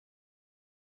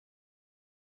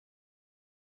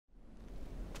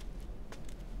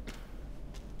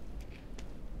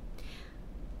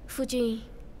夫君，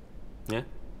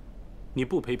你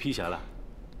不陪披霞了？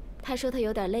他说他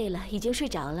有点累了，已经睡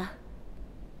着了。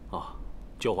哦，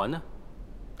九环呢？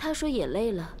他说也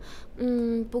累了。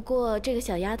不过这个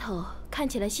小丫头看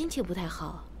起来心情不太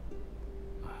好。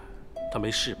她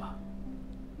没事吧？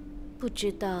不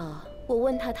知道，我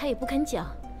问她，她也不肯讲。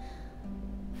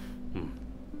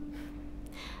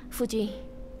夫君，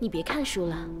你别看书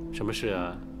了。什么事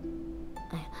啊？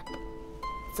哎呀，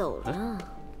走了。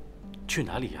去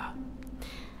哪里呀？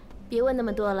别问那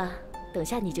么多了，等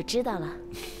下你就知道了。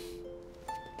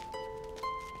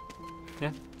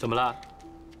怎么了？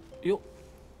哟，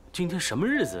今天什么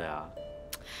日子呀？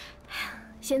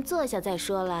先坐下再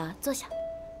说了，坐下。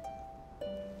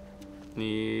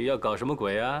你要搞什么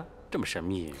鬼啊？这么神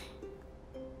秘。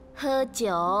喝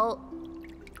酒。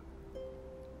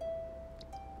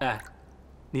哎，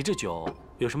你这酒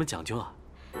有什么讲究啊？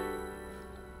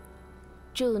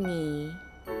祝你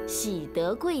喜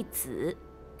得贵子。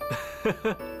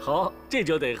好，这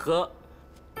酒得喝。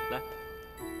来。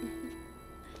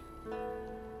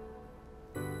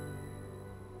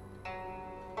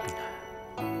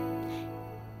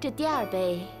这第二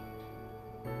杯，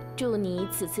祝你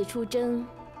此次出征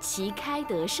旗开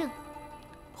得胜。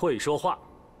会说话，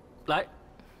来。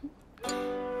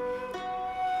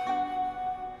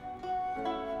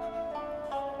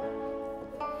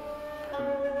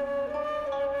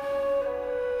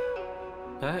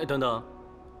哎，等等，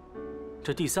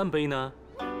这第三杯呢？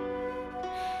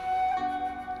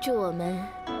祝我们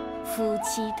夫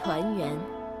妻团圆。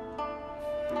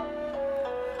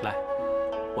来，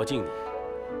我敬你。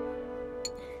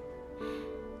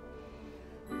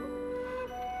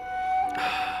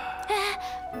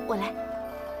我来。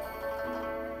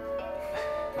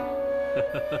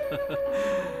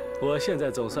我现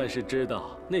在总算是知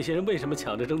道那些人为什么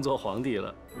抢着争做皇帝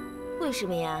了。为什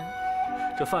么呀？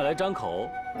这饭来张口，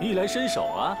衣来伸手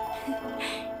啊！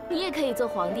你也可以做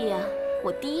皇帝啊！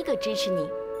我第一个支持你。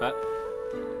哎，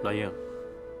兰英，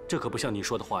这可不像你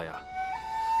说的话呀！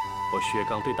我薛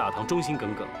刚对大唐忠心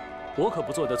耿耿，我可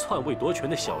不做这篡位夺权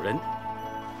的小人。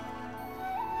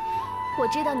我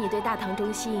知道你对大唐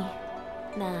忠心，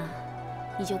那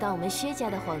你就当我们薛家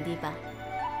的皇帝吧。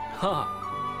哈，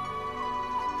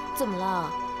怎么了？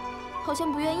好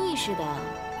像不愿意似的。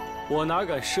我哪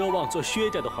敢奢望做薛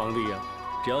家的皇帝呀？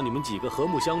只要你们几个和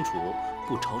睦相处，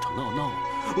不吵吵闹闹，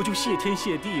我就谢天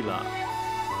谢地了。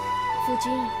夫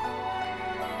君，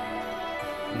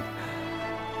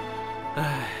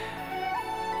唉。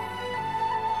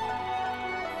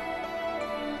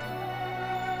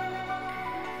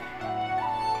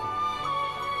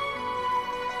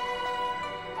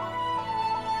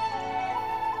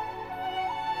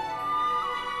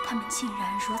他们竟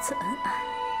然如此恩爱，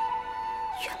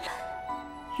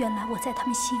原来我在他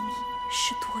们心里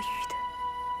是多余的。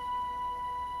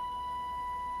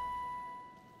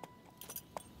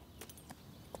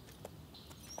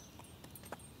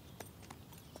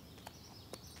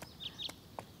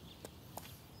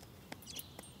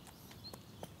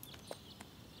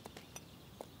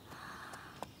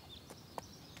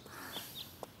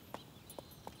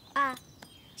哎，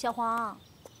小黄。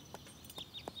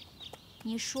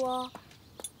你说，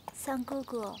三哥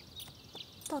哥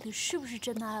到底是不是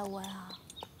真的爱我呀？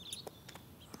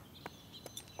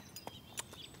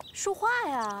说话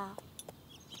呀！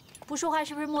不说话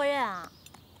是不是默认啊？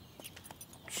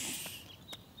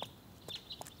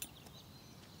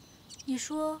你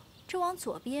说这往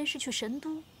左边是去神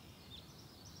都，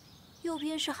右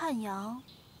边是汉阳，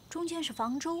中间是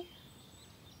房州，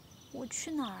我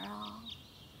去哪儿啊？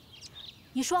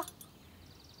你说，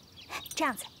这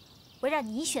样子。我让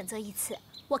你选择一次，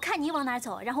我看你往哪儿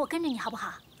走，然后我跟着你，好不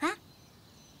好？啊，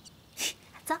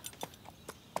走。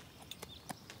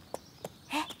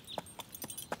哎，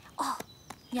哦，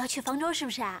你要去房州是不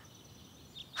是啊？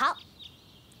好，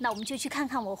那我们就去看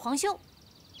看我皇兄。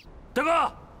大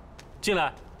哥，进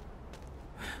来。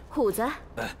虎子。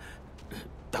哎，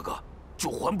大哥，九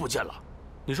环不见了。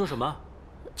你说什么？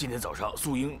今天早上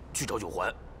素英去找九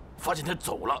环，发现他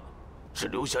走了，只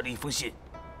留下了一封信。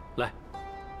来。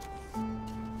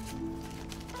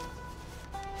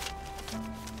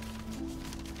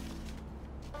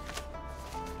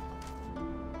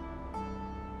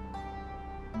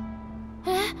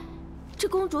这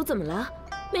公主怎么了？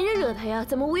没人惹她呀，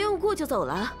怎么无缘无故就走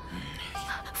了？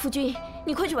夫君，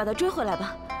你快去把她追回来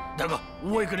吧。大哥，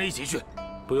我也跟着一起去。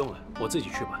不用了，我自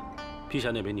己去吧。披霞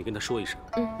那边你跟她说一声，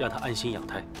让她安心养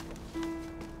胎。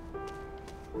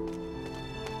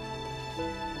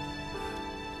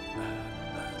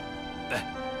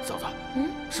哎，嫂子，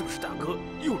是不是大哥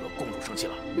又惹公主生气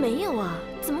了？没有啊，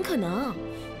怎么可能？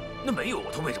那没有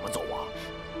他为什么走啊？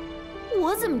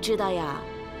我怎么知道呀？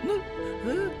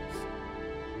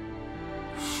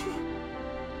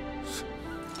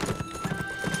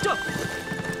这。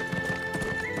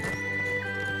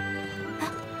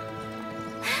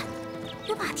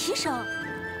 有马蹄声，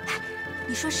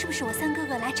你说是不是我三哥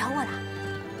哥来找我了？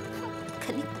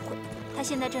肯定不会，他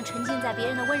现在正沉浸在别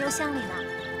人的温柔乡里呢。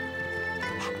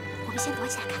我们先躲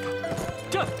起来看看。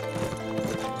这，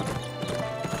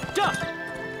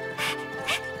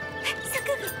三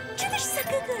哥哥，真的是三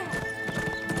哥哥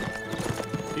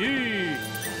哎！吁，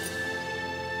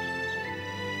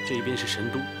这一边是神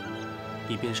都，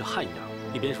一边是汉阳，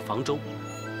一边是房州，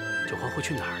九环会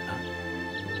去哪儿呢？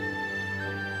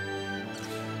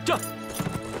 这，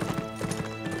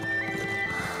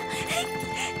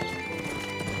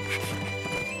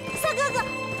三哥哥，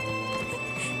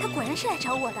他果然是来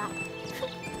找我的。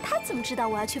他怎么知道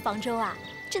我要去房州啊？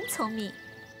真聪明。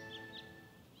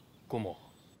姑母，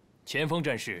前锋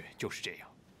战事就是这样，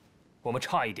我们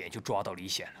差一点就抓到离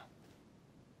险了。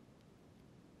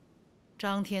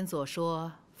张天佐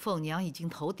说凤娘已经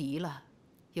投敌了，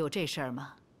有这事儿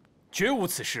吗？绝无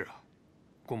此事啊，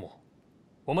姑母。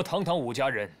 我们堂堂武家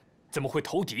人怎么会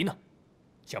投敌呢？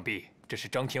想必这是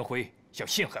张天辉想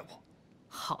陷害我。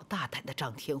好大胆的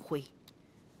张天辉！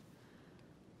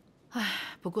哎，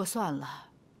不过算了，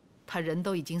他人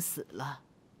都已经死了。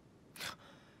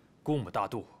姑母大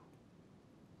度。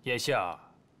眼下，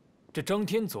这张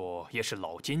天佐也是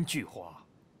老奸巨猾。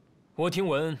我听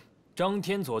闻张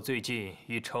天佐最近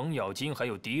与程咬金还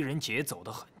有狄仁杰走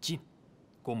得很近，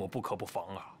姑母不可不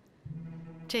防啊。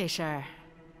这事儿。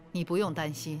 你不用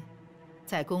担心，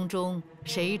在宫中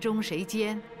谁忠谁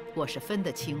奸，我是分得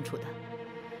清楚的。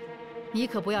你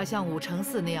可不要像武承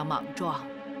嗣那样莽撞。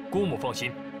姑母放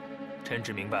心，臣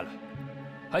知明白了，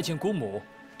还请姑母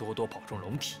多多保重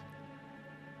龙体。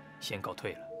先告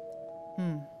退了。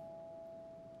嗯。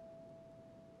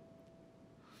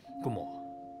姑母，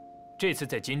这次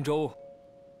在荆州，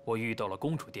我遇到了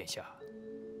公主殿下。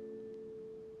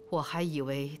我还以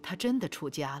为她真的出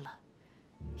家了。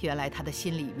 原来他的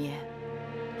心里面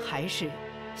还是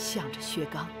向着薛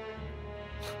刚。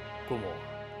姑母，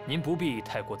您不必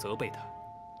太过责备她。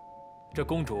这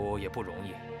公主也不容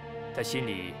易，她心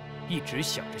里一直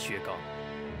想着薛刚，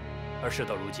而事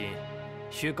到如今，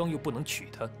薛刚又不能娶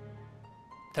她，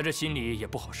她这心里也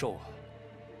不好受啊。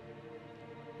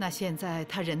那现在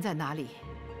她人在哪里？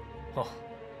哦，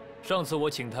上次我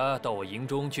请她到我营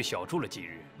中去小住了几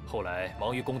日，后来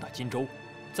忙于攻打荆州，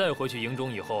再回去营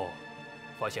中以后。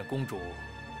 发现公主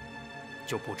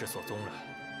就不知所踪了。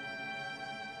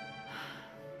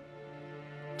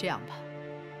这样吧，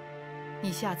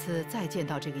你下次再见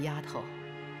到这个丫头，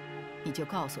你就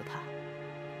告诉她，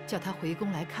叫她回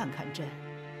宫来看看朕。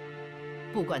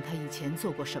不管她以前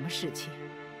做过什么事情，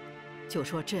就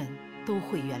说朕都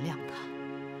会原谅她。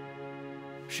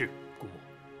是，姑母。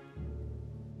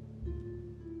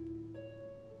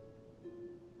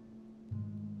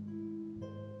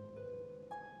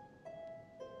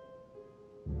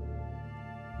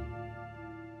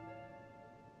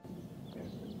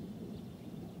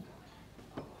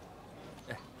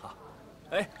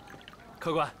 哎，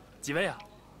客官，几位啊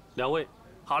？2位。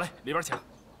好嘞，里边请。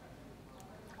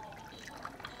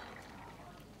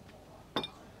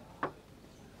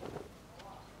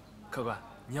客官，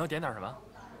您要点点什么？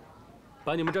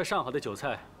把你们这儿上好的酒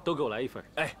菜都给我来1份。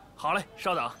哎，好嘞，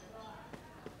稍等。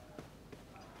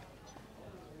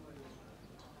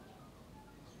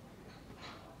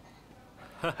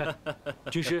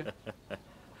军师，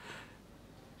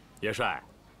元帅，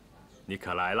你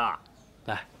可来了。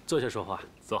 来，坐下说话。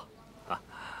坐，啊。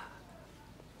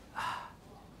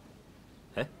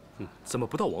哎，怎么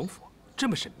不到王府？这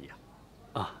么神秘啊？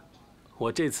啊，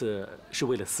我这次是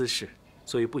为了私事，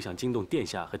所以不想惊动殿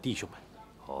下和弟兄们。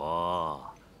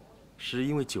哦，是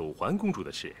因为九环公主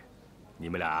的事，你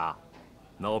们俩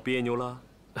闹别扭了？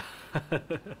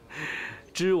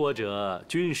知我者，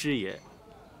军师也。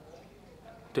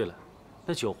对了，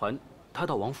那九环她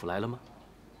到王府来了吗？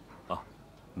啊，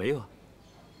没有啊。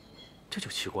 这就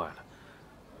奇怪了，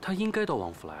他应该到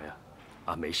王府来呀。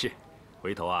啊，没事，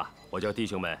回头啊，我叫弟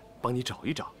兄们帮你找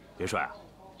一找。元帅啊，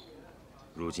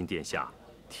如今殿下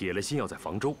铁了心要在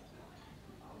房州，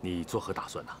你作何打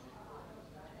算呢？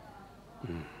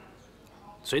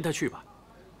随他去吧，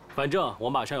反正我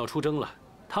马上要出征了，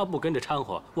他不跟着掺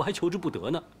和，我还求之不得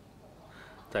呢。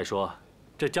再说，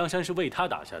这江山是为他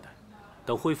打下的，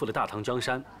等恢复了大唐江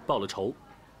山，报了仇，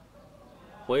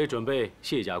我也准备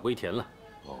卸甲归田了。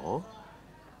哦。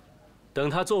 等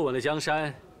他坐稳了江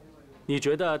山，你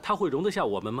觉得他会容得下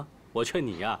我们吗？我劝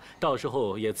你呀，到时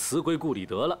候也辞归故里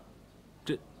得了。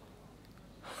这，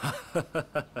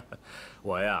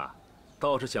我呀，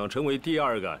倒是想成为第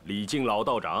2个李靖老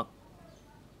道长。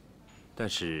但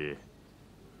是，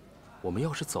我们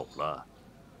要是走了，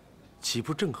岂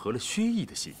不正合了薛毅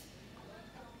的心？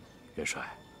元帅，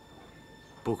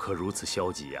不可如此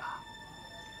消极呀！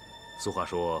俗话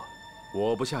说，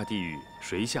我不下地狱，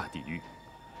谁下地狱？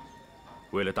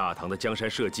为了大唐的江山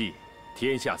社稷，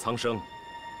天下苍生，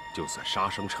就算杀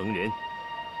生成人，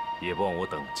也不枉我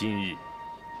等今日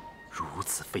如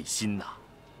此费心呐。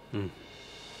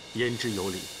言之有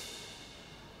理。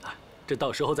这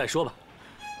到时候再说吧。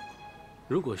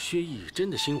如果薛毅真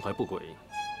的心怀不轨，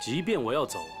即便我要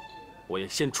走，我也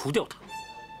先除掉他。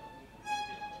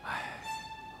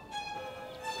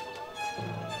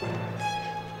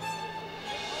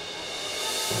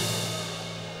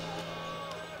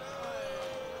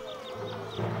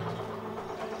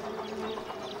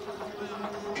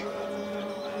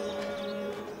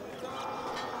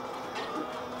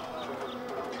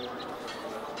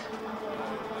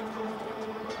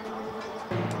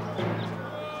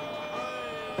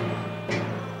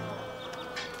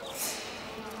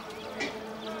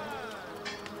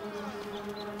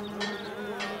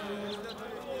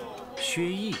薛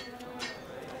毅，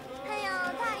哎呦，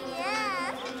大爷！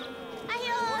哎呦，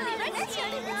里边请，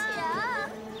里边请！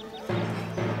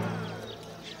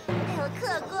哎呦，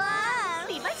客官，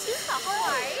里边请，好好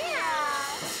玩呀！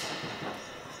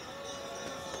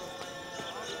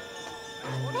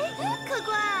哎，客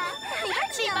官，里边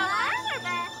请啊！玩会儿呗。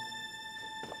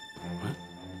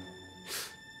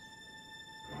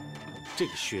这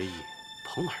个薛毅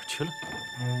跑哪儿去了？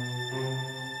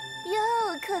哟，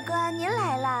客官您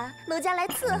来了，奴家来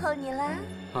伺候你了。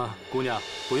啊，姑娘，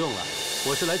不用了，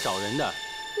我是来找人的。来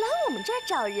我们这儿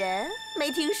找人，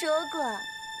没听说过。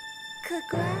客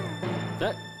官，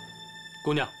哎，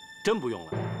姑娘，真不用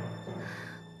了。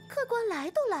客官来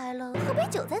都来了，喝杯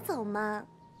酒再走嘛。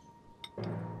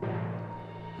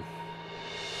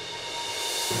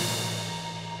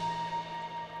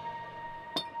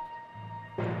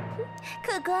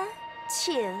客官，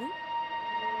请。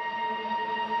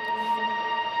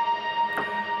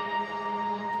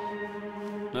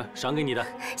来，赏给你的。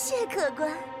谢客官。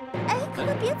哎，客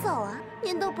官别走啊！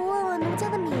您都不问问奴家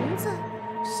的名字，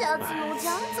下次奴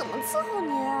家怎么伺候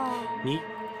您啊？你，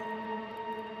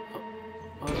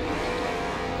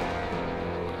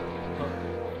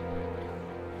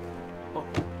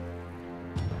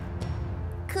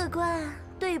客官，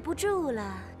对不住了，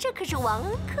这可是王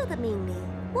恩客的命令，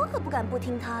我可不敢不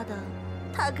听他的，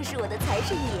他可是我的财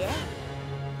神爷。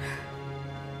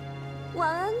王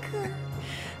恩客，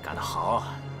干得好！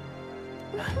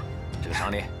这个赏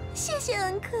你，谢谢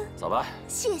恩客。走吧。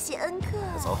谢谢恩客。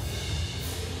走。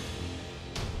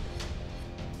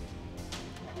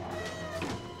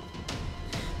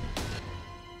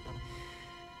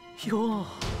哟，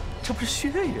这不是薛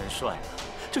元帅吗？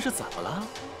这是怎么了？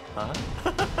啊！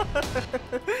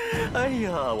哎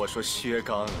呀，我说薛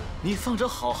刚啊，你放着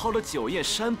好好的酒宴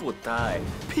山不待，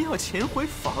偏要潜回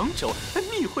房州，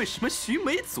密会什么徐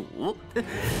美祖，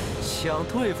想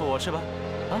对付我是吧？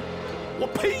啊！我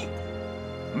呸！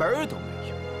门儿都没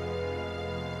有！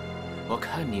我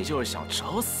看你就是想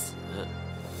找死。哎，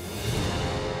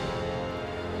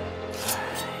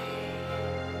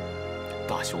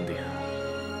大兄弟，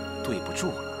对不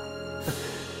住了，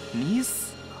你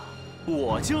死了，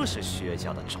我就是薛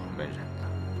家的掌门人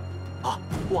了。啊，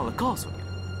忘了告诉你了，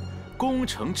攻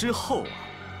城之后啊，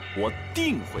我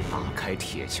定会打开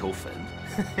铁丘坟，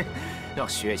让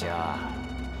薛家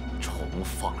重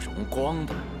放荣光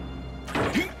的。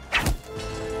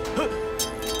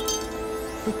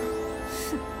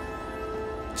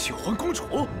九环公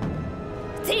主，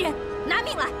贼人，拿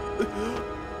命来！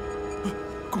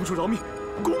公主饶命！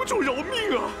公主饶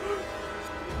命啊！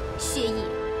薛毅，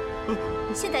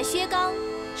现在薛刚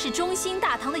是中兴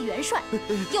大唐的元帅，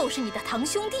又是你的堂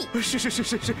兄弟。是，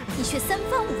你却三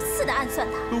番五次的暗算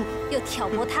他，又挑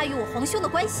拨他与我皇兄的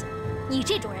关系。你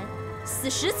这种人，死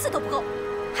10次都不够，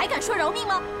还敢说饶命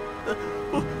吗？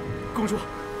公主，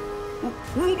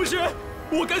我不是，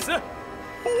我该死！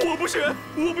我不是，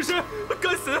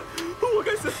该死！我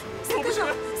该死！我不是，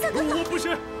我不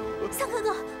是。三哥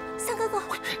哥，三哥哥，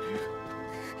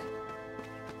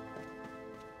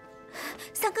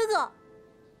三哥哥！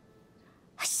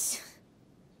哎呀，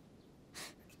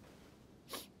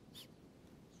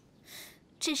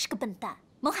真是个笨蛋，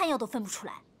蒙汗药都分不出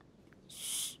来。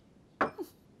嘘。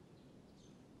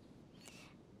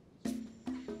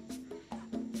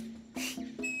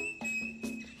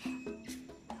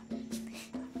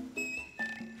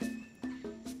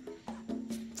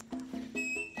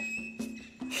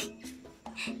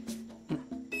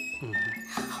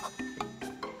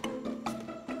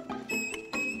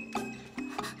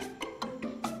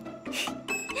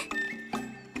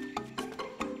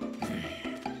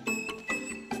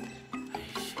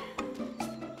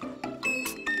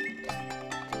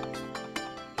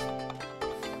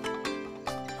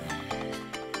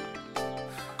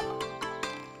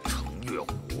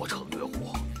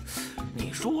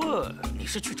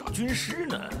是去找军师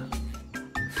呢，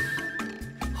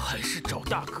还是找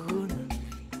大哥呢？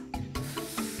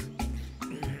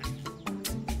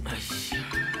哎呀，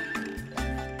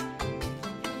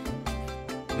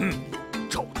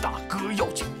找大哥要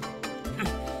紧。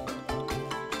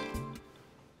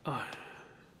哎，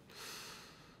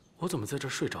我怎么在这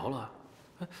儿睡着了？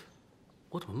哎，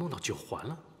我怎么梦到九环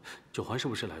了？九环是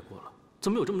不是来过了？怎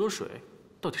么有这么多水？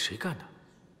到底谁干的？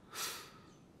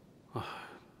哎。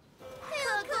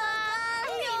 可可，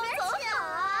里面请啊，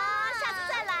下次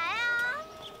再来啊！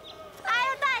哎呀，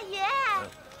大爷，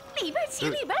里边请，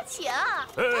里边请。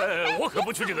哎，我可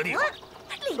不去这个地方。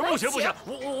里边请。不行，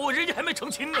我人家还没成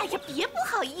亲呢。哎呀，别不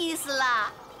好意思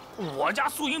了。我家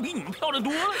素英比你们漂亮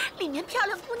多了。里面漂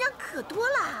亮姑娘可多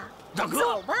了。大哥，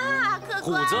走吧，可可。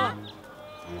虎子，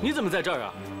你怎么在这儿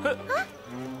啊？哎，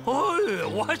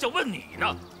我还想问你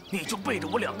呢。 你就背着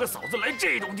我2个嫂子来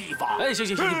这种地方？哎，行，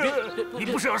你别，你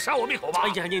不是要杀我灭口吧？哎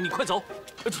呀，你快走！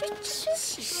真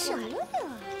是什么呀？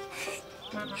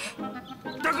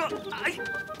大哥，哎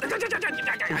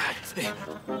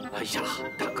呀，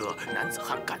大哥，男子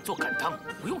汉敢做敢当，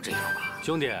不用这样吧？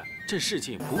兄弟，这事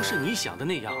情不是你想的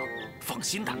那样。放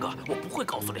心，大哥，我不会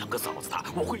告诉2个嫂子的，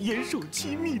我会严守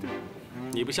机密的。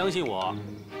你不相信我？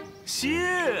信，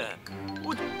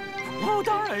我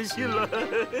当然信了。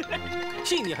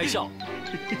信你还笑？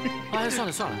哎，算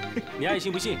了，你爱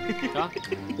信不信啊？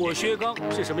我薛刚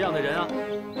是什么样的人啊？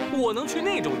我能去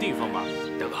那种地方吗？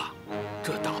大哥，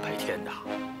这大白天的，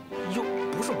又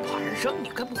不是晚上，你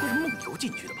该不会是梦游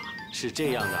进去的吧？是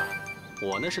这样的，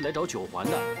我呢是来找九环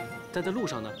的，但在路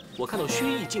上呢，我看到薛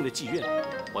毅进了妓院，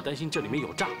我担心这里面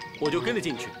有诈，我就跟了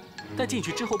进去。但进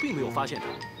去之后并没有发现他，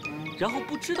然后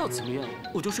不知道怎么样，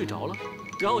我就睡着了。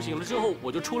 然后醒了之后我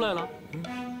就出来了，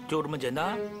就这么简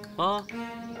单啊！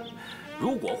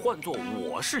如果换做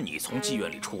我是你从妓院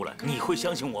里出来，你会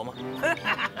相信我吗？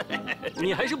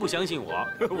你还是不相信我？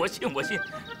我信，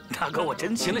大哥，我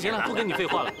真信。行了，不跟你废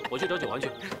话了，我去找九环去。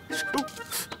是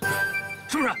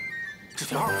不是？纸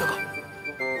条，大哥。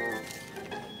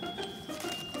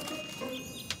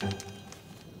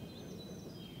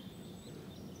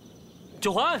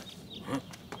九环，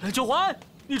九环，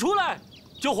你出来！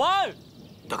九环。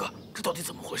 大哥，这到底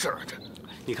怎么回事啊？这，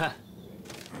你看，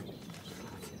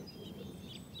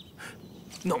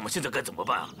那我们现在该怎么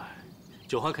办啊？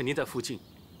九环肯定在附近，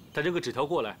他扔个纸条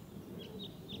过来，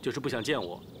就是不想见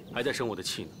我，还在生我的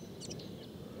气呢。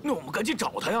那我们赶紧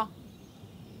找他呀！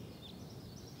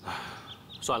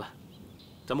算了，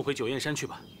咱们回九堰山去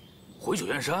吧。回九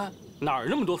堰山？哪儿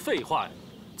那么多废话呀？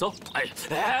走！哎，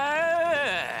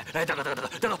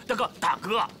大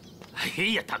哥！哎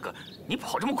呀，大哥，你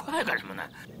跑这么快干什么呢？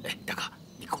哎，大哥，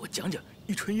你给我讲讲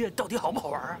玉春院到底好不好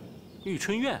玩啊？玉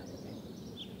春院？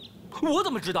我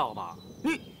怎么知道嘛？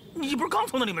你不是刚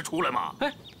从那里面出来吗？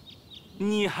哎，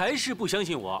你还是不相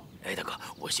信我？哎，大哥，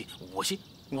我信，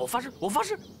我发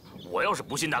誓，我要是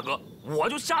不信大哥，我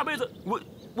就下辈子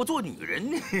我做女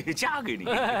人嫁给你。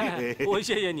我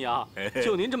谢谢你啊！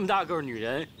就您这么大个女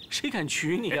人，谁敢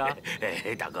娶你啊？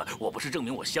哎，大哥，我不是证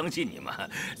明我相信你吗？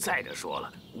再者说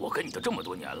了，我跟你都这么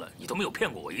多年了，你都没有骗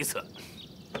过我一次。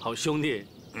好兄弟，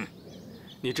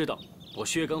你知道我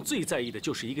薛刚最在意的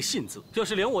就是一个信字。要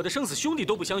是连我的生死兄弟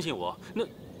都不相信我，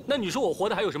那你说我活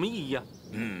的还有什么意义啊？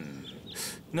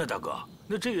那大哥，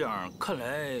那这样看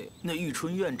来，那玉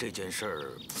春院这件事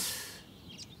儿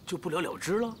就不了了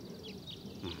之了。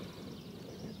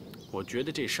我觉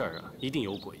得这事儿啊，一定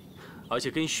有鬼，而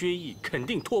且跟薛毅肯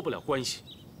定脱不了关系。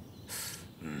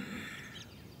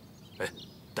哎，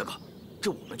大哥，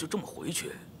这我们就这么回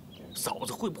去，嫂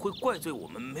子会不会怪罪我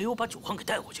们没有把九环给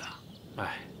带回去啊？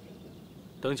哎，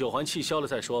等九环气消了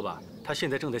再说吧。他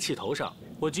现在正在气头上，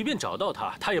我即便找到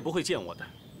他，他也不会见我的。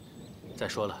再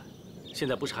说了，现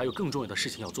在不是还有更重要的事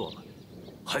情要做吗？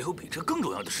还有比这更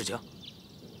重要的事情？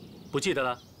不记得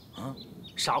了？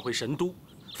杀回神都，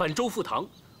反周复唐。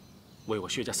为我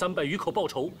薛家300余口报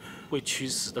仇，为屈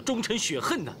死的忠臣雪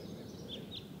恨呢。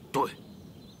对。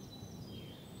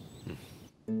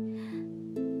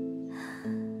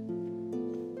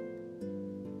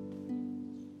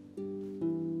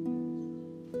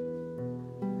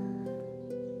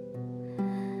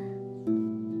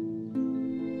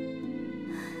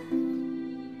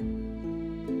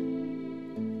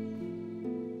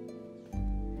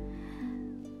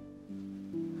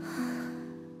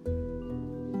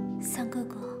三哥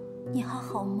哥，你还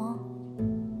好吗？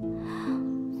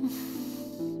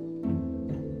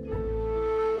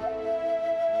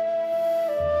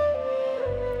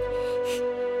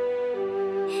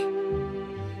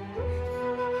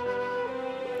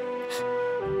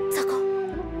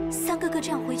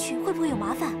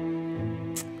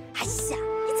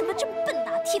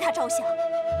替他着想，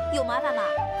有麻烦吗？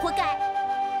活该！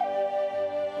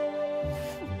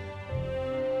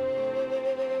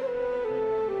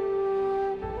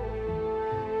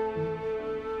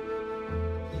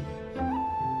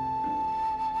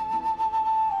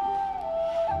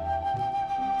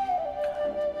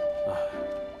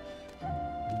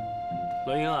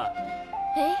栾英啊，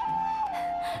哎，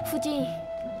夫君，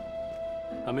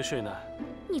还没睡呢。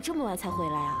你这么晚才回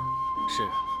来啊？是。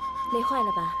累坏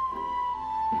了吧？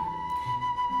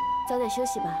早点休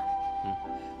息吧。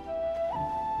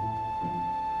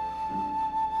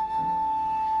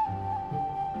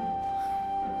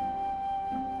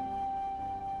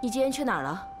你今天去哪儿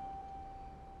了？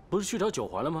不是去找九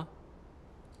环了吗？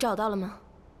找到了吗？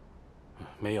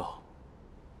没有。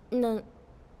那，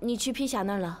你去披霞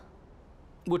那儿了？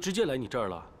我直接来你这儿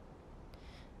了。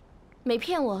没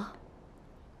骗我。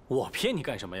我骗你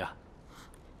干什么呀？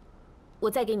我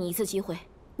再给你一次机会，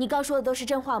你刚说的都是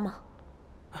真话吗？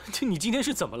这你今天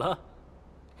是怎么了？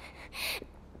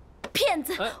骗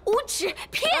子，无耻，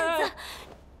骗子！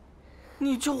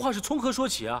你这话是从何说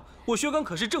起啊？我薛刚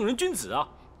可是正人君子啊！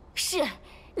是，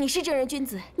你是正人君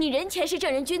子，你人前是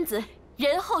正人君子，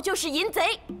人后就是淫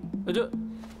贼。这，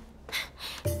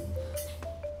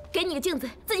给你个镜子，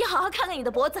自己好好看看你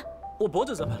的脖子。我脖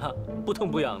子怎么了？不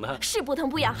疼不痒的。是不疼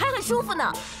不痒，还很舒服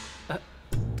呢。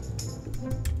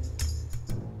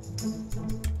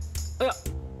哎呀，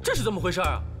这是怎么回事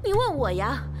啊？你问我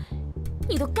呀？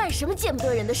你都干什么见不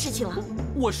得人的事情了？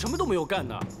我什么都没有干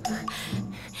呢。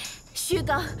薛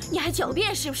刚，你还狡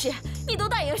辩是不是？你都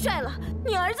大元帅了，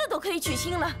你儿子都可以娶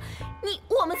亲了，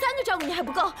我们3个照顾你还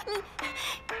不够？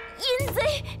你淫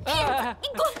贼，骗子！你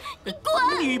滚！你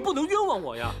滚！你不能冤枉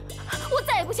我呀！我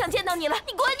再也不想见到你了！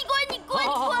你滚！你滚！你滚！你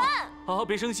滚！好，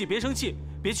别生气，别生气，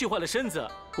别气坏了身子。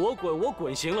我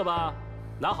滚，行了吧？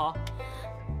拿好。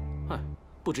哎，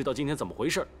不知道今天怎么回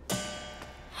事。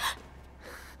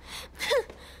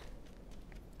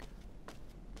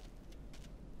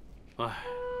哼！哎。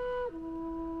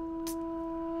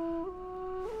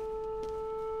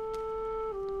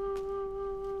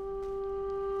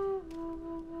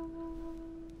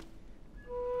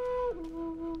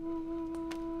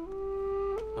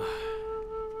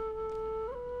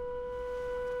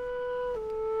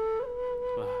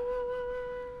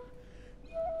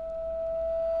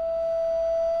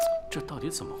这到底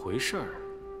怎么回事儿？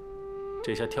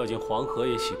这下跳进黄河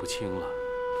也洗不清了。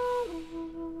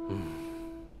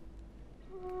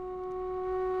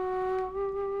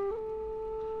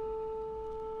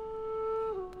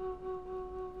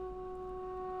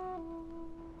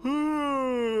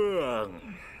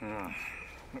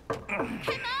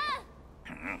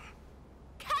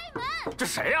开门！这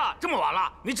谁呀？这么晚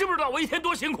了，你知不知道我一天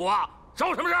多辛苦啊？找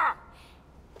我什么事儿？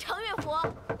程越虎，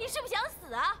你是不是想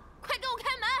死啊？快给我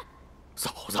开门！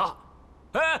嫂子，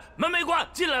哎，门没关，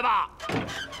进来吧。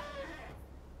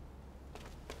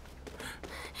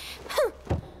哼！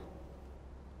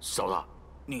嫂子，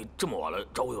你这么晚了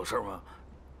找我有事吗？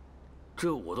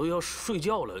这我都要睡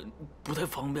觉了，不太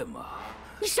方便吧？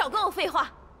你少跟我废话！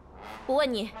我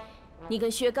问你，你跟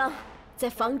薛刚在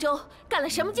房州干了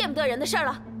什么见不得人的事儿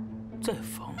了？在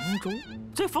房州，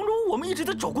在房州，我们一直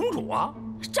在找公主啊。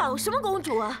找什么公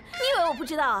主啊？你以为我不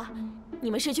知道啊？你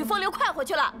们是去风流快活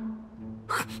去了？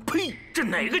呸！这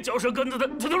哪个嚼舌根子的，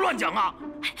他都乱讲啊！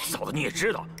嫂子你也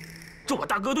知道，这我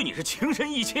大哥对你是情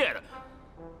深意切的，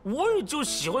我也就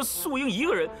喜欢素英一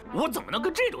个人，我怎么能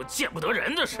跟这种见不得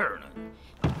人的事儿呢？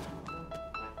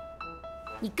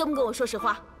你跟不跟我说实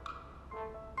话？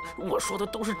我说的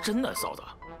都是真的，嫂子。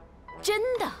真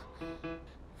的？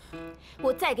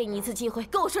我再给你一次机会，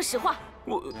跟我说实话。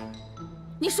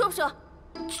你说不说？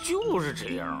就是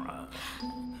这样啊。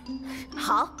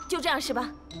好，就这样是吧？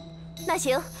那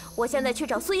行，我现在去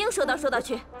找素英说道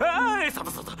去。哎，嫂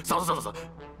子，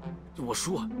我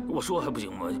说还不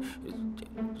行吗？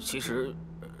其实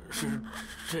是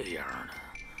这样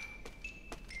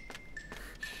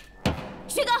的。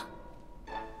薛刚。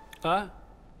啊，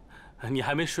你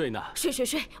还没睡呢？睡，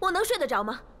我能睡得着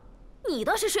吗？你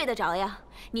倒是睡得着呀！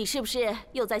你是不是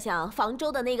又在想房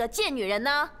州的那个贱女人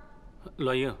呢？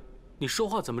栾英，你说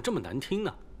话怎么这么难听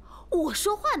呢？我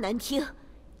说话难听，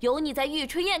有你在玉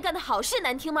春宴干的好事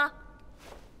难听吗？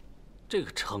这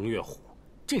个程越虎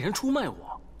竟然出卖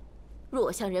我！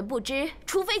若向人不知，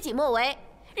除非己莫为。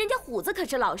人家虎子可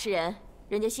是老实人，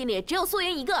人家心里只有素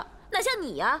英一个，哪像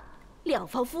你呀，2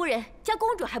房夫人加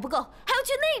公主还不够，还要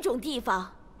去那种地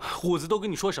方。虎子都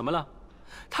跟你说什么了？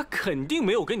他肯定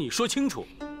没有跟你说清楚。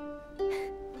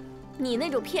你那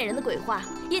种骗人的鬼话，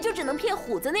也就只能骗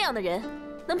虎子那样的人，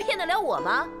能骗得了我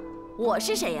吗？我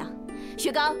是谁呀？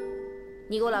薛刚，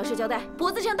你给我老实交代，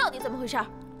脖子上到底怎么回事？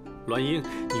栾英，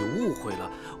你误会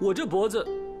了，我这脖子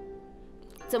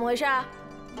怎么回事啊？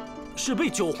是被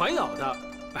九环咬的。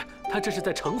哎，他这是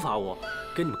在惩罚我，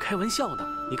跟你们开玩笑呢，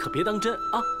你可别当真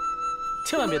啊，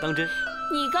千万别当真。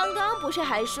你刚刚不是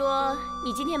还说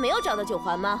你今天没有找到九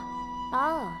环吗？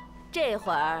哦，这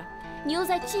会儿你又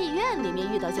在妓院里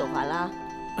面遇到九环了？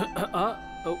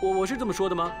我是这么说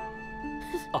的吗？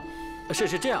哦，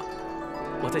是这样，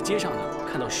我在街上呢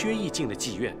看到薛毅进了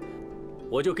妓院，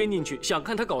我就跟进去想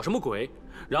看他搞什么鬼，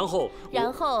然后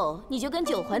你就跟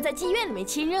九环在妓院里面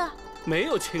亲热？没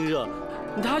有亲热，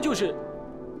他就是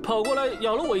跑过来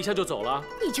咬了我一下就走了。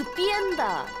你就编的。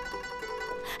哎，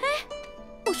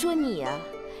我说你呀，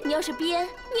你要是编，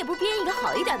你也不编一个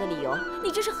好一点的理由，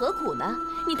你这是何苦呢？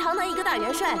你堂堂一个大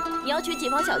元帅，你要娶几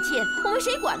房小妾，我们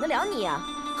谁管得了你呀？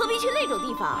何必去那种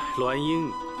地方？栾英，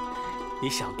你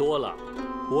想多了，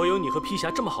我有你和披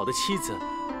霞这么好的妻子，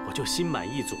我就心满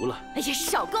意足了。哎呀，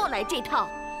少给我来这套！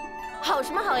好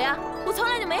什么好呀？我从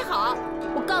来就没好。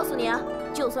我告诉你啊，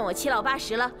就算我7老8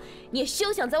十了，你也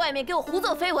休想在外面给我胡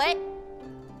作非为。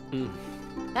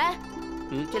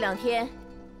这2天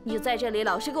你就在这里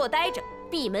老实给我待着，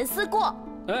闭门思过。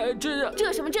哎，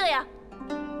这什么这呀？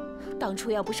当初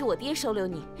要不是我爹收留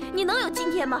你，你能有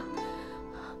今天吗？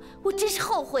我真是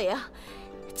后悔啊！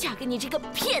嫁给你这个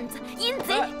骗子、阴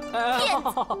贼、骗子、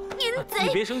阴贼！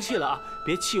你别生气了啊，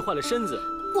别气坏了身子。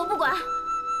我不管，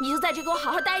你就在这给我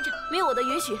好好待着，没有我的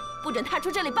允许，不准踏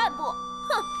出这里半步。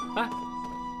哼！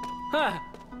哎，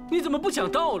你怎么不讲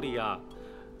道理啊？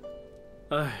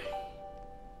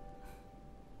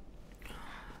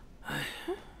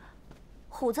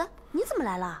虎子，你怎么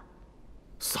来了？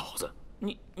嫂子，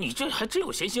你这还真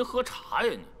有闲心喝茶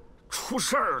呀？你出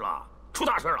事儿了，出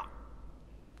大事了！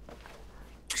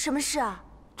什么事啊？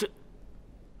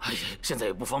哎呀，现在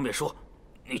也不方便说，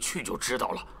你去就知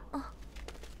道了。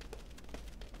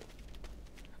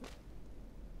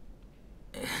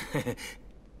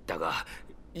大哥，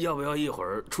要不要一会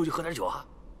儿出去喝点酒啊？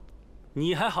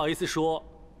你还好意思说？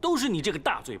都是你这个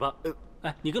大嘴巴！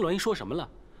哎，你跟栾英说什么了？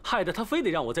害得他非得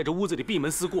让我在这屋子里闭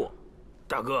门思过。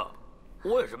大哥，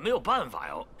我也是没有办法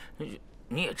呀。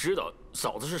你也知道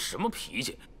嫂子是什么脾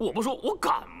气，我不说我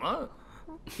敢吗？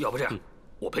要不这样，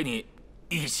我陪你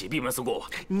一起闭门思过吧。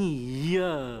你呀，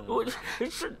我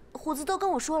是虎子都跟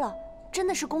我说了，真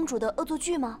的是公主的恶作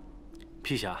剧吗？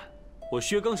披霞，我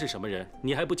薛刚是什么人，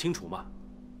你还不清楚吗？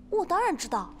我当然知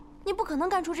道，你不可能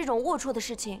干出这种龌龊的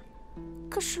事情。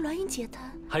可是栾英姐她……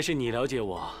还是你了解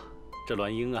我，这栾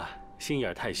英啊，心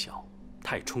眼太小，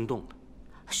太冲动了。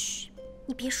嘘，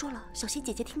你别说了，小心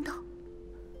姐姐听到。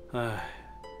哎，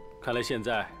看来现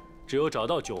在只有找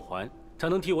到九环，才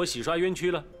能替我洗刷冤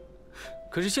屈了。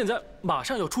可是现在马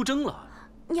上要出征了。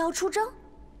你要出征？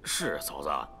是嫂子，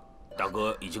大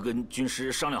哥已经跟军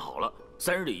师商量好了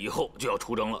，3日以后就要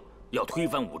出征了，要推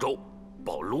翻武周，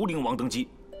保庐陵王登基。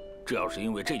这要是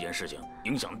因为这件事情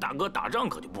影响大哥打仗，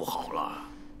可就不好了。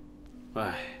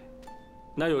哎，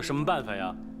那有什么办法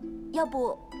呀？要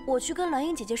不我去跟栾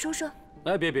英姐姐说说？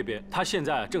哎，别，她现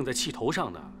在正在气头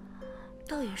上呢。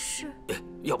倒也是。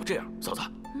要不这样，嫂子，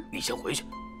你先回去，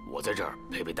我在这儿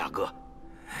陪陪大哥。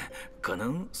可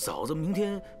能嫂子明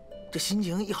天这心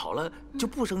情一好了，就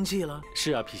不生气了。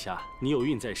是啊，披霞，你有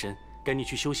孕在身，赶紧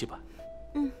去休息吧。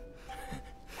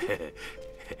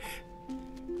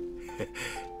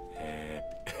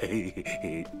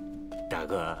大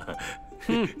哥，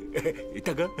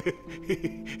大哥，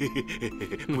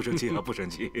不生气啊，不生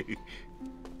气。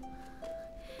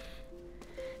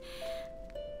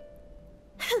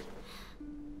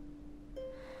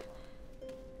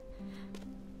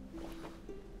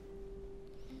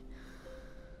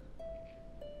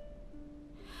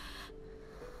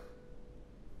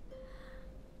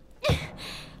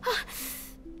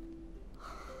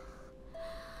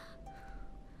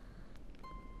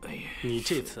你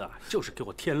这次啊，就是给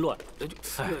我添乱。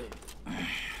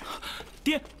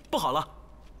爹，不好了，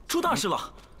出大事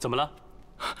了！怎么了？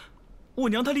我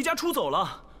娘她离家出走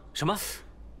了。什么？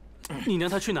你娘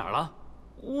她去哪儿了？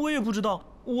我也不知道。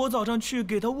我早上去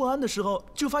给她问安的时候，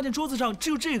就发现桌子上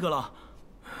只有这个了。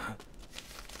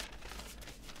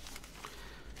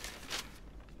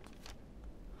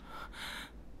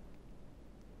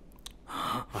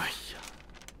哎呀，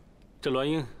这栾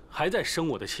英还在生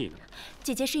我的气呢。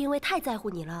姐姐是因为太在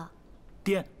乎你了。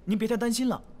爹，您别太担心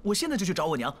了，我现在就去找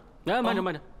我娘。哎，慢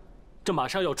着，这马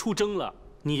上要出征了，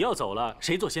你要走了，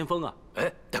谁做先锋啊？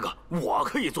哎，大哥，我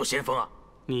可以做先锋啊。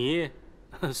你，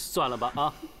算了吧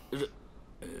啊。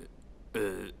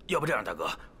要不这样，大哥，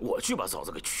我去把嫂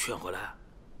子给劝回来。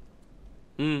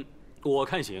我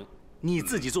看行，你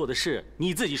自己做的事，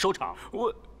你自己收场。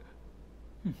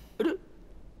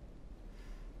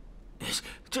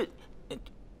这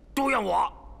都怨我。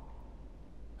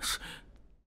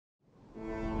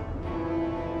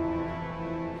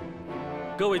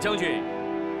各位将军，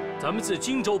咱们自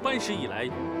荆州班师以来，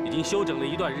已经休整了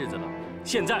一段日子了。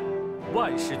现在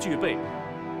万事俱备，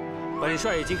本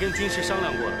帅已经跟军师商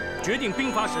量过了，决定兵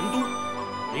伐神都。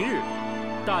明日，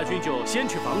大军就先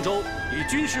去房州与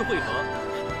军师会合。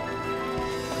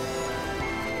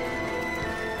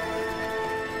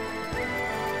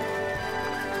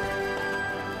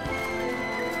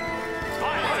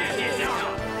拜见殿下！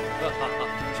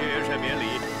薛元帅免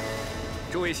礼，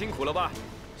诸位辛苦了吧？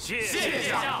谢殿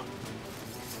下。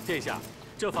殿下，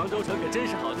这房州城可真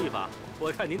是好地方，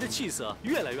我看您的气色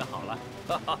越来越好了。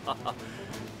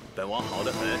本王好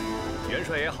得很，元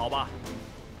帅也好吧？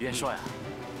元帅啊，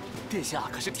殿下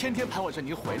可是天天盼望着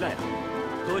您回来啊！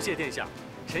多谢殿下，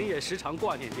臣也时常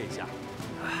挂念殿下。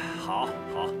好，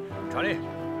传令，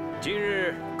今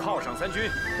日犒赏3军，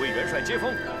为元帅接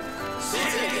风。谢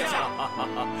殿下。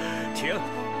请。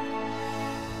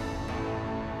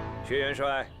薛元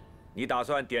帅，你打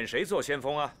算点谁做先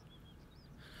锋啊？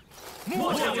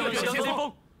末将就任先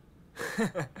锋。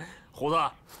胡子，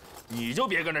你就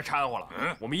别跟着掺和了。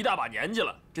我们一大把年纪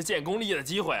了，这建功立业的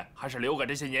机会还是留给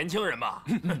这些年轻人吧。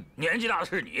年纪大的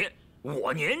是你，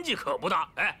我年纪可不大。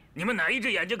哎，你们哪一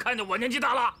只眼睛看见我年纪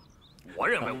大了？我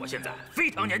认为我现在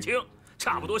非常年轻，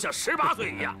差不多像18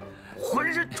岁一样，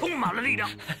浑身充满了力量。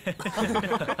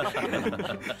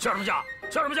笑什么笑？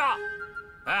笑什么笑？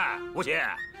哎，吴邪，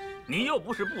你又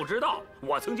不是不知道，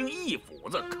我曾经一斧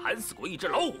子砍死过1只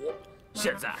老虎。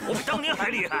现在我比当年还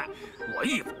厉害，我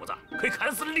一斧子可以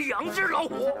砍死2只老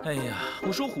虎。哎呀，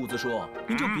我说虎子叔，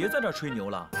您就别在这儿吹牛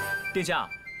了。殿下，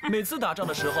每次打仗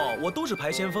的时候我都是排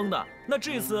先锋的，那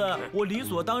这次我理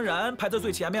所当然排在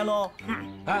最前面喽。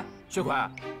哎，薛奎，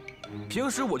平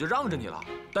时我就让着你了，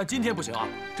但今天不行啊，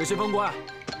这先锋官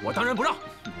我当仁不让。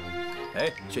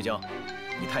哎，薛江，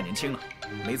你太年轻了，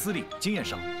没资历，经验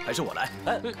少，还是我来。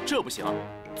哎，这不行，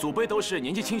祖辈都是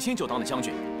年纪轻轻就当的将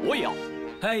军，我也要。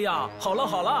哎呀，好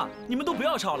了，你们都不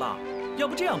要吵了。要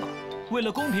不这样吧，为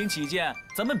了公平起见，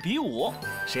咱们比武，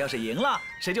谁要是赢了，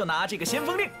谁就拿这个先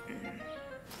锋令。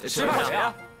谁怕谁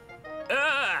啊？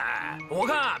哎，我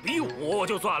看比武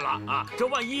就算了啊，这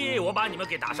万一我把你们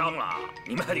给打伤了，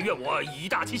你们还得怨我以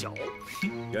大欺小。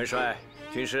元帅、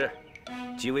军师，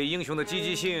几位英雄的积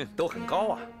极性都很高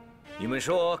啊，你们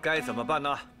说该怎么办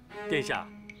呢？殿下，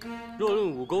若论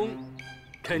武功，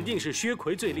肯定是薛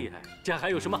奎最厉害，这还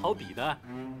有什么好比的？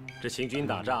这行军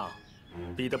打仗，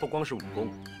比的不光是武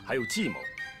功，还有计谋。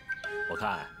我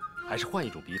看还是换一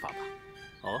种比法吧。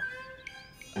哦，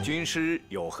军师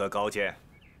有何高见？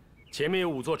前面有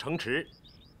5座城池，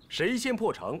谁先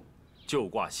破城，就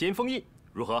挂先锋印，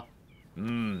如何？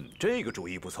这个主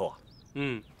意不错。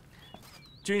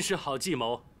军师好计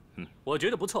谋，我觉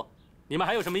得不错。你们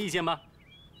还有什么意见吗？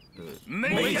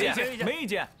没意见，没意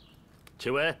见。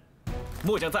请问，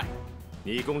末将在。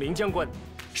你攻临江关。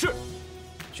是。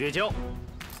薛娇。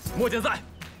末将在。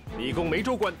你攻梅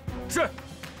州关。是。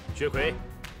薛奎。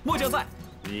末将在。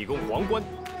你攻黄关。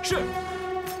是。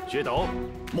薛斗。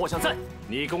末将在。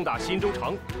你攻打新州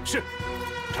城。是。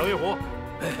程越虎。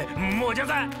末将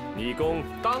在。你攻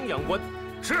当阳关。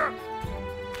是。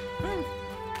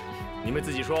你们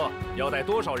自己说要带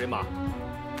多少人马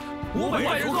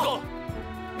？500人够。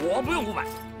我不用500，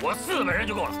我400人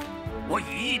就够了。我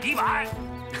以1敌100。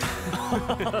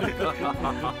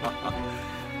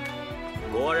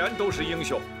果然都是英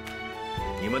雄，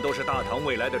你们都是大唐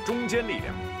未来的中坚力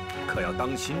量，可要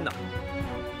当心呐！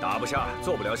打不下，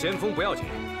做不了先锋不要紧，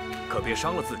可别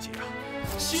伤了自己啊！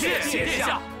谢殿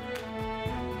下。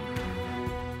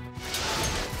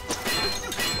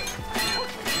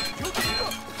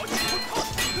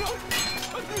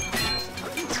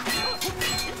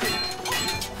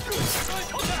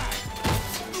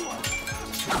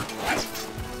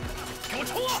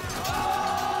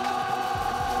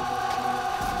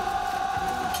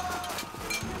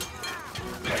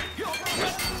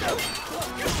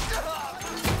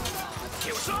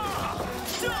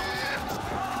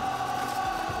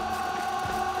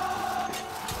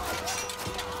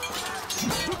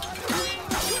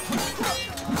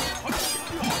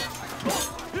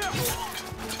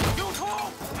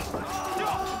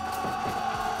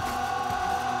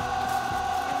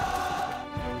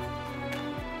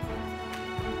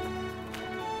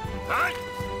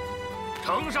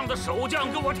城上的守将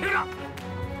给我听着，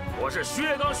我是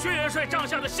薛刚薛元帅帐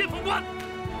下的先锋官，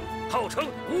号称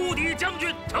无敌将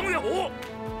军程越虎。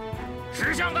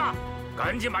识相的，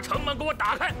赶紧把城门给我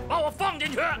打开，把我放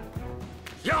进去，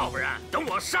要不然等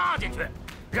我杀进去，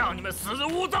让你们死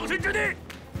无葬身之地。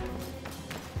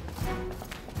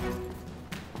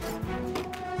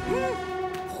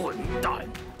混蛋！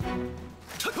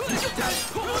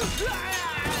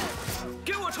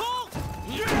给我冲！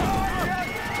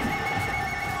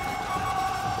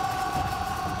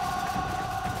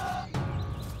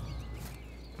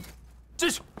进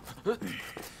去！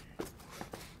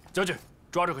将军，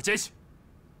抓这个奸细！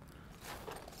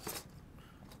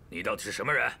你到底是什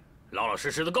么人？老老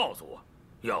实实的告诉我，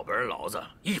要不然老子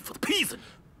一斧子劈死你！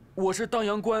我是当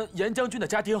阳关严将军的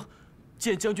家丁，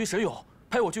见将军神勇，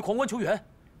派我去皇冠求援。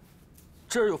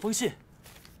这儿有封信。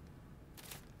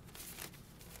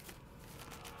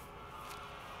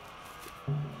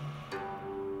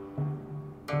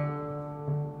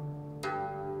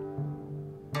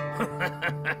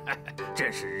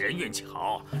真是人运气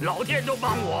好，老天都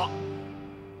帮我，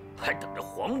还等着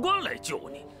皇冠来救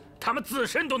你，他们自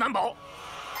身都难保。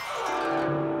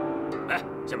哎，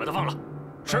先把他放了。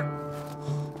是。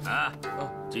啊，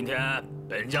今天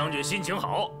本将军心情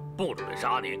好，不准备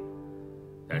杀你，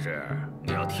但是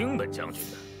你要听本将军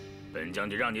的，本将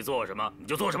军让你做什么你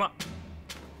就做什么。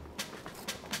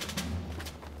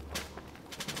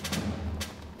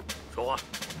说话。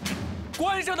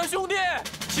关上的兄弟，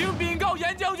请禀告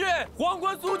严将军，皇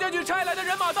冠苏将军差来的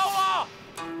人马到了。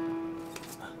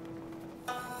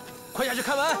快下去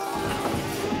开门！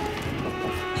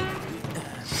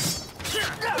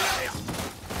哎呀，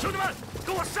兄弟们，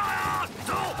跟我杀呀！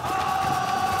走！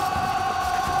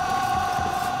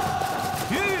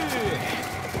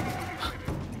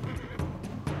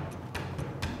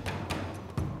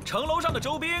城楼上的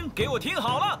周兵，给我听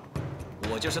好了，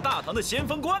我就是大唐的先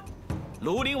锋官，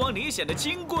庐陵王李显的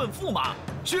金棍驸马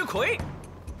薛奎。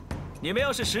你们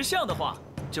要是识相的话，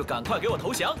就赶快给我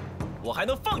投降，我还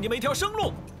能放你们一条生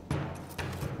路。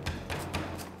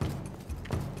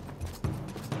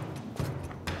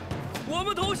我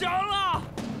们投降了。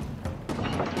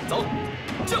走，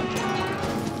就。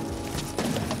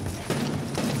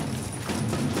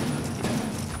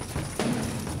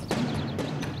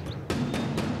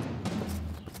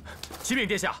启禀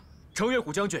殿下，程越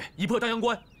虎将军已破当阳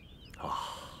关。啊，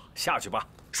下去吧。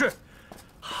是。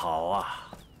好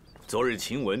啊，昨日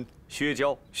晴闻薛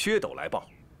娇、薛斗来报，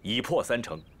已破3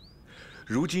城，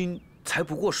如今才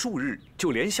不过数日，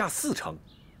就连下4城，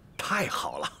太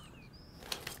好了！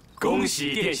恭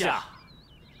喜殿下！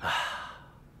啊，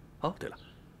哦，对了，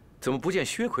怎么不见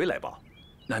薛奎来报？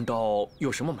难道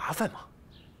有什么麻烦吗？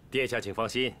殿下请放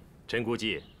心，臣估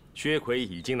计薛奎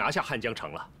已经拿下汉江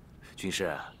城了。军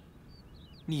师，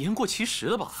你言过其实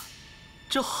了吧？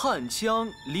这汉江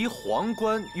离皇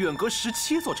冠远隔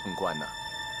17座城关呢。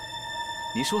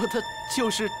你说他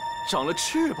就是长了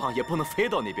翅膀也不能飞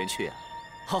到那边去啊？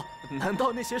好，难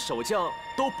道那些守将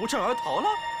都不战而逃了？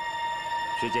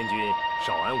薛监军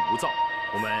少安勿躁，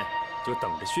我们就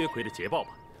等着薛奎的捷报吧。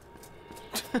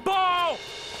报！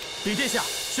禀殿下，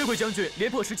薛奎将军连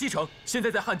破17城，现在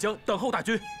在汉江等候大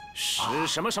军。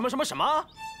什么？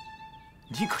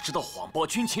你可知道谎报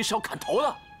军情是要砍头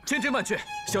的？千真万确，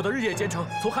小的日夜兼程，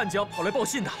从汉江跑来报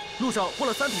信的，路上换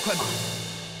了3匹快马。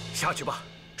下去吧。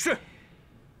是。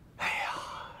哎呀，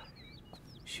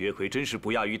薛奎真是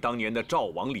不亚于当年的赵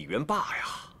王李元霸呀！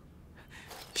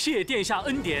谢殿下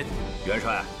恩典。元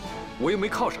帅，我又没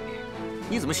犒赏你，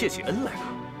你怎么谢起恩来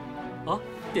了？啊，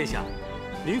殿下，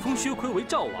您封薛奎为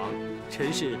赵王，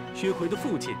臣是薛奎的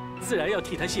父亲，自然要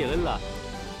替他谢恩了。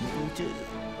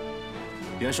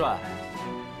元帅。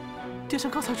殿下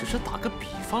刚才只是打个比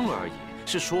方而已，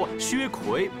是说薛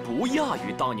奎不亚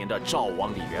于当年的赵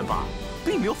王李元霸，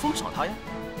并没有封赏他呀。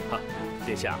啊，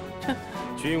殿下，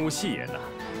君无戏言呐。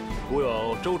古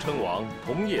有周成王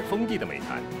同业封地的美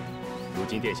谈，如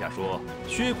今殿下说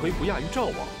薛奎不亚于赵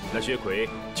王，那薛奎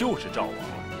就是赵王了。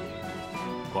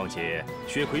况且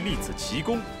薛奎立此奇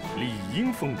功，理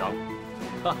应封当。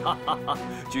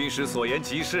军师所言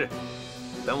极是，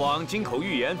本王金口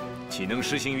玉言，岂能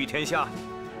施行于天下？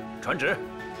传旨，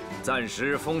暂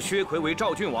时封薛奎为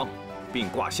赵郡王，并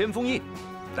挂先锋印，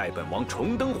待本王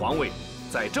重登皇位，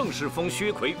再正式封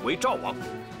薛奎为赵王。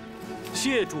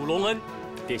谢主隆恩。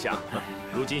殿下，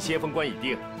如今先锋官已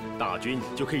定，大军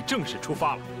就可以正式出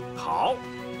发了。好，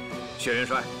薛元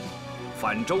帅，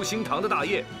反周兴唐的大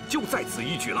业就在此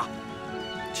一举了。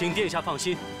请殿下放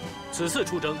心，此次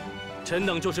出征，臣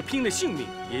等就是拼了性命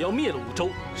也要灭了五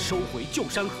州，收回旧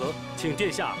山河，请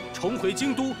殿下重回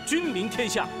京都，君临天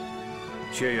下。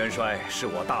薛元帅是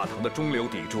我大唐的中流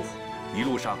砥柱，一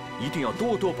路上一定要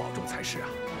多多保重才是啊！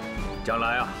将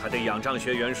来啊，还得仰仗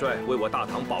薛元帅为我大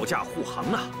唐保驾护航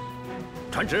呢。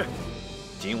传旨，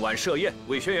今晚设宴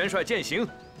为薛元帅饯行，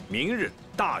明日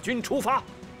大军出发。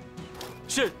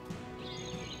是。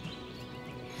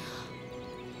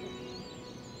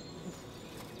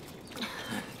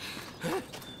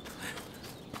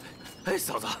哎，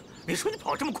嫂子，你说你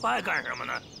跑这么快干什么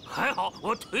呢？还好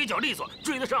我腿脚利索，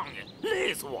追得上你，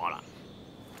累死我了。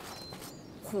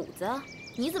虎子，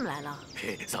你怎么来了？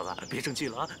嘿，嫂子，别生气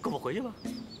了啊，跟我回去吧。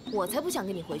我才不想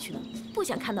跟你回去呢，不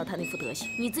想看到他那副德行。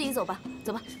你自己走吧，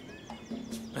走吧。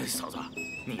哎，嫂子，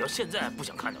你要现在不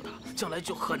想看到他，将来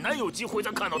就很难有机会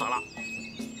再看到他了。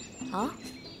啊？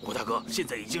我大哥现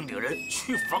在已经领人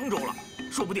去房州了，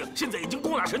说不定现在已经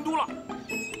攻打神都了。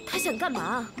他想干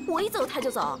嘛？我一走他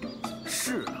就走。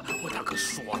是啊，我大哥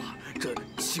说了，这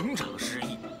情场失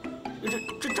意，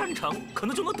这战场可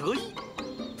能就能得意，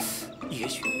也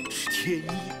许是天意，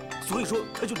所以说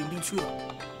他就领兵去了。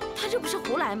他这不是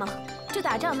胡来吗？这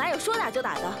打仗哪有说打就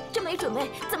打的？这没准备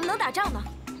怎么能打仗呢？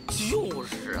就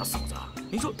是啊，嫂子，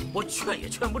你说我劝也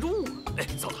劝不住。哎，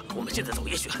嫂子，我们现在走，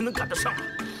也许还能赶得上啊。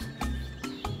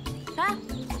哎，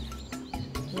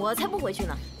我才不回去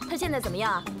呢！他现在怎么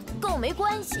样啊？跟我没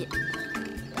关系。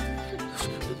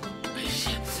哎呀，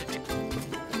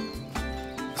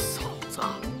嫂子，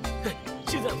哎，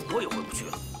现在我也回不去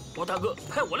了。我大哥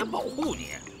派我来保护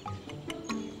你。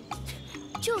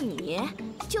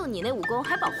就你那武功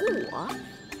还保护我？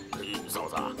嫂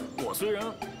子，我虽然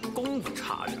功夫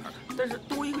差点，但是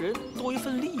多一个人多一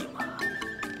份力嘛。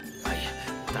哎呀，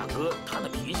大哥他那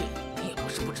脾气你也不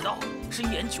是不知道，是一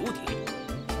言九鼎，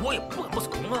我也不敢不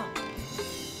从啊。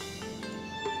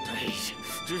哎呀，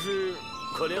只是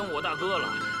可怜我大哥了。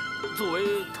作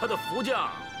为他的副将，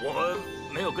我们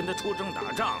没有跟他出征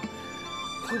打仗，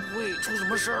会不会出什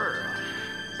么事儿啊？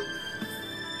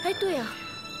哎，对啊，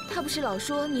他不是老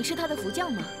说你是他的副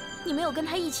将吗？你没有跟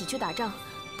他一起去打仗，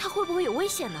他会不会有危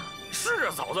险呢？是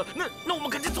啊，嫂子，那我们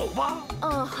赶紧走吧。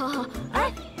嗯，好好。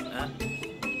哎，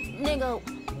那个，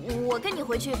我跟你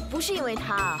回去不是因为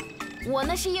他，我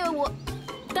那是因为我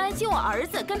担心我儿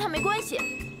子，跟他没关系。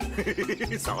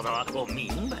嫂子，我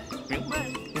明白，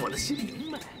我的心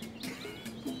明白。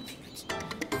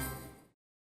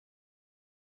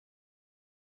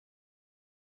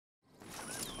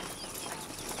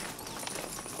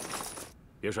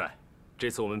元帅，这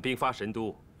次我们兵发神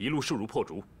都，一路势如破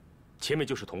竹，前面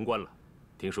就是潼关了。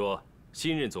听说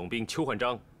新任总兵邱焕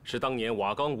章是当年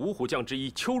瓦岗五虎将之一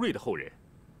邱瑞的后人，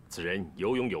此人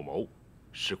有勇有谋，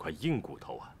是块硬骨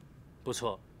头啊。不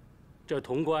错，这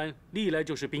潼关历来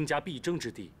就是兵家必争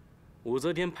之地，武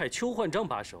则天派邱焕章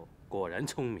把守，果然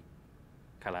聪明。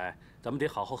看来咱们得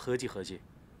好好合计合计。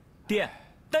爹，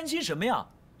担心什么呀？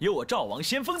有我赵王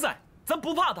先锋在，咱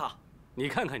不怕他。你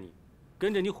看看你，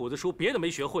跟着你虎子叔，别的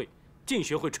没学会，净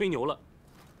学会吹牛了。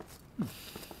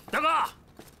大哥，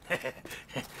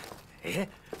哎，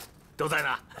都在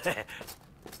呢。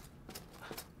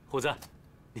虎子，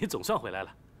你总算回来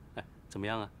了。哎，怎么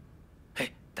样啊？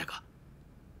嘿，大哥，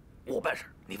我办事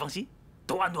你放心，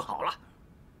都安顿好了。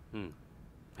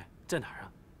哎，在哪儿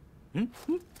啊？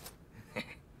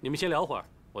你们先聊会儿，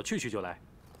我去就来。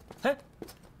哎，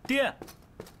爹，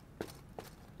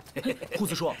虎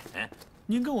子叔，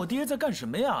您跟我爹在干什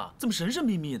么呀？这么神神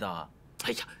秘秘的？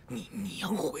哎呀，你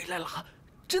娘回来了。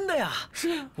真的呀？是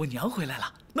啊，我娘回来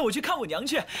了，那我去看我娘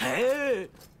去。哎，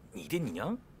你爹你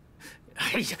娘？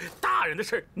哎呀，大人的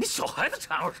事儿，你小孩子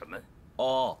掺和什么？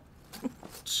哦，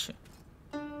切。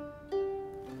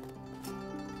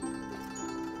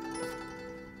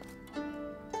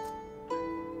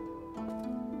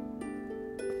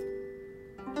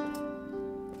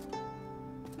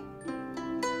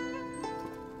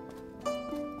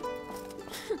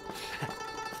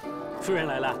夫人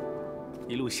来了，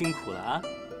一路辛苦了啊！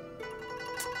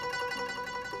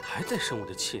还在生我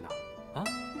的气呢，啊！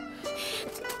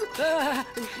哎，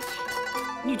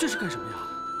你这是干什么呀？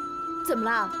怎么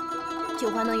了？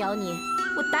九环能咬你，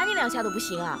我打你2下都不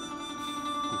行啊！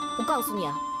我告诉你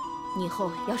啊，你以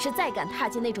后要是再敢踏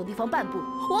进那种地方半步，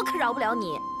我可饶不了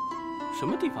你。什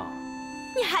么地方啊？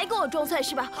你还跟我装蒜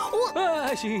是吧？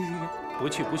哎，行，不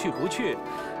去，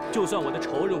就算我的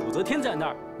仇人武则天在那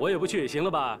儿，我也不去，行了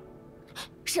吧？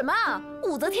什么？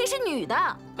武则天是女的？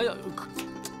哎呀，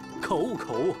口误，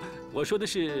我说的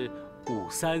是武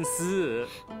三思。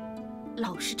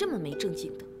老是这么没正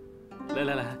经的。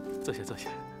来，坐下。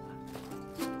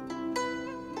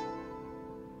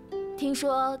听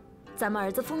说咱们儿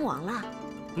子封王了？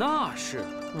那是，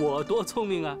我多聪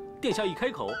明啊！殿下一开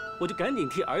口，我就赶紧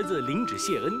替儿子领旨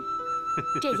谢恩。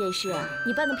这件事啊，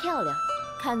你办得漂亮。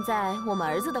看在我们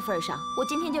儿子的份上，我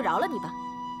今天就饶了你吧。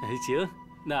哎，行，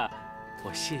那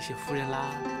我谢谢夫人啦。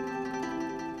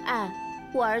哎，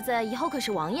我儿子以后可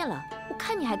是王爷了，我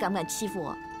看你还敢不敢欺负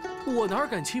我？我哪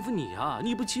敢欺负你啊！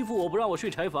你不欺负我，不让我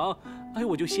睡柴房，哎，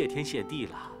我就谢天谢地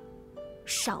了。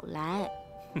少来。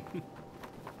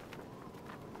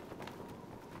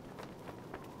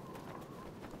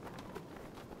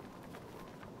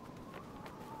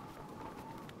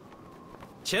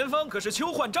前方可是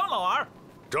邱焕章老儿。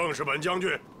正是本将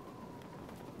军。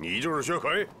你就是薛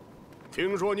奎，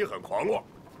听说你很狂妄，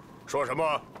说什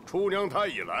么出娘胎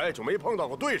以来就没碰到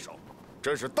过对手，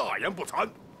真是大言不惭。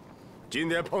今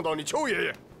天碰到你邱爷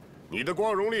爷，你的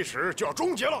光荣历史就要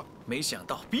终结了。没想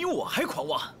到比我还狂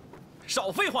妄，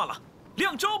少废话了，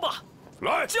亮招吧！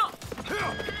来，驾！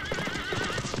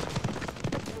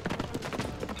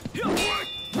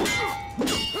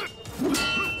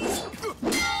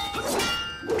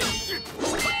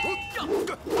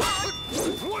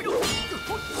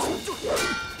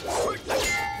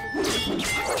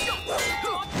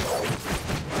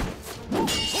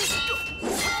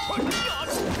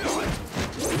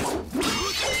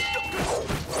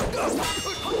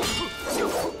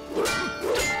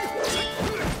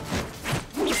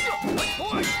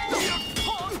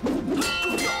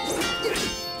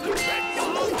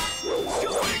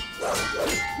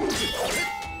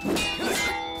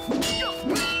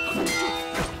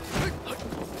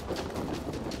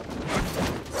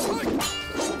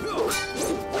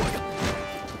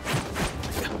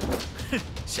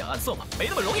想暗送吧，没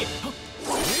那么容易。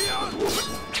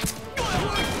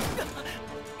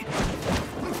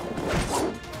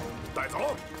带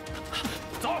走，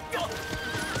走！奎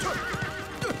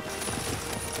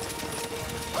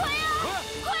儿，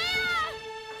奎儿！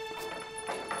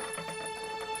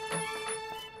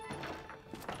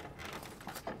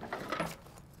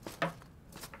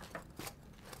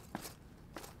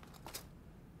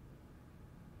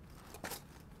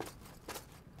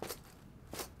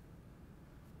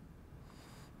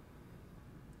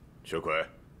薛奎，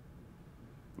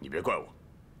你别怪我，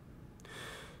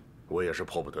我也是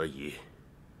迫不得已。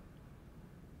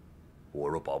我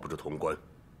若保不住潼关，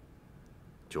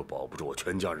就保不住我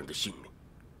全家人的性命。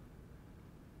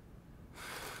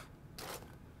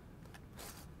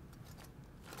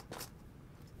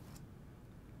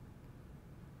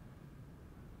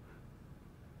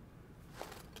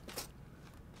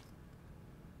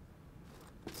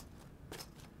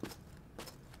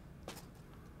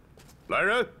来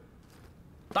人！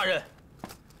大人，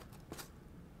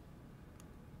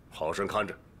好生看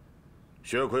着，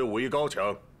薛奎武艺高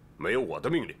强，没有我的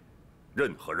命令，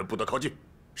任何人不得靠近。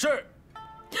是。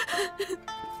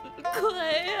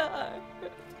奎儿，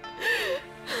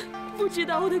不知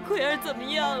道我的奎儿怎么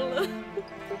样了。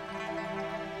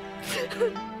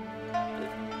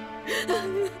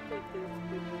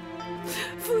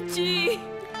夫君。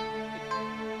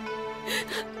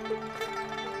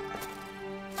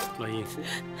栾英，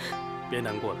别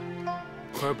难过了，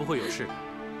奎儿不会有事的。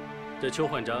这邱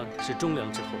焕章是忠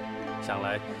良之后，想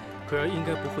来奎儿应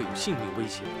该不会有性命威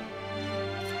胁。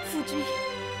夫君，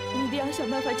你一定要想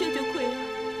办法救救奎儿。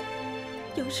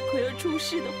要是奎儿出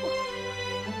事的话，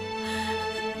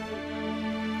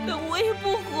那我也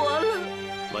不活了。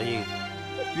栾英，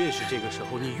越是这个时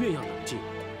候，你越要冷静。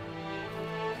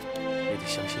你得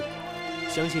相信我，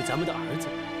相信咱们的儿子。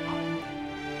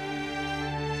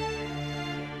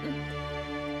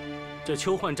这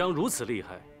邱焕章如此厉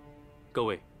害，各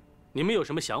位，你们有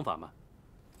什么想法吗？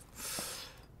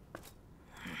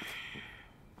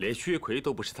连薛奎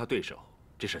都不是他对手，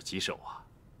这是棘手啊！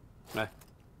哎，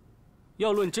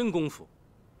要论真功夫，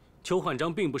邱焕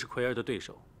章并不是奎儿的对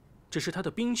手，只是他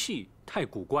的兵器太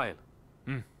古怪了。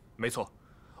没错，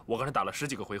我跟他打了10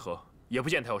几个回合，也不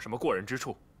见他有什么过人之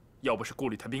处。要不是顾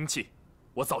虑他兵器，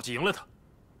我早就赢了他。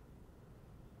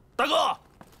大哥，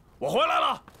我回来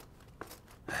了。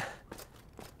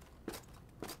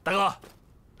大哥，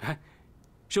哎，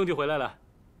兄弟回来了，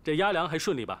这压粮还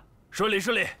顺利吧？顺利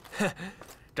顺利，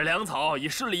这粮草已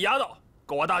顺利压到，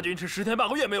够我大军吃10天半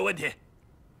个月没有问题。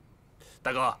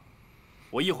大哥，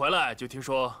我一回来就听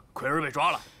说奎儿被抓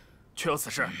了，确有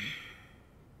此事。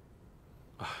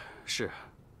是，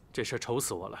这事愁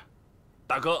死我了。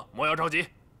大哥莫要着急，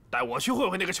带我去会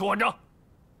会那个邱焕章。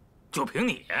就凭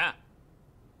你，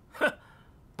哼，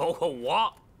包括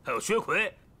我，还有薛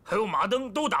奎。还有马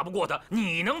登都打不过他，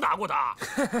你能打过他？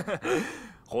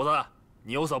胡子，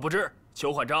你有所不知，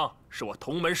邱焕章是我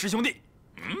同门师兄弟。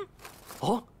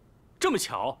哦，这么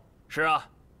巧？是啊，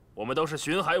我们都是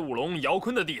巡海五龙姚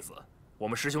坤的弟子，我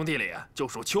们师兄弟里就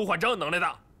属邱焕章能耐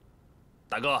大。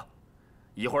大哥，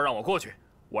一会儿让我过去，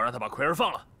我让他把奎儿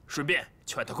放了，顺便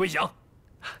劝他归降。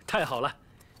太好了，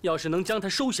要是能将他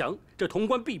收降，这潼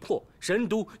关必破，神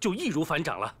都就易如反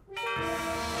掌了。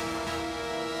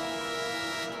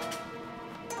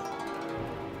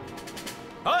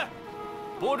哎，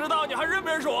不知道你还认不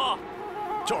认识我？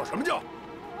叫什么叫？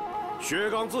薛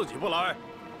刚自己不来，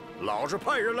老是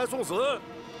派人来送死。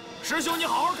师兄，你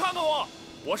好好看看我，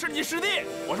我是你师弟，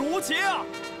我是吴奇啊。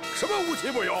什么无奇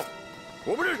不有？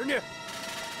我不认识你。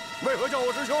为何叫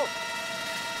我师兄？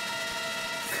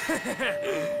嘿嘿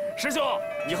嘿，师兄，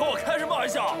你和我开什么玩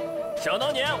笑？想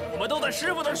当年我们都在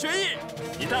师傅那儿学艺，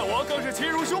你待我更是亲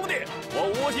如兄弟。我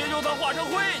无心就算化成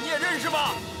灰，你也认识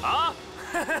吧？啊？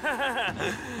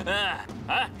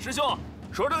哎，师兄，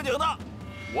说正经的，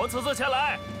我此次前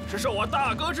来是受我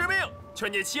大哥之命，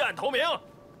劝你弃暗投明。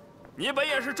你本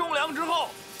也是忠良之后，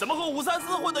怎么和武三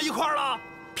思混到一块儿了？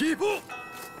匹夫！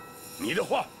你的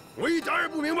话我一点也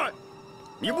不明白。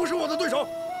你不是我的对手，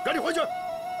赶紧回去，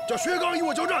叫薛刚与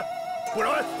我交战，不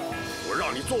然我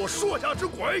让你做我硕家之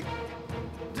鬼！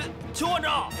这邱馆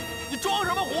长，你装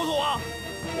什么糊涂啊？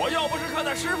我要不是看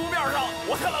在师傅面上，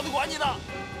我才懒得管你呢。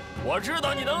我知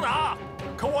道你能打，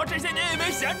可我这些年也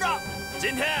没闲着。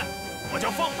今天我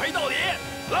就奉陪到底，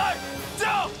来，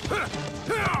将！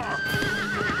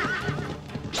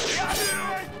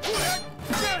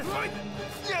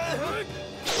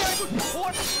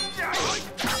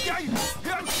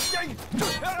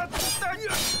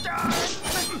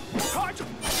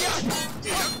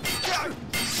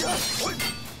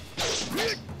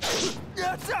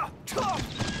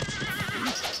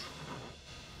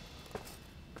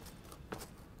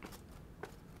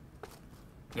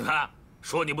你看，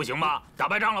说你不行吧，打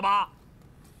败仗了吧？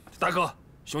大哥，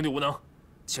兄弟无能，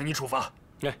请你处罚。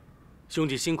哎，兄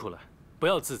弟辛苦了，不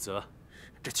要自责。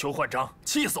这邱焕章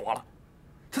气死我了，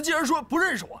他竟然说不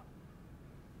认识我，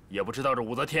也不知道这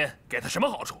武则天给他什么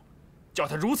好处，叫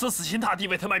他如此死心塌地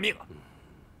为他卖命啊！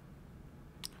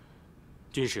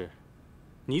军师，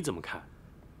你怎么看？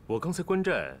我刚才观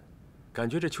战，感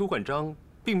觉这邱焕章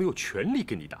并没有全力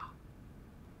跟你打，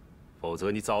否则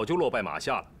你早就落败马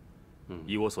下了。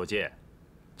依我所见，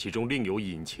其中另有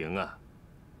隐情啊。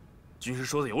军师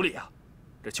说的有理啊，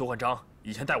这邱焕章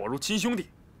以前待我如亲兄弟，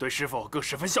对师傅更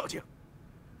十分孝敬。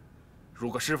如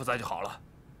果师傅在就好了，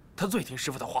他最听师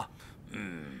傅的话。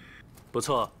不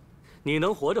错，你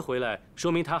能活着回来，说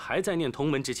明他还在念同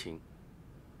门之情。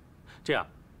这样，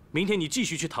明天你继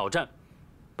续去讨战，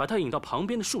把他引到旁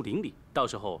边的树林里，到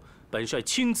时候本帅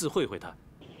亲自会会他。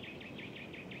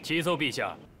启奏陛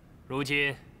下，如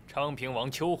今昌平王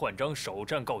邱焕章首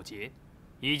战告捷，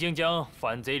已经将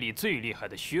反贼里最厉害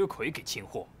的薛奎给擒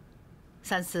获。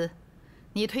三思，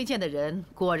你推荐的人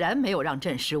果然没有让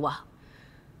朕失望。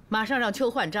马上让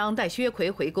邱焕章带薛奎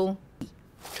回宫。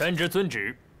臣职遵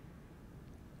旨。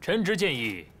臣职建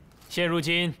议，现如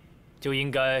今就应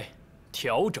该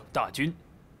调整大军，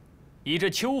以这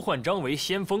邱焕章为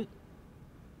先锋，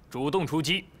主动出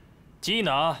击，缉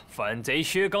拿反贼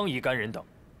薛刚一干人等。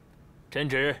臣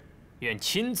职愿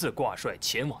亲自挂帅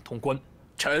前往通关。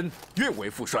臣愿为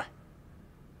副帅。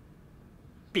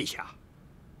陛下，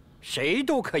谁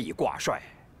都可以挂帅，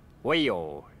唯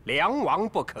有梁王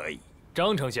不可以。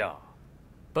张丞相，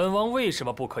本王为什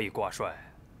么不可以挂帅？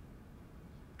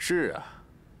是啊，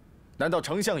难道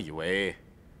丞相以为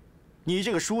你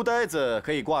这个书呆子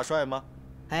可以挂帅吗？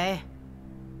哎，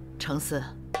程思，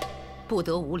不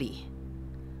得无礼。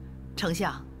丞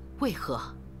相，为何？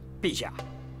陛下，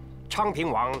昌平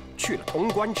王去了潼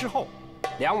关之后，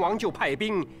梁王就派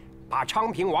兵把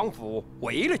昌平王府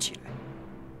围了起来。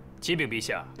启禀陛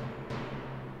下，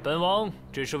本王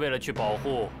只是为了去保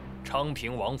护昌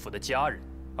平王府的家人，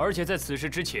而且在此事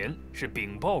之前是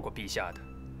禀报过陛下的，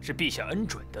是陛下恩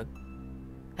准的。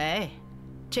哎，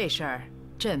这事儿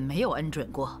朕没有恩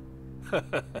准过。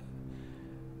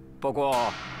不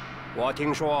过，我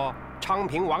听说昌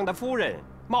平王的夫人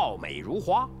貌美如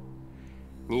花，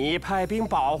你派兵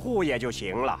保护也就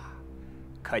行了，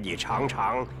可你常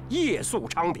常夜宿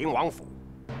昌平王府。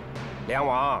梁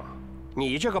王，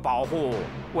你这个保护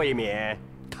未免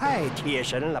太贴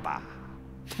身了吧？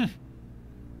哼，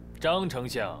张丞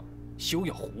相，休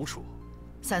要胡说。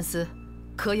三思，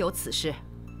可有此事？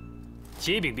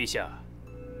启禀陛下，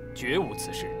绝无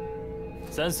此事。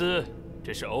三思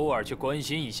只是偶尔去关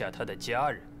心一下他的家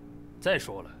人。再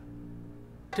说了，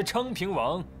这昌平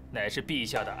王乃是陛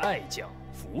下的爱将、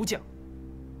福将，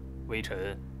微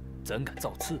臣怎敢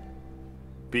造次？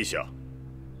陛下，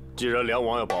既然梁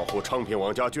王要保护昌平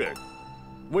王家眷，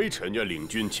微臣愿领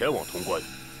军前往潼关。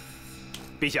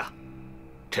陛下，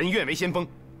臣愿为先锋。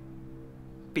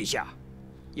陛下，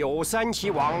有三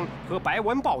齐王和白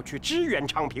文豹去支援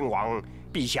昌平王，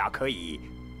陛下可以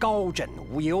高枕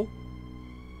无忧。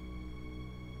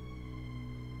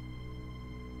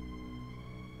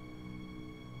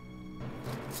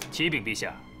启禀陛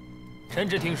下，臣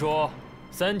只听说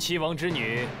三齐王之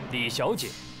女李小姐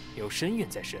有身孕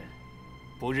在身，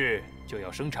不日就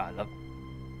要生产了。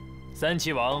三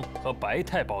齐王和白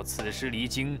太保此时离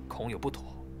京，恐有不妥，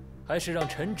还是让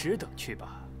臣职等去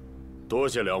吧。多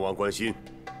谢梁王关心，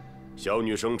小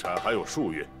女生产还有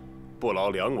数月，不劳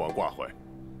梁王挂怀。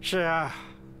是啊，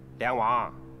梁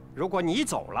王，如果你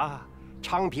走了，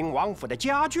昌平王府的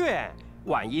家眷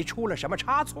万一出了什么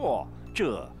差错，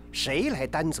这谁来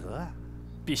担责啊？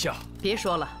陛下，别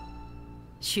说了，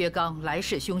薛刚来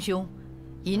势汹汹，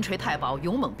银锤太保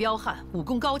勇猛彪悍，武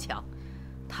功高强，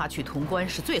他去潼关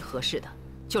是最合适的，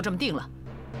就这么定了。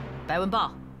白文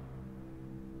豹，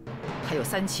还有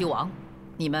三齐王，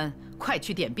你们快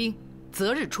去点兵，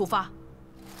择日出发。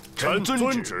臣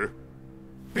遵旨。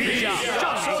陛下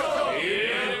圣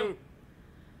明。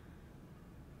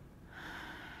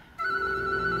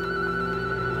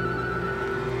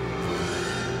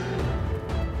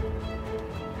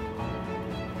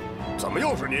怎么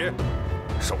又是你？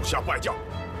手下败将，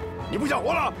你不想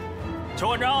活了？邱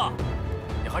万章，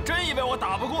你还真以为我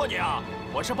打不过你啊？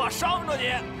我是怕伤着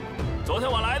你。昨天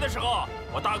我来的时候，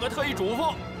我大哥特意嘱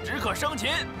咐，只可生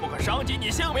擒，不可伤及你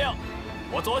性命。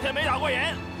我昨天没打过瘾，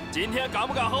今天敢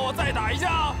不敢和我再打一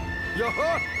架？呀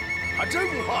呵，还真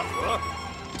不怕死。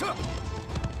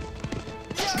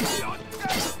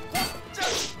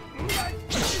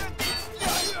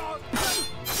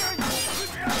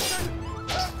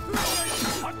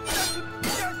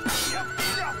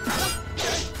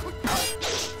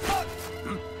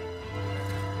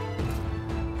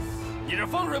你这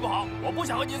风水不好，我不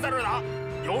想和你在这儿打，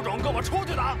有种跟我出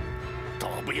去打。大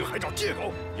兵还找借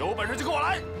口？有本事就跟我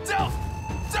来！驾！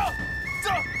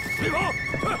别跑！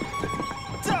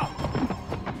驾！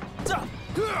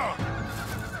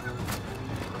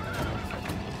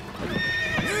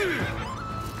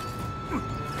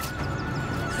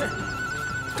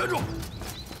站住！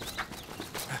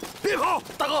别跑！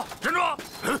大哥，站住！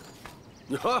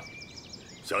你看，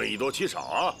想以多欺少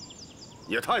啊，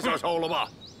也太下手了吧！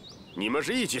你们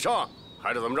是一起上，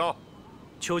还是怎么着？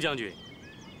邱将军，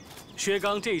薛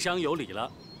刚这厢有礼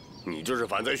了。你就是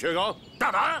反贼薛刚？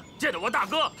大胆！见到我大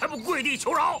哥还不跪地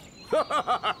求饶？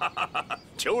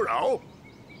求饶？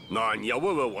那你要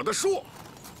问问我的硕，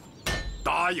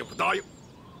答应不答应？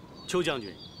邱将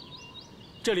军，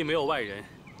这里没有外人，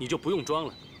你就不用装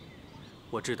了。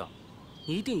我知道，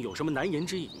你一定有什么难言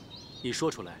之隐，你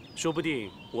说出来，说不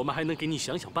定我们还能给你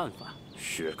想想办法。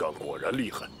薛刚果然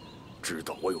厉害，知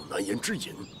道我有难言之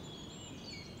隐。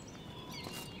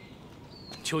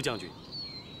邱将军，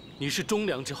你是忠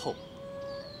良之后，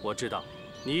我知道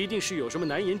你一定是有什么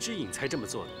难言之隐才这么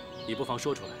做的。你不妨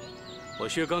说出来，我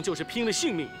薛刚就是拼了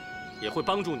性命，也会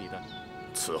帮助你的。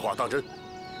此话当真？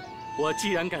我既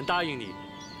然敢答应你，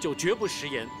就绝不食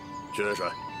言。薛元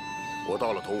帅，我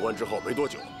到了潼关之后没多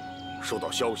久，收到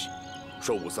消息，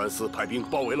说武三思派兵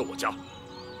包围了我家，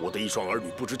我的一双儿女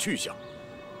不知去向，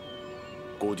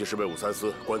估计是被武三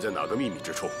思关在哪个秘密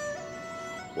之处。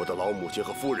我的老母亲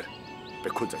和夫人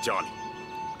被困在家里，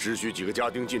只许几个家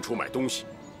丁进出买东西。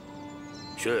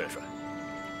薛元帅，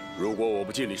如果我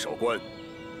不尽力守关，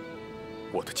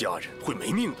我的家人会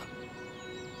没命的。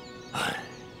唉。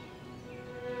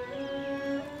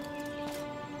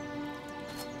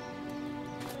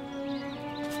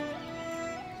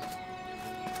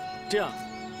这样，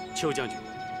邱将军，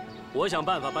我想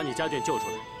办法把你家眷救出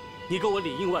来，你跟我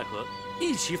里应外合，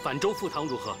一起反周复唐，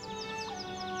如何？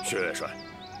薛元帅，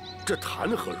这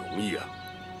谈何容易啊！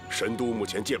神都目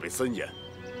前戒备森严，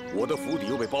我的府邸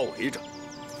又被包围着，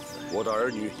我的儿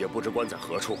女也不知关在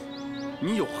何处，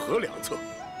你有何良策，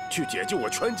去解救我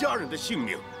全家人的性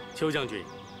命？邱将军，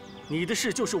你的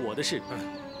事就是我的事，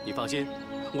你放心，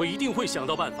我一定会想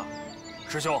到办法。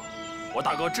师兄，我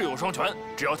大哥智勇双全，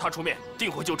只要他出面，定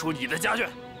会救出你的家眷。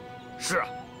是啊，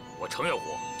我程咬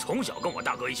虎从小跟我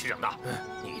大哥一起长大，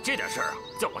你这点事儿啊，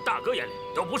在我大哥眼里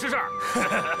都不是事儿。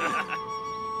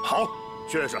好，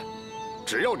薛元帅，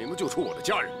只要你能救出我的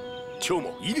家人，邱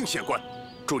某一定献官，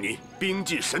祝你兵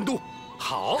进神都。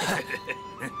好。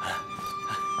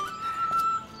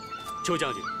邱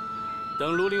将军，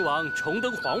等庐陵王重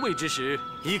登皇位之时，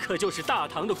你可就是大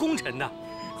唐的功臣呐。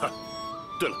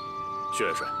对了，薛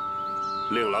元帅，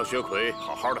令郎薛奎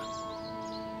好好的，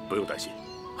不用担心。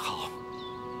好，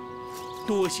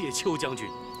多谢邱将军。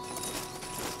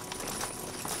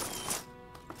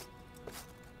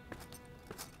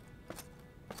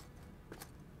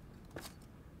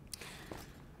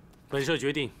本社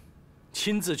决定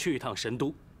亲自去一趟神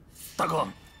都。大哥，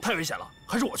太危险了，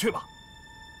还是我去吧。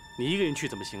你一个人去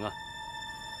怎么行啊？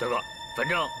大哥，反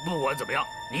正不管怎么样，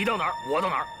你到哪儿我到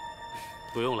哪儿。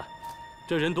不用了，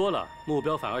这人多了，目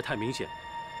标反而太明显。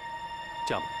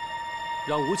这样吧，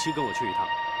让吴奇跟我去一趟。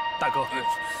大哥，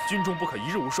军中不可一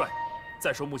日无帅。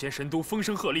再说目前神都风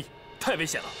声鹤唳，太危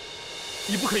险了，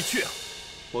你不可以去啊！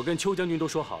我跟邱将军都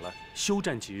说好了，休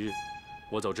战几日。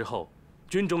我走之后，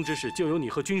军中之事就由你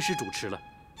和军师主持了。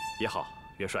也好，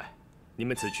元帅，你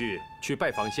们此去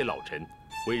拜访一些老臣，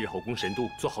为日后攻神都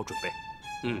做好准备。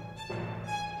嗯，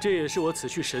这也是我此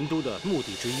去神都的目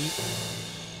的之一。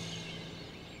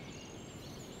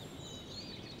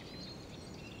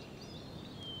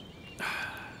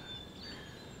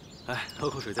哎，喝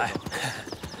口水再走。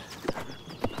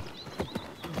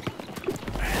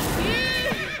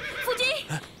夫君，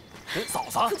嫂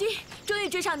子，夫君，终于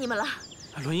追上你们了。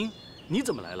伦英，你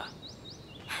怎么来了？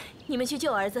你们去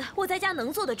救儿子，我在家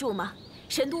能坐得住吗？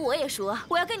神都我也熟啊，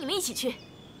我要跟你们一起去。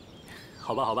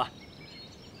好吧，好吧，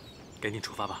赶紧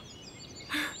出发吧。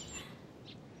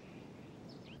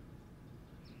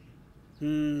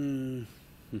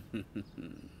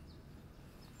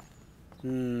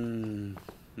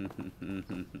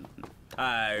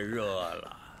太热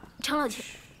了，程老前，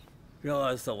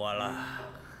热死我了。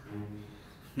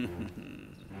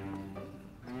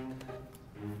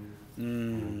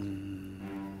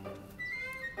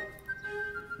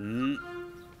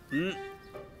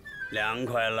凉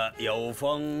快了，有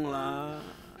风了。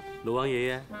鲁王爷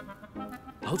爷，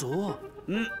老祖，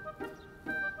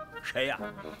谁呀？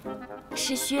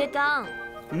是薛刚。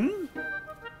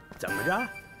怎么着？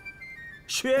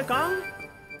薛刚？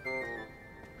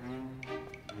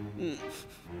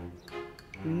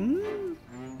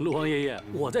鲁王爷爷，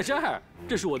我在这儿。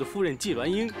这是我的夫人纪鸾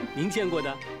英，您见过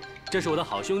的。这是我的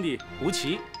好兄弟吴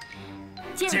奇。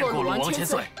见过鲁王千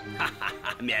岁。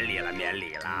免礼了，免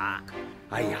礼了。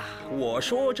哎呀，我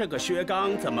说这个薛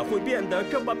刚怎么会变得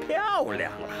这么漂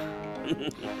亮了？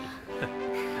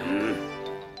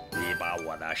你把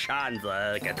我的扇子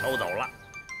给偷走了，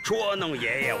捉弄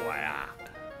爷爷我呀！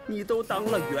你都当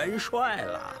了元帅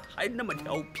了，还那么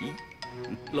调皮。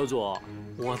老祖，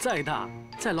我再大，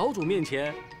在老祖面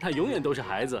前，他永远都是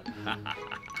孩子。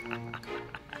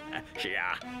是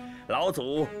啊，老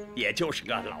祖也就是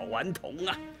个老顽童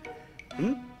啊。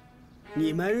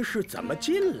你们是怎么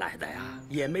进来的呀？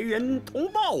也没人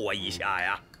通报我一下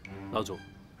呀。老祖，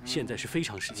现在是非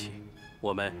常时期，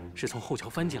我们是从后桥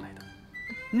翻进来的。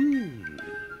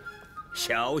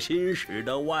小心驶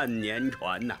得万年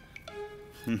船呐。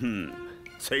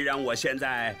虽然我现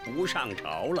在不上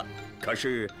朝了，可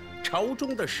是朝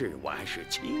中的事我还是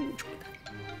清楚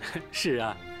的。是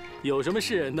啊，有什么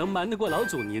事能瞒得过老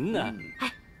祖您呢？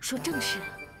哎，说正事。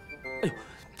哎呦，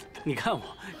你看我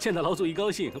见到老祖一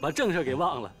高兴，把正事给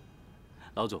忘了。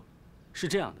老祖，是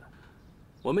这样的，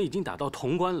我们已经打到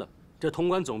潼关了。这潼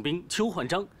关总兵邱焕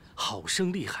章好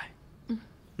生厉害。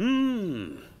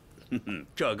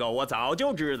这个我早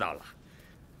就知道了。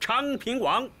昌平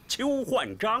王邱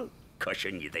焕章可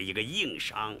是你的一个硬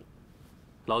伤。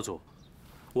老祖，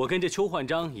我跟这邱焕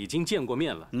章已经见过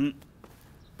面了。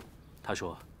他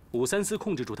说武三思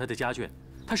控制住他的家眷，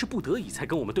他是不得已才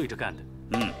跟我们对着干的。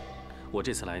我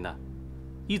这次来呢，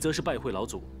一则是拜会老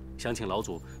祖，想请老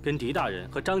祖跟狄大人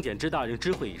和张柬之大人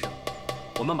知会一声，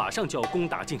我们马上就要攻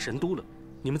打进神都了，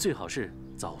你们最好是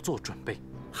早做准备。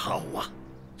好啊。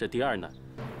这第二呢，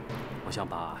我想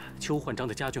把邱焕章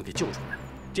的家眷给救出来，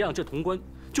这样这潼关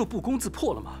就不攻自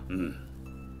破了嘛。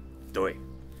对。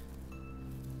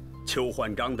邱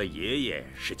焕章的爷爷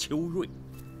是邱瑞，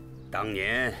当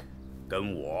年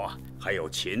跟我还有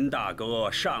秦大哥、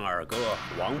单二哥、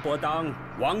王伯当、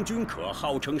王君可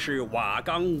号称是瓦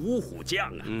岗五虎将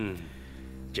啊。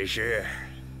只是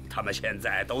他们现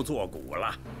在都作古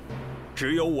了，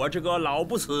只有我这个老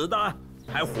不死的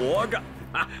还活着。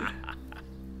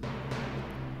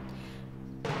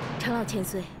程老千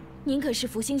岁，您可是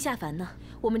福星下凡呢。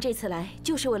我们这次来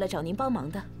就是为了找您帮忙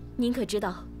的。您可知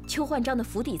道邱焕章的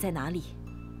府邸在哪里？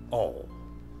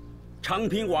昌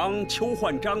平王邱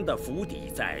焕章的府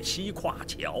邸在西跨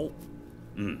桥。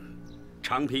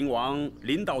昌平王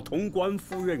临到潼关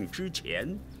赴任之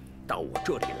前，到我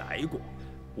这里来过，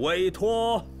委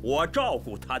托我照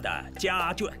顾他的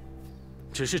家眷。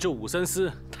只是这武三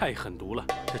思太狠毒了，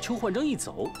这邱焕章一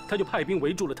走，他就派兵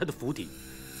围住了他的府邸。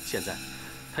现在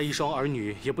他一双儿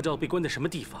女也不知道被关在什么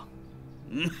地方。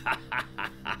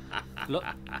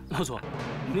老祖，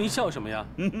您笑什么呀？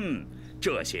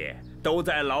这些都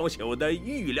在老朽的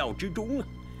预料之中啊。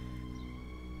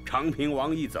昌平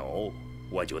王一走，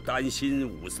我就担心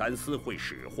武三思会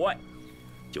使坏，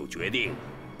就决定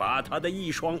把他的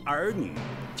一双儿女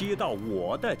接到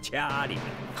我的家里。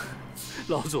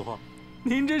老祖，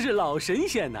您真是老神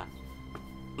仙呐！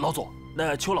老祖，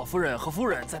那邱老夫人和夫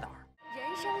人在哪儿？人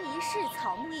生一世，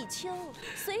草木一秋，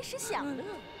随时享乐，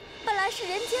本来是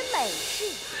人间美事。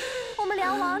我们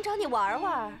梁王找你玩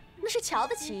玩，那是瞧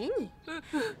得起你，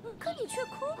可你却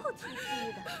哭哭啼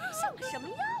啼的，像个什么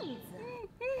样子？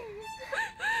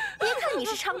别看你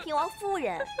是昌平王夫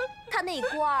人，他那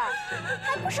官儿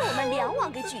还不是我们梁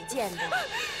王给举荐的。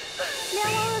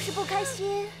梁王若是不开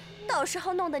心，到时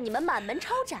候弄得你们满门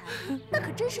抄斩，那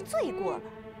可真是罪过了。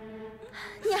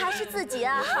你还是自己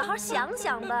啊，好好想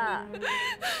想吧。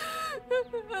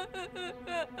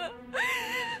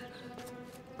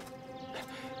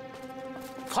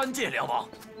参见梁王。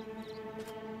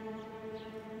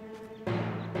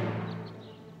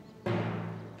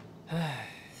唉，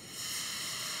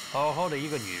好好的一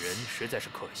个女人实在是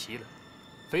可惜了，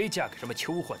非嫁给什么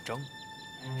邱焕章。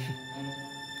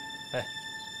哎，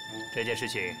这件事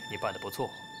情你办得不错。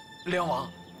梁王，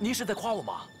您是在夸我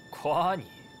吗？夸你。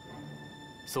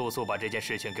速速把这件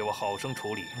事情给我好生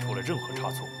处理，出了任何差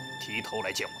错，提头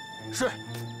来见我。是。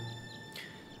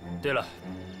对了，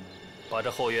把这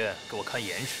后院给我看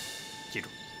严实，记住，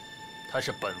她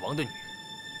是本王的女人，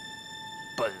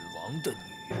本王的女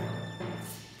人。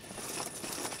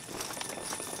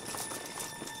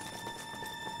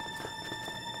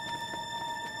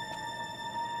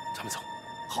咱们走。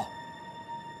好。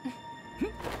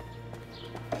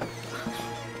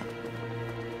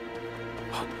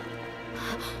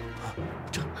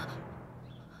这，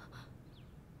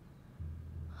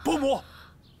伯母。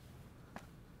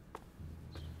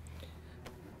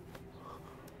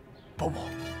伯母，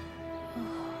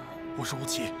我是吴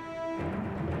奇，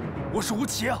我是吴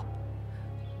奇啊！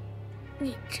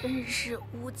你真是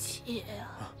吴奇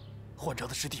啊！焕章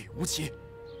的师弟吴奇，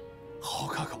好好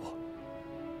看看我。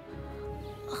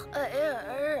孩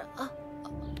儿啊，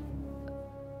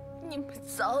你们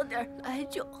早点来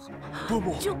就好，伯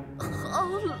母就好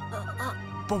了。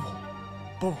伯母，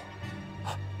伯母，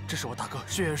这是我大哥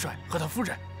薛元帅和他夫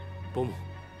人。伯母，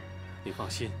你放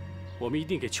心，我们一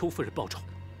定给邱夫人报仇。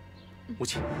吴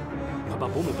奇，快把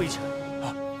伯母背起来！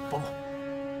啊，伯母，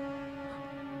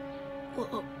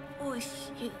我不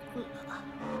行了，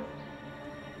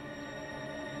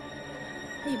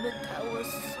你们带我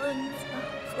孙子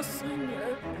和孙女儿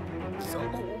走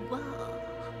吧。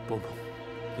伯母，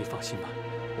你放心吧，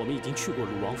我们已经去过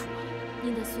鲁王府了。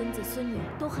您的孙子孙女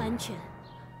都很安全。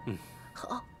嗯，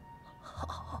好，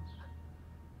好，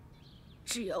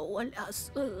只要我俩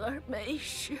孙儿没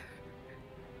事，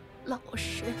老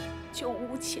身就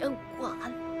无牵挂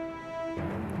了。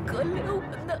可怜我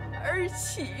那儿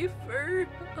媳妇儿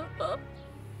啊！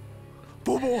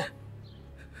伯母，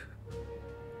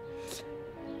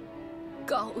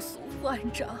告诉焕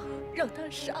章，让他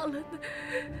杀了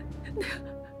那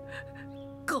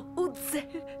狗贼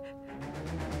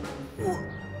武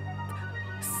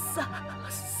三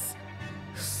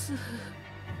思。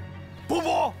伯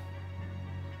母，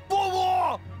伯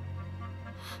母。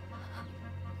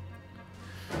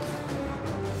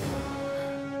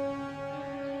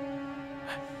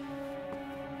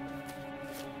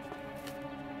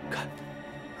看，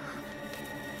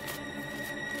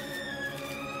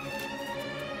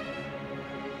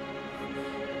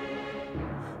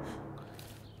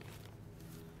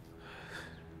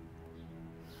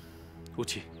吴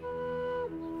奇，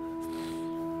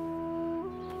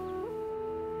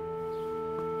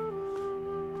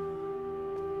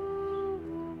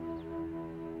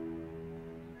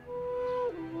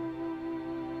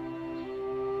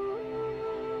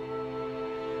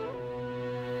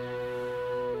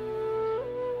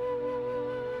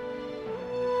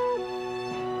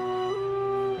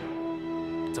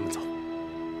咱们走。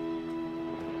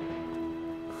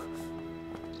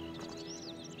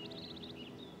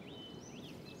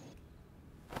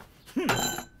哼，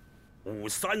武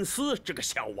三思这个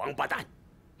小王八蛋！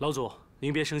老祖，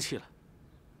您别生气了。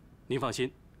您放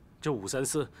心，这武三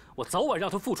思，我早晚让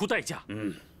他付出代价。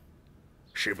嗯，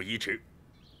事不宜迟，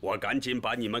我赶紧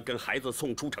把你们跟孩子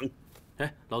送出城。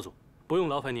哎，老祖，不用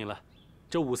劳烦您了。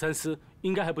这武三思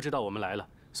应该还不知道我们来了，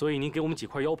所以您给我们几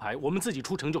块腰牌，我们自己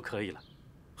出城就可以了。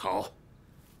好。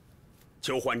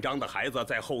邱焕章的孩子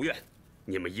在后院，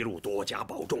你们一路多加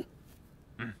保重。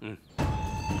嗯。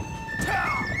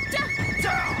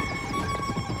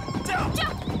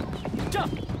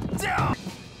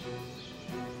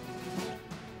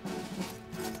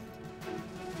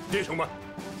弟兄们，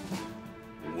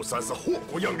武三思祸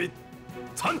国殃民，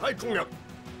残害忠良，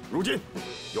如今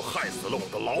又害死了我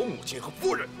的老母亲和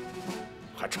夫人，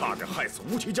还差点害死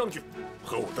吴奇将军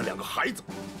和我的2个孩子。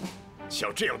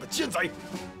像这样的奸贼，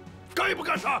该不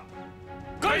该杀？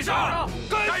该杀！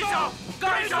该杀！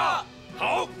该杀！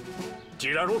好，既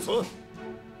然如此，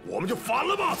我们就反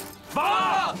了吧！反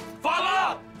了！反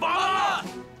了！反了！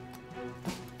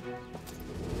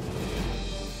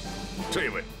这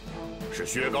位是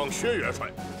薛刚薛元帅，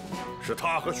是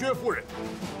他和薛夫人，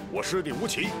我师弟吴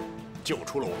奇救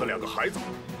出了我的2个孩子。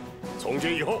从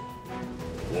今以后，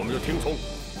我们就听从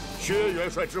薛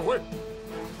元帅指挥。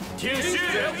听薛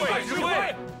元帅指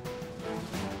挥。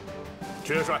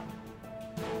薛元帅，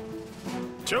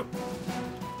请。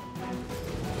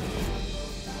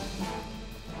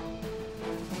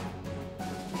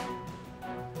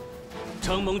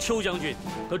承蒙邱将军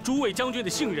和诸位将军的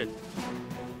信任，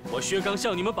我薛刚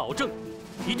向你们保证，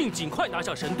一定尽快拿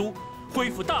下神都，恢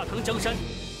复大唐江山。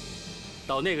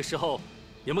到那个时候，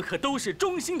你们可都是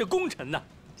忠心的功臣呐！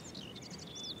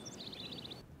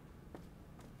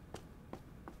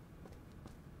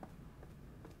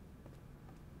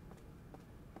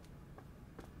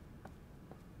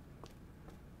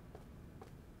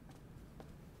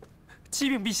启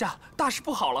禀陛下，大事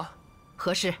不好了！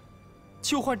何事？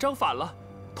邱焕章反了，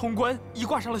潼关已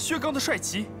挂上了薛刚的帅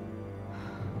旗。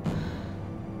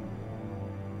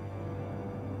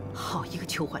好一个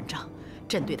邱焕章！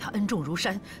朕对他恩重如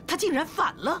山，他竟然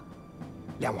反了！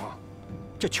梁王，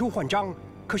这邱焕章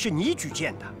可是你举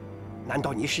荐的，难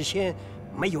道你事先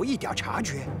没有一点察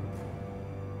觉？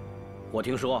我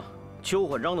听说邱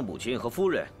焕章的母亲和夫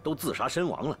人都自杀身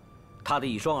亡了，他的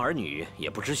一双儿女也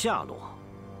不知下落。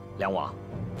梁王，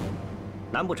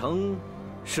难不成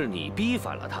是你逼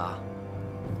反了他？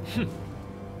哼！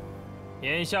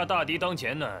眼下大敌当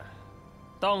前呢，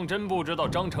当真不知道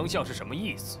张丞相是什么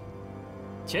意思。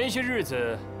前些日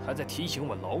子还在提醒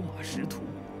我老马识途，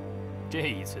这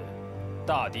一次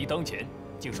大敌当前，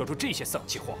竟说出这些丧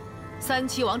气话。三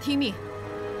齐王听命，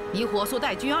你火速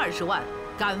带军20万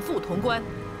赶赴潼关，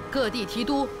各地提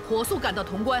督火速赶到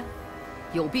潼关，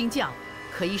有兵将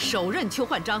可以手刃邱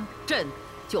焕章，朕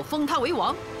就封他为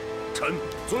王。臣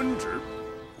遵旨。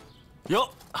哟，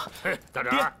大侄，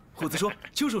虎子说，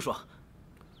邱叔叔，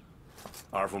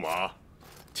二驸马，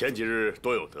前几日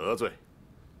多有得罪，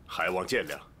还望见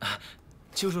谅。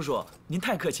邱叔叔，您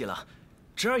太客气了，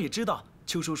侄儿也知道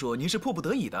邱叔叔您是迫不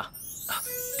得已的。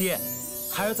爹，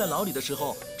孩儿在牢里的时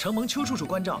候，承蒙邱叔叔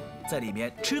关照，在里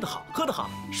面吃得好，喝得好，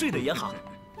睡得也好。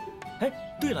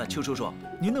哎，对了，邱叔叔，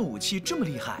您的武器这么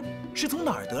厉害，是从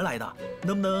哪儿得来的？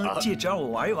能不能借侄儿我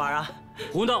玩一玩啊？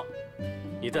胡闹！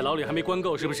你在牢里还没关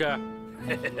够是不是？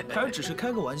孩儿只是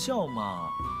开个玩笑嘛。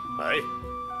哎，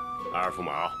二驸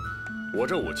马，我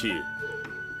这武器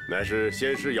乃是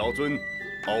先师尧尊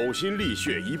呕心沥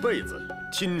血一辈子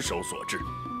亲手所制。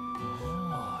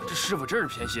哦，这师傅真是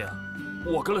偏心啊！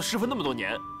我跟了师傅那么多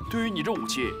年，对于你这武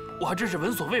器，我还真是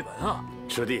闻所未闻啊。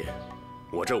师弟，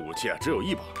我这武器啊只有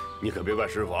一把，你可别怪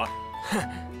师傅啊。哼，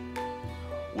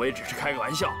我也只是开个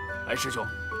玩笑。哎，师兄，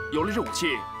有了这武器，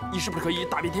你是不是可以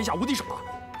打遍天下无敌手啊？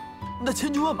那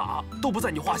千军万马都不在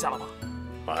你话下了吧？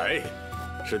哎，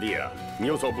师弟啊，你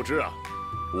有所不知啊，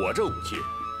我这武器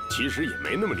其实也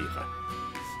没那么厉害。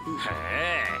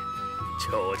哎，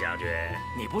邱将军，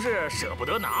你不是舍不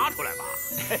得拿出来吧？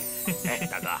哎，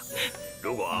大哥，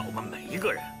如果我们每一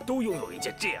个人都拥有一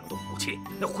件这样的武器，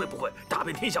那会不会打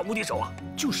遍天下无敌手啊？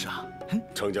就是啊。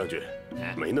程将军，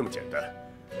没那么简单。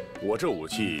我这武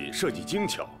器设计精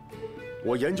巧，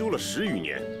我研究了10余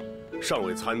年，尚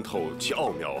未参透其奥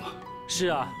妙啊。是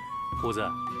啊，胡子，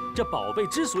这宝贝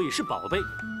之所以是宝贝，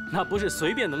那不是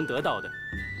随便能得到的。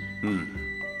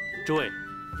诸位，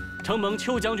承蒙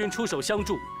邱将军出手相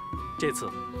助，这次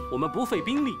我们不费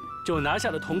兵力就拿下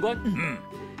了潼关。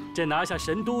这拿下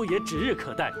神都也指日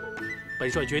可待。本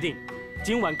帅决定，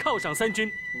今晚犒赏3军，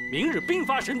明日兵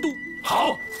发神都。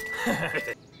好。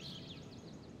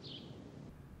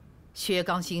薛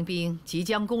刚兴兵即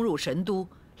将攻入神都，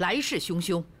来势汹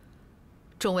汹。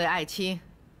众位爱卿，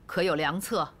可有良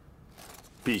策？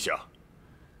陛下，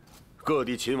各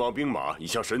地秦王兵马已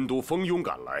向神都蜂拥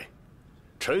赶来。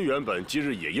臣原本今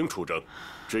日也应出征，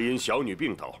只因小女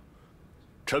病倒。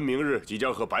臣明日即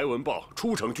将和白文豹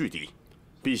出城拒敌，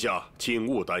陛下请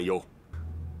勿担忧。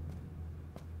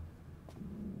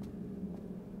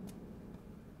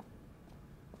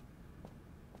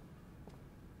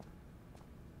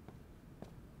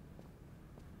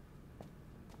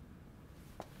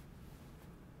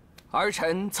儿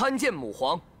臣参见母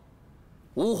皇，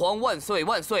吾皇万岁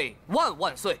万岁万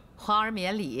万岁！皇儿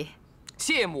免礼。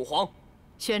谢母皇。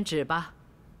宣旨吧。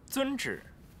遵旨。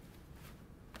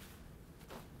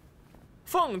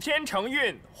奉天承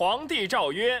运，皇帝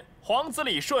诏曰：皇子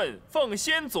李顺奉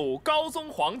先祖高宗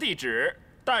皇帝旨，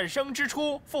诞生之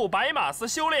初赴白马寺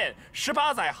修炼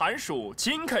，18载寒暑，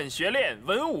勤恳学练，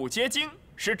文武皆精。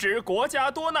时值国家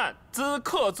多难，兹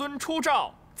恪遵出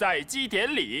诏，在基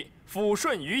典礼，抚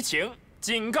顺舆情，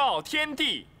警告天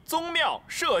地，宗庙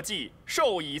社稷，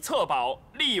授以册宝，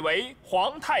立为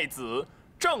皇太子，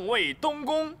正位东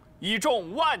宫，以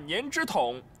重万年之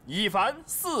统，以凡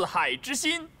四海之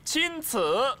心，钦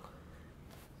此。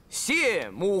谢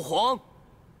母皇。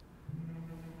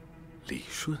李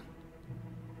顺，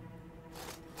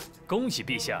恭喜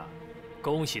陛下，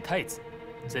恭喜太子，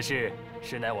此事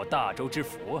实乃我大周之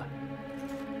福啊！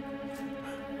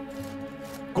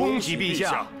恭喜陛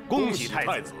下，恭喜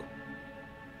太子。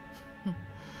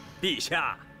陛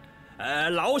下，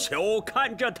老朽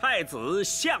看这太子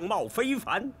相貌非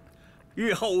凡，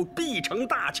日后必成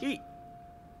大器。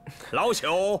老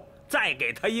朽再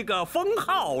给他一个封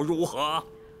号如何？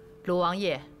鲁王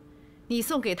爷，你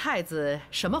送给太子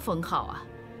什么封号啊？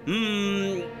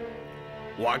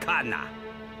我看呐，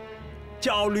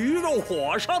叫驴肉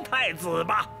火烧太子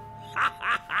吧。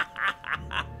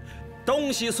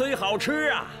东西虽好吃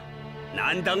啊，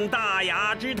难登大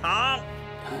雅之堂。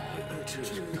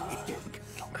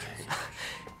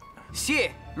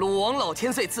谢鲁王老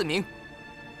千岁赐名。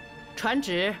传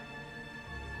旨，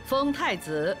封太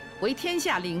子为天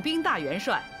下领兵大元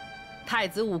帅。太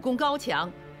子武功高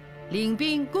强，领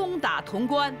兵攻打潼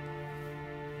关。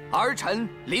儿臣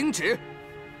领旨。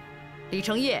李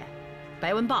承业、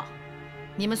白文豹，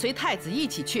你们随太子一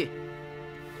起去。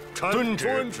遵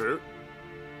旨。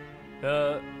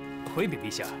回禀陛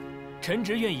下，臣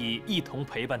职愿意一同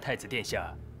陪伴太子殿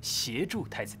下，协助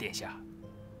太子殿下。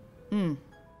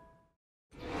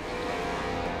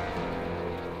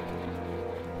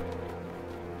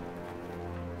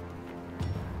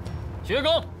薛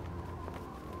刚，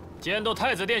见到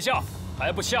太子殿下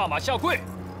还不下马下跪？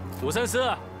武三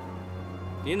思，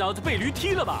你脑子被驴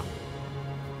踢了吧？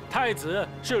太子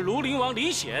是庐陵王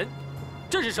李显，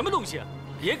这是什么东西？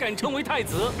也敢称为太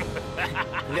子？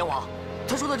梁王，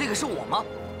他说的这个是我吗？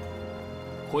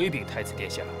回禀太子殿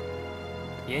下，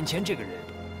眼前这个人，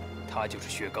他就是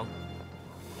薛刚。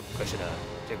可是呢，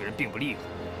这个人并不厉害，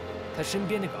他身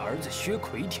边那个儿子薛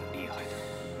奎挺厉害的。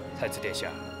太子殿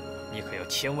下，你可要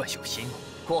千万小心哦。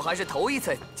我还是头一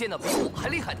次见到比我还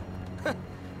厉害的。哼，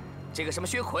这个什么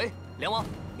薛奎，梁王，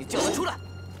你叫他出来。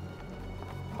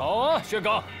好啊，薛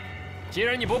刚，既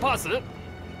然你不怕死，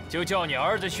就叫你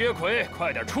儿子薛奎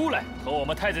快点出来，和我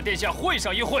们太子殿下会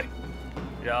上一会，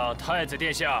让太子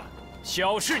殿下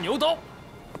小试牛刀。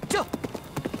这。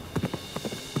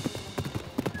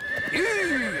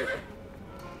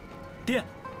爹，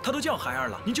他都叫孩儿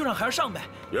了，您就让孩儿上呗。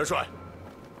元帅，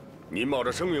您冒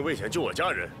着生命危险救我家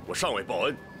人，我尚未报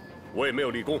恩，我也没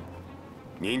有立功，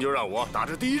您就让我打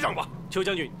这第一仗吧。邱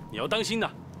将军，你要当心呐！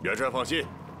元帅放心，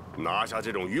拿下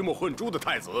这种鱼目混珠的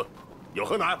太子，有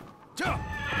何难？这样。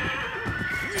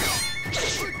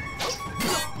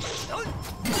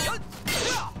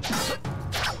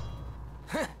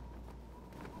哼，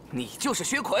你就是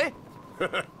薛奎？呵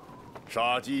呵，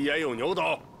杀鸡焉用牛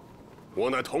刀？我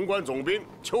乃潼关总兵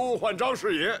邱焕章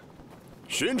是也，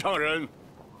寻常人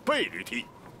被驴踢，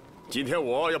今天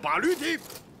我要把驴踢。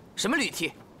什么驴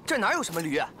踢？这哪有什么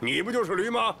驴啊？你不就是驴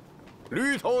吗？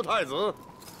驴头太子。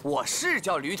我是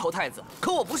叫驴头太子，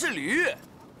可我不是驴。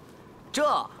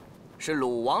这是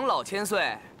鲁王老千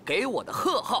岁给我的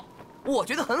贺号，我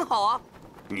觉得很好啊。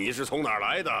你是从哪儿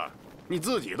来的？你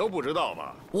自己都不知道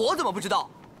吧？我怎么不知道？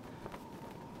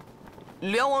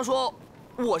梁王说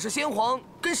我是先皇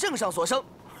跟圣上所生。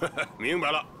明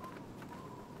白了，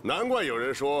难怪有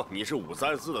人说你是武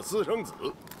三思的私生子。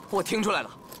我听出来了，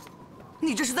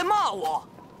你这是在骂我。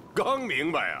刚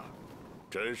明白啊，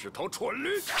真是头蠢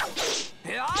驴。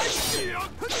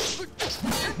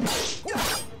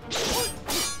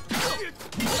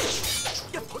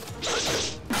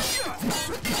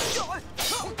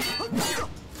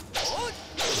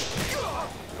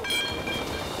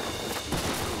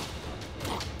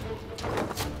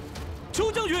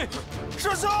邱将军，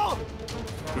师兄！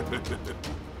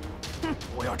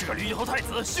我要这个驴头太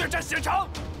子血战血场！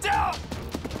驾！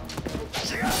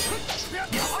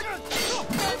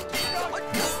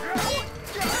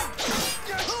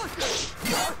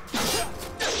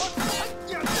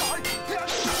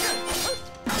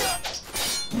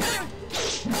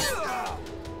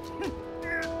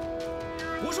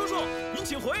吴叔叔，您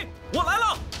请回，我来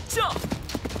了。驾！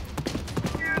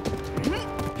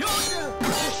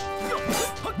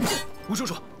吴叔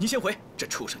叔，您先回，这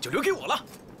畜生就留给我了。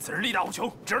此人力大无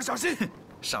穷，只要小心。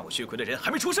杀我薛奎的人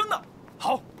还没出生呢。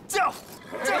好，驾！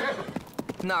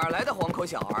哪儿来的黄口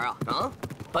小儿啊？啊！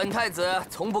本太子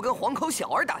从不跟黄口小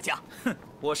儿打架。哼，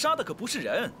我杀的可不是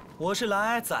人，我是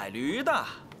来宰驴的。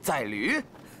宰驴？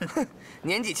哼，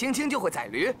年纪轻轻就会宰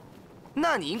驴？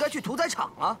那你应该去屠宰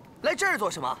场啊！来这儿做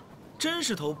什么？真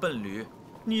是头笨驴！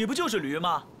你不就是驴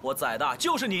吗？我宰的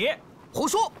就是你！胡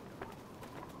说！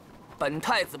本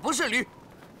太子不是驴，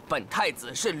本太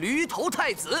子是驴头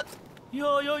太子。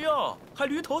哟，还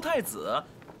驴头太子？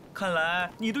看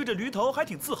来你对这驴头还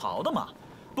挺自豪的嘛。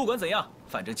不管怎样，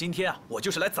反正今天啊，我就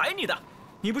是来宰你的。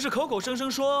你不是口口声声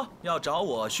说要找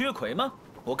我薛奎吗？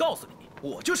我告诉你，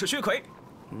我就是薛奎。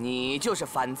你就是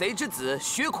反贼之子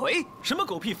薛奎？什么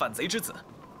狗屁反贼之子？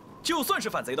就算是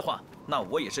反贼的话，那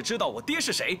我也是知道我爹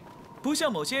是谁，不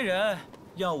像某些人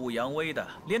耀武扬威的，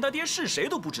连他爹是谁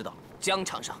都不知道。疆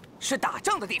场上是打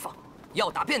仗的地方，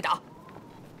要打便打。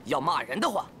要骂人的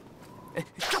话，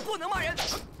这不能骂人。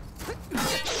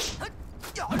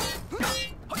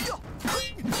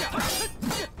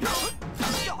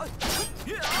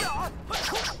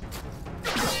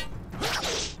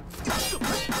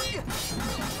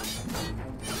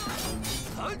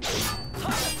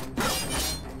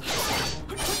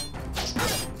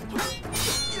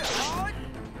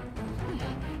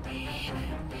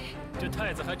这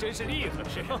太子还真是厉害，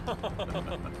是。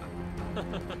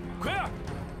奎儿，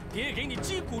爹给你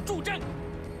击鼓助阵。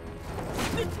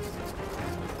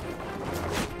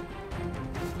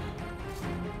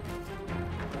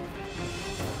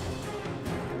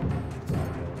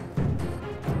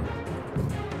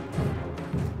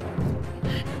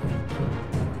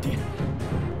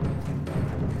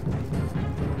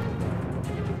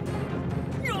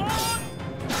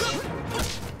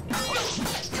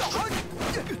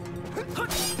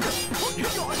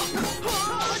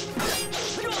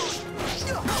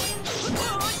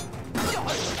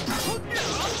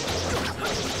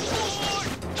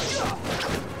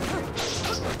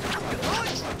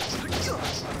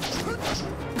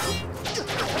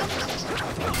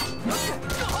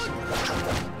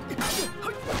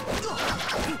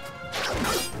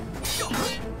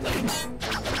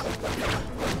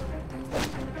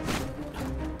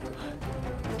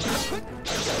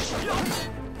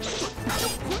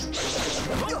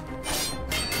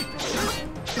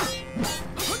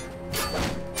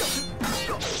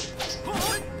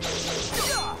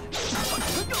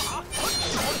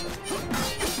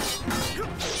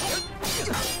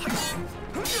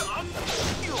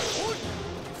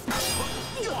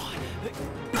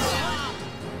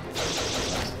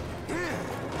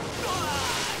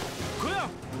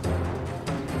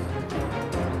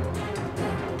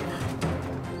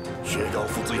薛刚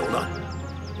父子有难，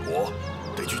我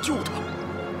得去救他。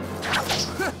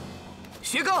哼，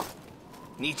薛刚，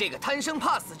你这个贪生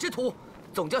怕死之徒，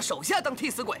总叫手下当替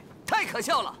死鬼，太可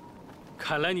笑了。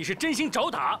看来你是真心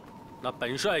找打，那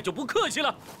本帅就不客气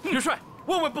了。元帅，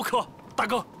万万不可！大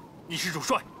哥，你是主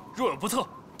帅，若有不测，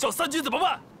叫三军怎么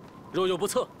办？若有不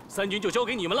测，三军就交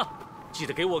给你们了。记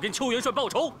得给我跟邱元帅报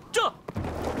仇。这，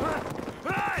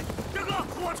哎，大哥，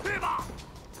我去吧。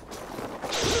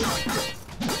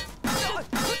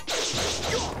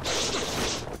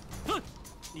哼，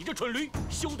你这蠢驴，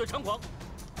休得猖狂！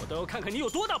我倒要看看你有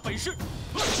多大本事！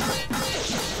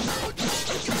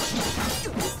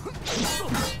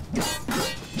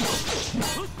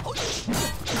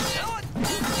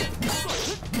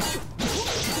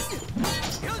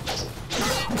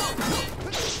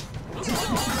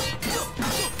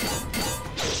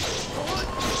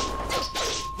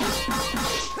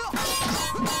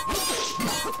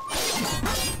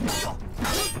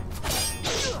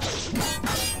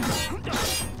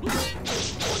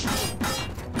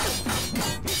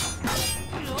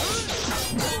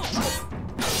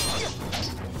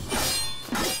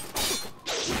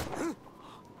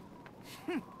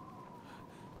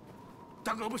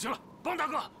大哥不行了，帮大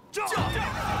哥！这。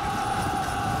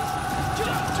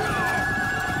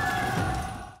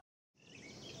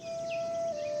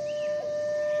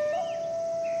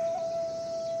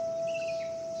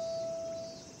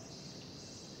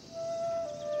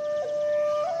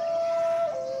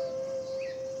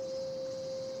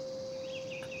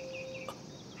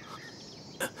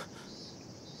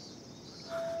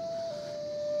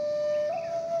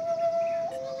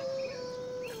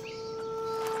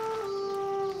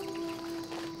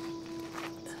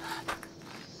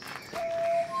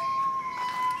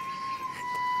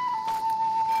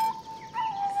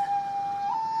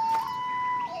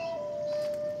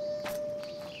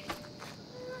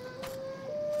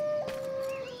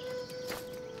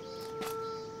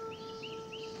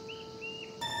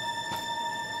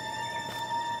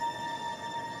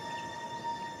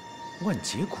万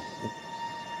劫谷，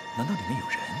难道里面有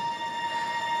人？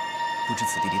不知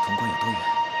此地离潼关有多远，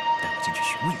带我进去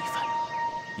询问一番，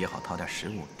也好掏点食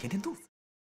物填填肚子。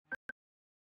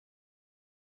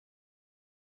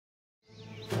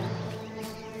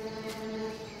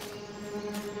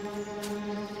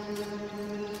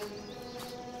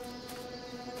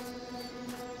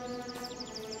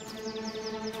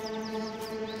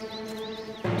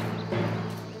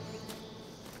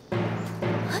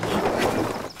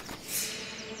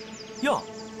哟，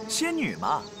仙女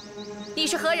嘛！你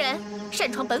是何人？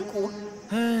擅闯本谷？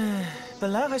哎，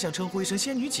本来还想称呼一声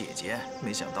仙女姐姐，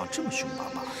没想到这么凶巴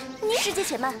巴。你世界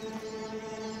且慢，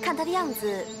看他的样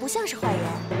子不像是坏人。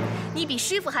你比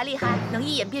师傅还厉害，能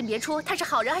一眼辨别出他是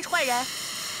好人还是坏人。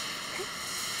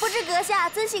不知阁下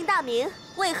尊姓大名，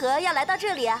为何要来到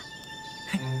这里啊？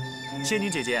仙女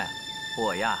姐姐，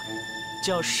我呀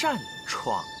叫擅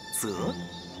闯则。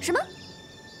什么？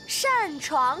擅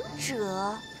闯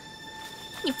者？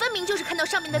你分明就是看到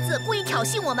上面的字，故意挑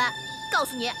衅我们。告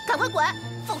诉你，赶快滚，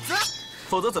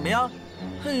否则怎么样？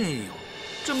哎呦，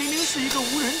这明明是一个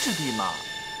无人之地嘛，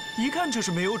一看就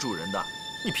是没有主人的。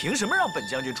你凭什么让本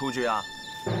将军出去啊？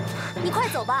你快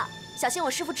走吧，小心我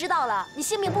师傅知道了，你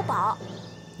性命不保。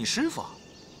你师傅？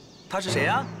他是谁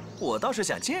啊？我倒是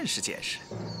想见识见识。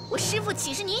我师傅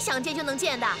岂是你想见就能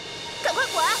见的？赶快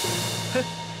滚！哼，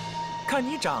看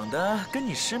你长得跟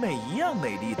你师妹一样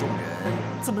美丽动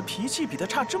人，怎么脾气比她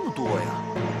差这么多呀？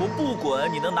我不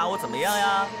滚，你能拿我怎么样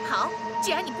呀？好，既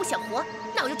然你不想活，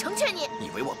那我就成全你。以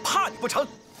为我怕你不成？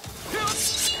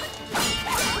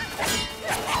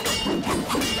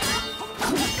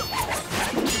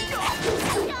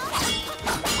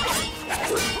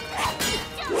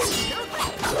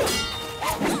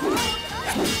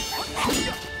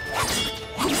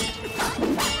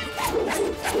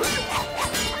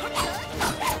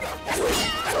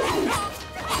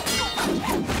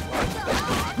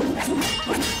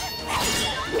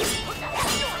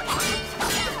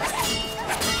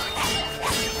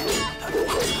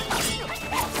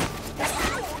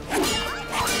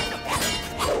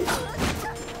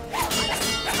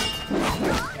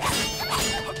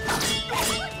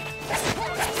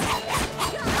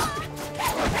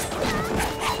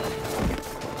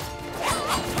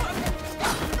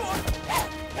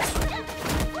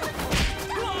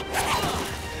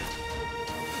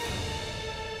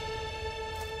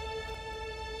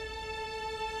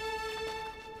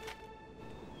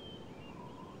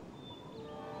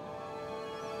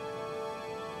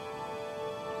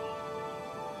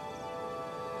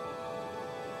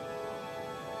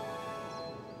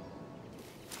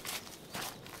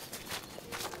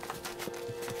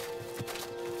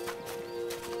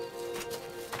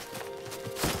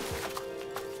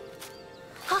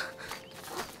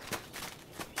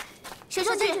小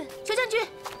将军，小将军，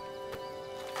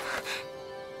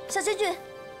小将军，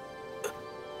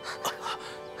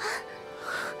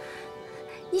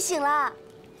你醒了。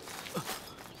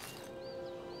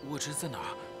我这在哪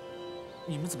儿？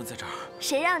你们怎么在这儿？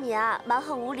谁让你啊，蛮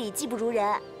横无理，技不如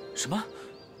人。什么？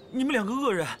你们两个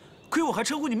恶人，亏我还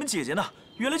称呼你们姐姐呢，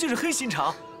原来就是黑心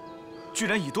肠，居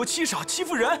然以多欺少，欺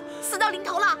负人！死到临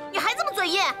头了，你还这么嘴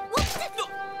硬！我。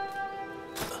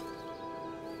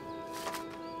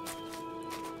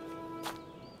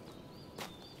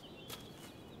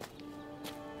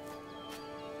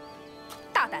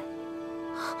大胆！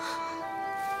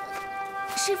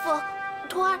师傅，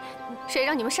徒儿，谁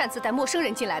让你们擅自带陌生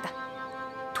人进来的？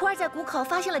徒儿在谷口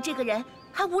发现了这个人，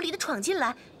还无理的闯进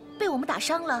来，被我们打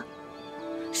伤了。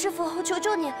师傅，我求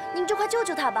求你，您就快救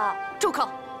救他吧！住口！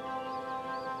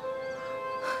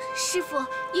师傅，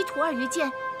依徒儿愚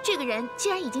见，这个人既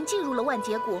然已经进入了万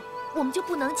劫谷，我们就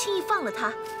不能轻易放了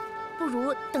他。不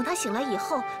如等他醒来以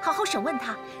后，好好审问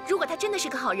他。如果他真的是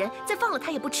个好人，再放了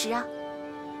他也不迟啊。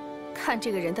看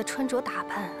这个人的穿着打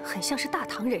扮，很像是大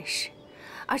唐人士，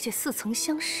而且似曾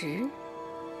相识。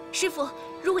师傅，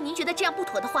如果您觉得这样不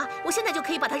妥的话，我现在就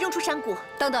可以把他扔出山谷。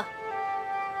等等，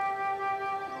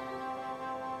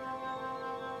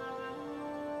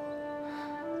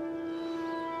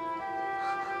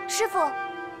师傅，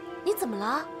你怎么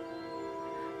了？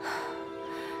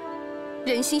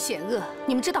人心险恶，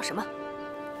你们知道什么？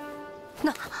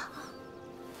那。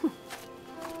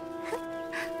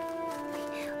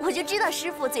我就知道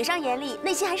师傅嘴上严厉，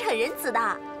内心还是很仁慈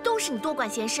的。都是你多管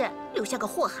闲事，留下个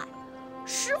祸害。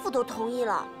师傅都同意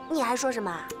了，你还说什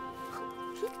么？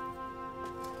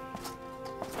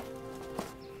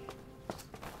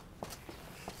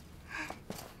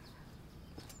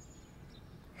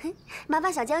麻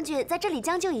烦小将军在这里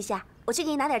将就一下，我去给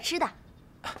你拿点吃的。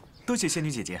多谢仙女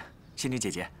姐姐，仙女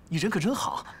姐姐，你人可真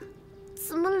好。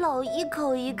怎么老一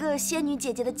口一个仙女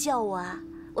姐姐的叫我啊？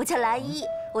我叫蓝衣，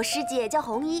我师姐叫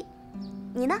红衣。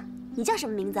你呢？你叫什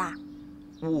么名字啊？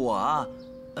我啊，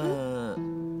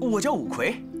我叫五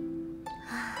魁。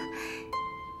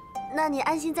那你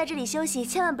安心在这里休息，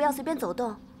千万不要随便走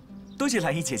动。多谢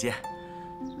蓝衣姐姐。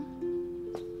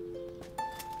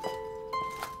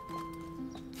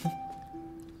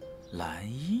蓝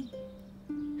衣，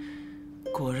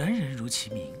果然人如其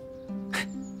名，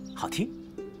好听。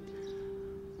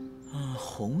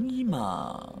红衣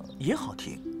嘛也好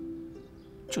听，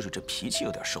就是这脾气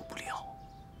有点受不了。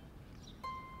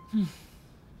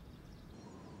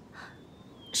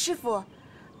师傅，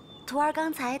徒儿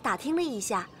刚才打听了一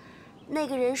下，那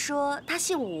个人说他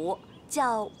姓武，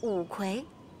叫武魁。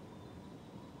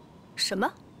什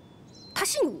么？他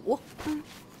姓武？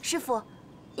师傅，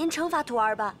您惩罚徒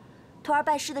儿吧。徒儿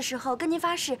拜师的时候跟您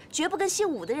发誓，绝不跟姓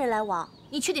武的人来往。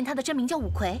你确定他的真名叫武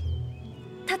魁？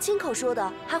他亲口说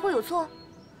的，还会有错？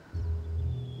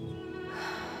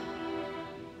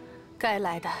该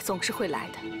来的总是会来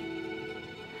的。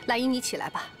兰姨，你起来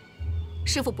吧，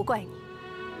师傅不怪你。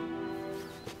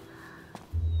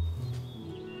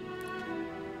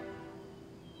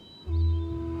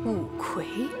武魁，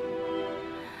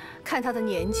看他的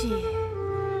年纪，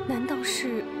难道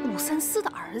是武三思的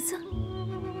儿子？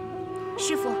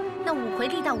师傅，那武魁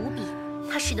力大无比，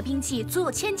他使的兵器足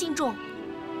有1000斤重。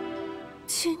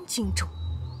1000斤重？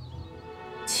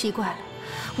奇怪了，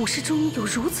武士中有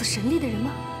如此神力的人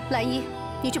吗？兰姨，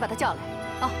你去把他叫来，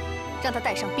啊，让他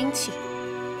带上兵器。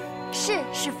是，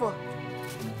师傅。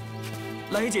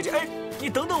兰姨姐姐，哎，你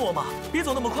等等我嘛，别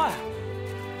走那么快。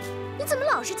你怎么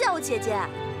老是叫我姐姐？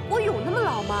我有那么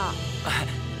老吗？哎，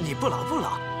你不老不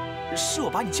老，是我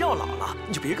把你叫老了，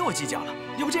你就别跟我计较了。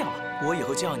要不这样吧，我以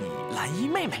后叫你兰姨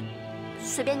妹妹。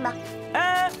随便你吧。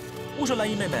哎，我说兰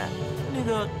姨妹妹，那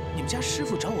个你们家师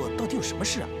傅找我到底有什么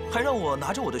事啊？还让我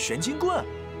拿着我的玄金棍。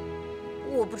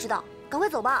我不知道，赶快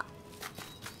走吧。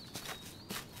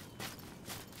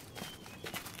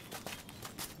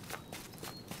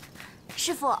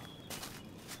师傅，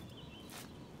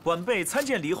晚辈参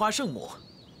见梨花圣母。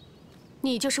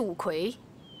你就是武魁？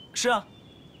是啊。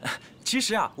其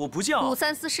实啊，我不叫武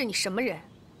三思。是你什么人？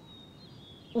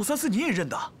武三思你也认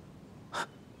得？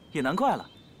也难怪了，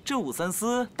这武三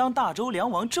思当大周梁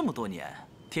王这么多年，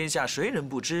天下谁人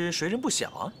不知，谁人不晓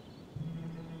啊？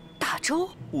大周？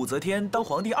武则天当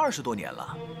皇帝20多年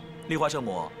了，梨花圣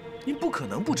母，您不可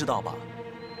能不知道吧？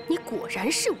你果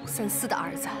然是武三思的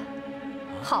儿子，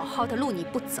好好的路你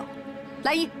不走，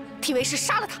兰姨，替为师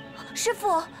杀了他。师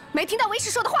傅，没听到为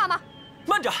师说的话吗？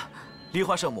慢着，梨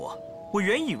花圣母，我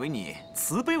原以为你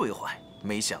慈悲为怀，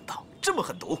没想到这么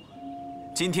狠毒。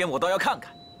今天我倒要看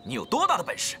看你有多大的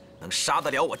本事，能杀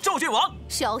得了我赵郡王。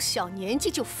小小年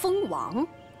纪就封王，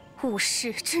武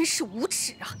士真是无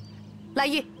耻啊！兰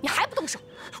姨，你还不动手？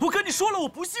我跟你说了，我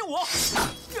不信我。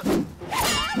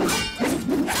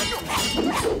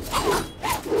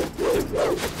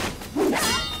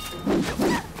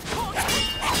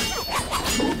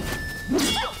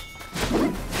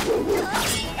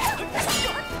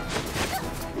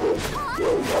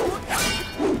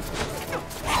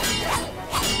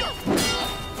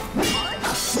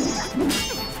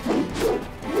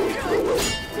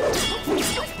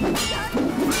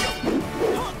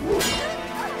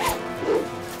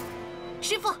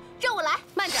师傅，让我来。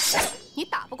慢着，你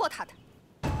打不过他的。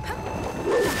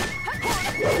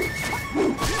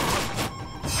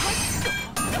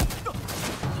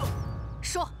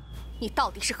说，你到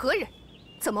底是何人？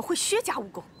怎么会薛家武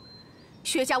功？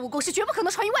薛家武功是绝不可能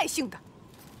传于外姓的。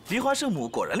梨花圣母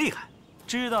果然厉害，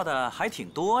知道的还挺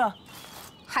多呀。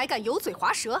还敢油嘴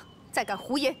滑舌，再敢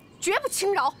胡言，绝不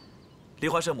轻饶。梨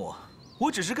花圣母，我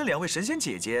只是跟2位神仙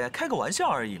姐姐开个玩笑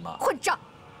而已嘛。混账，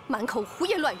满口胡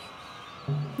言乱语。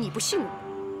你不姓武，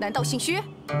难道姓薛？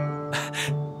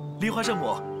梨花圣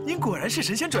母，您果然是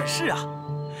神仙转世啊！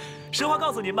实话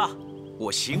告诉您吧，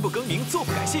我行不更名，坐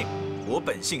不改姓，我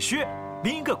本姓薛，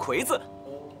名一个魁字。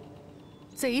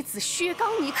贼子薛刚，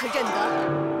你可认得？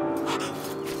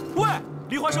喂，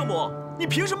梨花圣母，你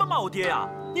凭什么骂我爹呀？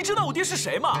你知道我爹是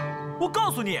谁吗？我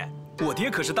告诉你，我爹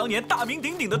可是当年大名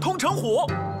鼎鼎的通城虎，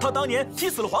他当年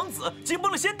踢死了皇子，紧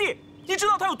崩了先帝，你知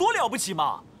道他有多了不起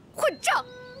吗？混账！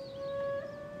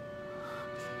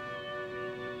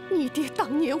你爹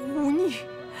当年忤逆，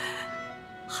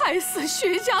害死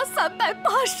薛家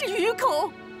380余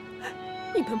口，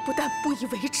你们不但不以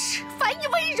为耻，反以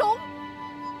为荣，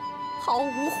毫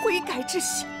无悔改之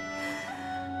心。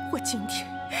我今天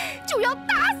就要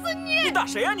打死你！你打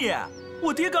谁呀你？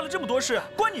我爹干了这么多事，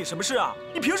关你什么事啊？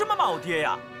你凭什么骂我爹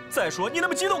呀？再说你那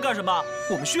么激动干什么？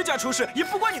我们薛家出事也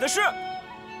不关你的事。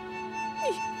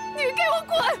你给我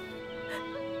滚！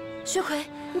薛魁，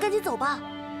你赶紧走吧。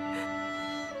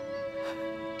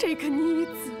这个妮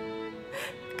子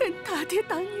跟他爹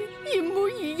当年一模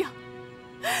一样，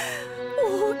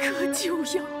无可救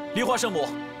药。梨花圣母，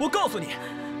我告诉你，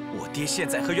我爹现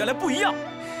在和原来不一样，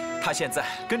他现在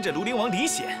跟着庐陵王李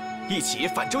显一起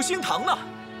反周兴唐呢。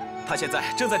他现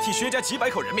在正在替薛家几百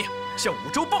口人命向武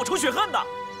周报仇雪恨呢。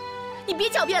你别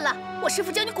狡辩了，我师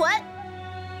父叫你滚！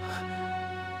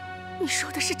你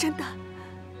说的是真的？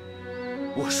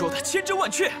我说的千真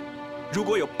万确。如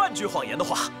果有半句谎言的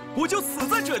话，我就死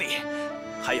在这里。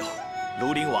还有，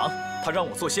庐陵王他让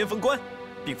我做先锋官，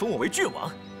并封我为郡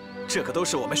王，这可都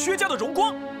是我们薛家的荣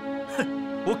光。哼，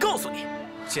我告诉你，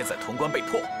现在潼关被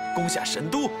破，攻下神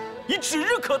都已指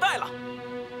日可待了。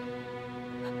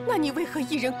那你为何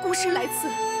一人孤身来此？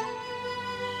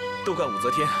都怪武则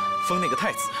天封那个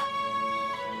太子，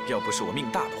要不是我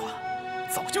命大的话，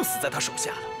早就死在他手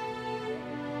下了。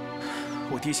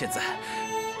我爹现在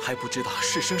还不知道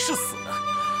是生是死呢，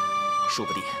说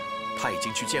不定他已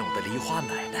经去见我的梨花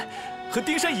奶奶和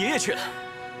丁山爷爷去了。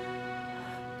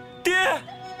爹，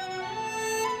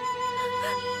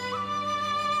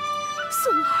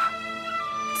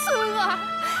孙儿，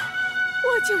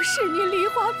我就是你梨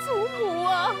花祖母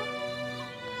啊！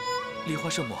梨花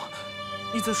圣母，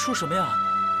你在说什么呀？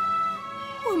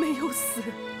我没有死，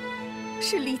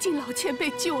是李靖老前辈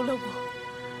救了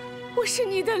我是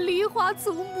你的梨花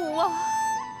祖母啊！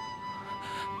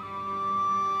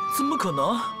怎么可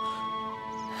能？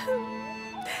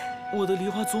我的梨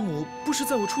花祖母不是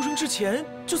在我出生之前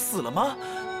就死了吗？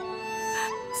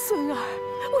孙儿，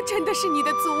我真的是你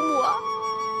的祖母啊！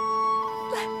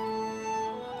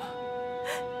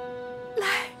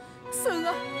来，孙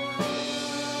儿。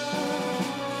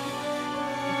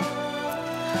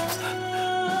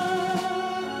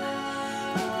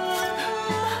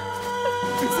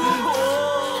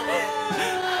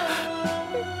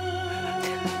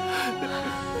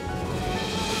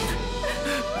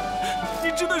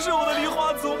真的是我的梨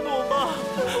花祖母吗？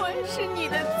我是你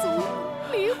的祖母，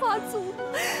梨花祖母，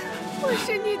我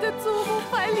是你的祖母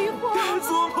白梨花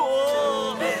祖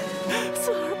母。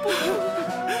孙儿不用了，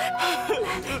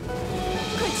来，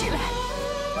快起来。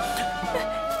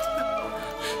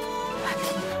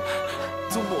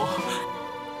祖母，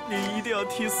你一定要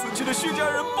替死去的薛家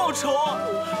人报仇。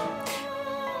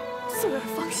孙儿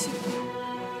放心，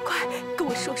快跟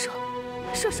我说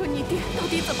说你爹到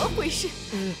底怎么回事？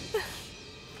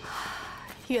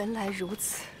原来如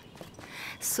此，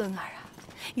孙儿啊，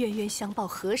冤冤相报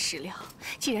何时了？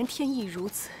既然天意如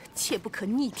此，切不可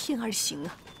逆天而行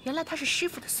啊！原来他是师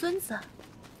傅的孙子，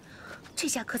这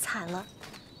下可惨了。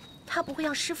他不会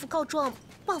让师傅告状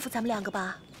报复咱们两个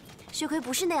吧？薛奎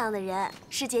不是那样的人，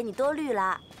师姐你多虑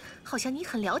了。好像你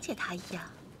很了解他一样。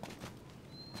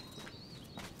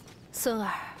孙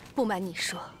儿，不瞒你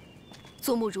说，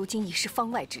祖母如今已是方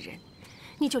外之人，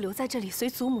你就留在这里随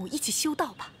祖母一起修道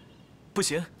吧。不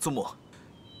行，祖母，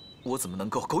我怎么能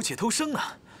够苟且偷生呢？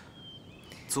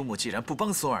祖母既然不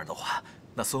帮孙儿的话，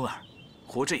那孙儿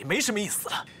活着也没什么意思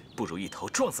了，不如一头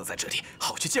撞死在这里，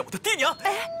好去见我的爹娘。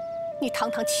哎，你堂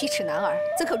堂7尺男儿，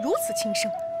怎可如此轻生？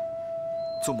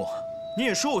祖母，你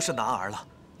也说我是男儿了，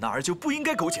男儿就不应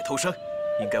该苟且偷生，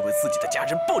应该为自己的家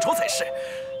人报仇才是。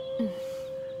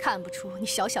看不出你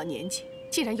小小年纪，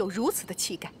竟然有如此的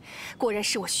气概，果然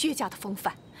是我薛家的风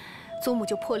范。祖母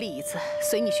就破例一次，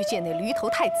随你去见那驴头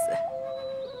太子。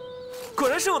果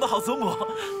然是我的好祖母。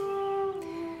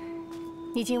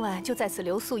你今晚就在此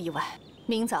留宿一晚，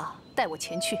明早带我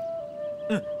前去。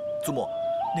祖母，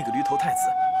那个驴头太子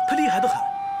他厉害得很，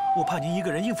我怕您一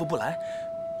个人应付不来。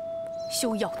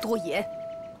休要多言。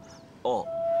哦，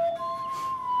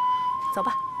走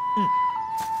吧。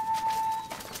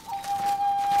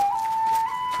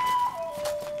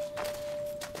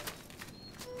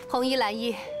红衣蓝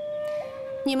衣，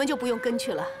你们就不用跟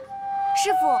去了。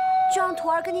师傅，就让徒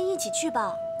儿跟您一起去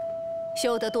吧。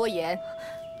休得多言。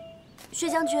薛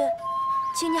将军，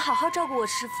请你好好照顾我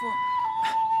师父。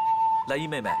蓝衣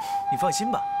妹妹，你放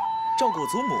心吧，照顾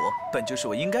祖母本就是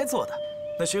我应该做的。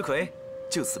那薛奎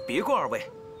就此别过二位。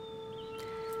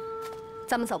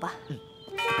咱们走吧。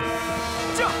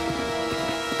驾！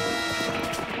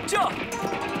驾！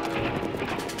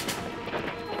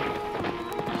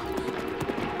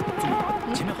祖母，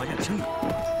前面好像有声音，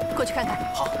过去看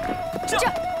看。好，驾！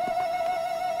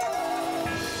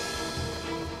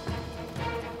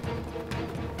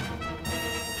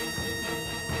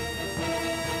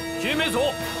徐美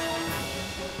祖，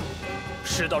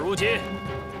事到如今，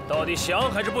到底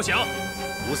降还是不降？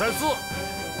武三思，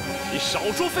你少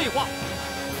说废话！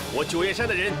我九堰山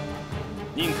的人，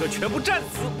宁可全部战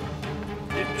死，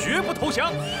也绝不投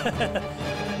降。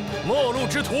末路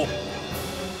之徒，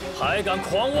还敢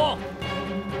狂妄！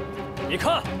你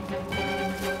看，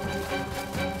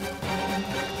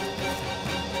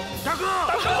大哥，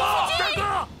大哥，大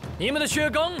哥，你们的薛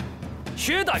刚，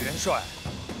薛大元帅，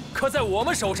可在我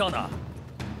们手上呢。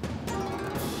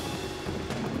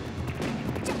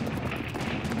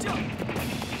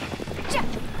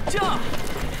驾！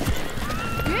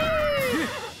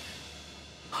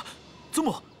祖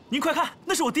母，您快看，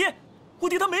那是我爹，我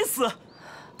爹他没死，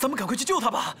咱们赶快去救他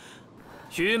吧。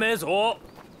徐美祖，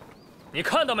你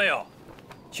看到没有？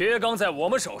薛刚在我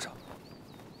们手上，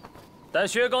但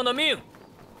薛刚的命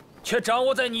却掌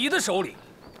握在你的手里。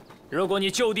如果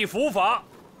你就地伏法，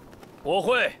我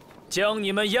会将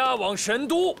你们押往神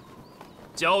都，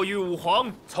交与武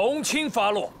皇从轻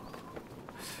发落。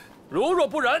如若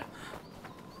不然，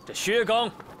这薛刚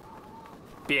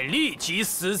便立即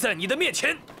死在你的面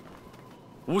前。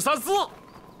武三思，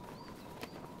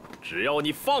只要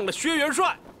你放了薛元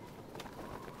帅，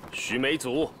徐美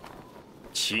祖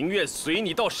情愿随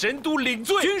你到神都领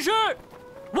罪。军师，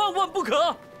万万不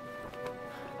可！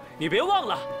你别忘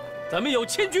了，咱们有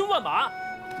千军万马，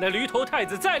那驴头太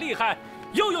子再厉害，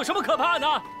又有什么可怕呢？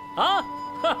啊！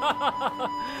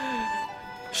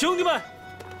兄弟们，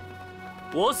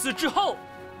我死之后，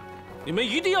你们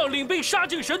一定要领兵杀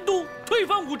进神都，推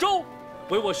翻武周，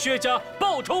为我薛家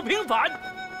报仇平反。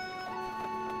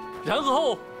然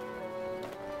后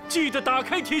记得打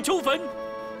开铁丘坟，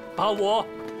把我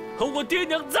和我爹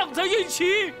娘葬在一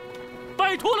起。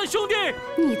拜托了，兄弟！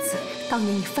逆子，当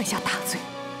年你犯下大罪，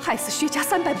害死薛家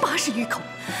380余口，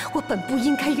我本不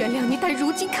应该原谅你，但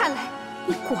如今看来，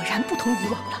你果然不同以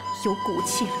往了，有骨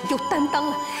气了，有担当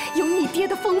了，有你爹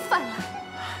的风范了。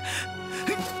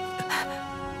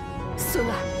孙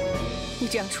儿，你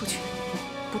这样出去，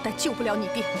不但救不了你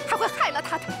爹，还会害了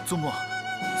他的。祖母，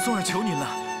孙儿求您了，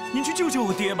您去救救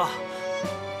我爹吧。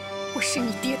我是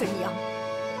你爹的娘，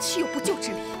岂有不救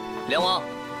之理？梁王，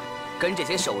跟这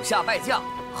些手下败将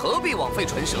何必枉费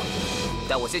唇舌？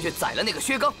待我先去宰了那个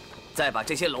薛刚，再把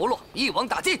这些喽啰一网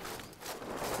打尽。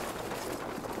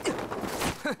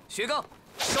哼，薛刚，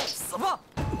受死吧！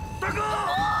大哥，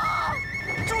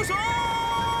住手！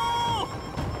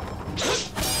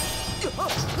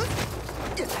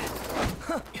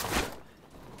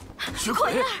薛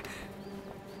奎，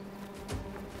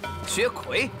薛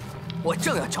奎，我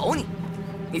正要找你，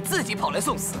你自己跑来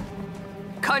送死，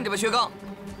看着吧，薛刚，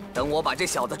等我把这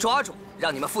小子抓住，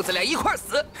让你们父子俩一块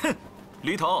死。哼，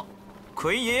驴头，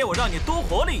奎爷爷我让你多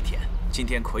活了一天，今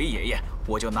天奎爷爷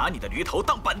我就拿你的驴头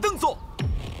当板凳坐。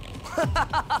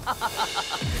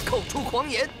口出狂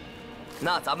言，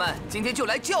那咱们今天就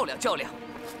来较量较量。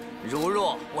如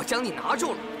若我将你拿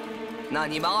住了，那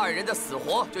你们二人的死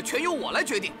活就全由我来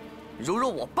决定；如若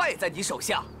我败在你手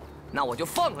下，那我就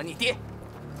放了你爹，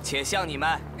且向你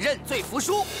们认罪服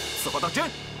输。此话当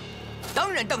真？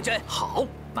当然当真。好，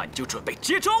那你就准备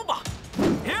接招吧。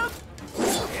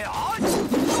奎啊，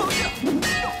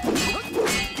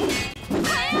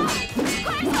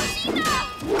快小心呐！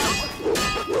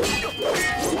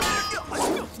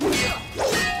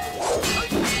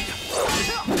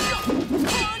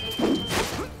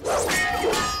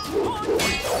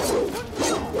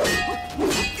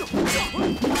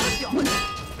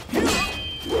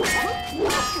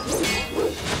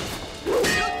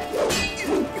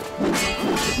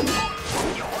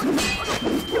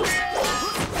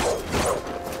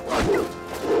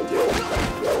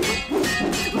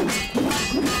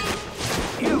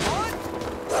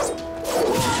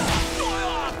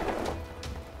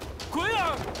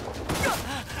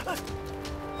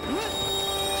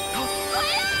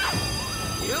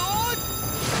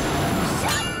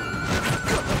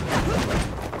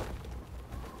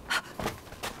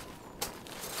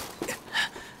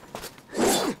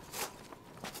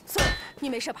你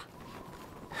没事吧？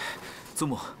祖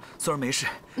母，孙儿没事。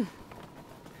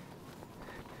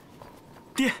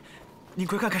爹，您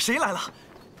快看看谁来了，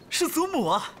是祖母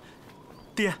啊！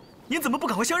爹，您怎么不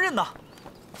赶快相认呢？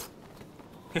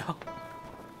娘，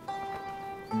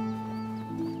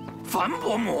樊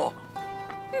伯母，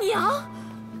娘，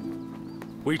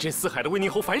威震四海的威宁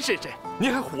侯樊婶婶，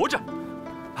您还活着？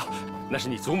啊，那是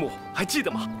你祖母，还记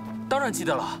得吗？当然记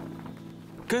得了，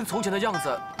跟从前的样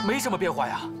子没什么变化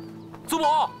呀。祖母，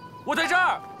我在这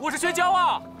儿，我是薛娇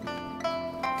啊。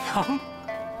娘，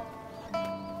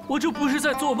我这不是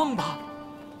在做梦吧？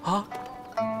啊，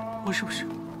我是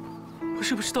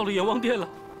不是到了阎王殿了？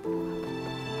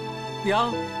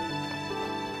娘，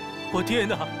我爹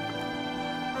呢？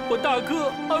我大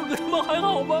哥、二哥他们还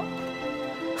好吗？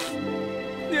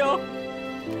娘，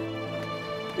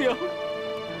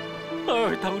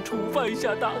儿当初犯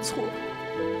下大错，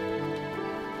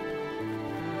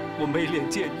我没脸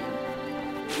见你。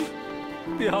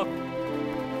娘，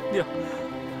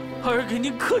儿给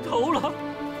您磕头了。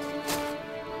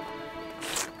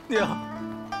娘，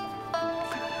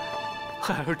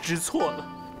孩儿知错了，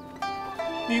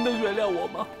您能原谅我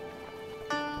吗？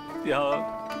娘，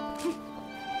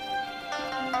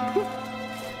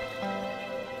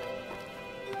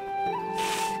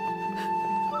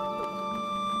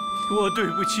我对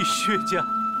不起薛家，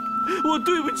我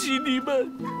对不起你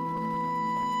们。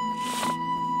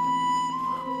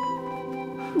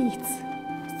逆子，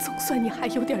总算你还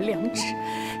有点良知，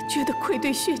觉得愧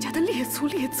对薛家的列祖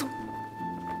列宗。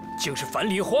竟是樊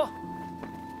梨花，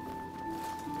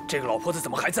这个老婆子怎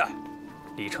么还在？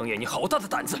李成业，你好大的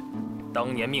胆子！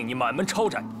当年命你满门抄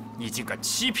斩，你竟敢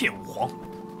欺骗武皇！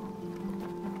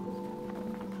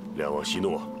两王息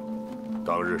怒，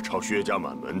当日抄薛家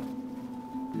满门，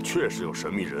确实有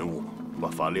神秘人物把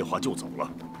樊梨花救走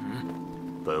了。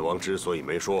本王之所以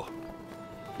没说，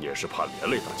也是怕连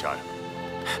累大家呀。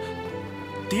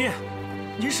爹，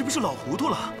您是不是老糊涂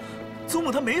了？祖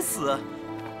母她没死，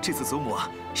这次祖母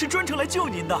是专程来救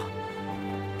您的。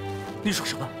你说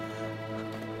什么？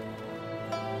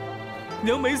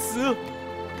娘没死？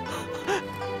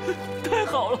太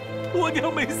好了，我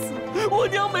娘没死，我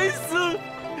娘没死！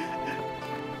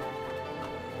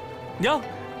娘，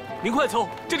您快走，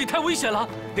这里太危险了，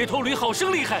那头驴好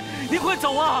生厉害，您快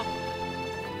走啊！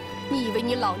你以为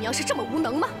你老娘是这么无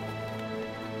能吗？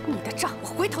你的账我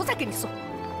回头再给你算。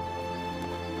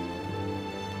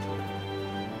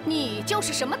你就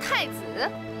是什么太子？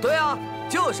对啊，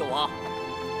就是我。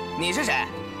你是谁？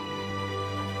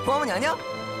嬷嬷娘娘？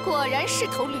果然是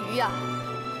头驴呀！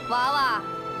娃娃，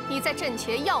你在阵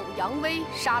前耀武扬威，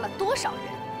杀了多少人？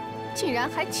竟然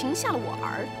还擒下了我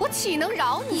儿，我岂能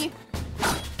饶你？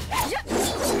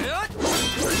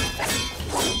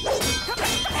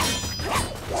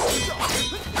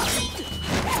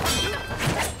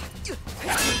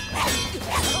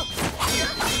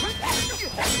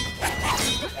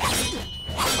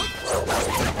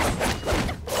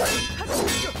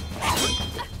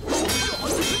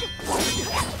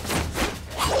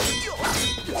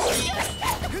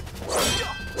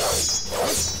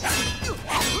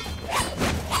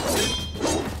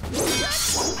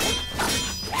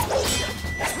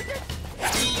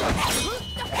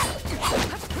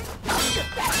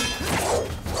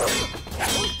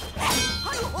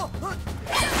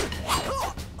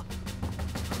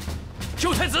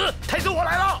救太子！太子我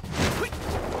来了！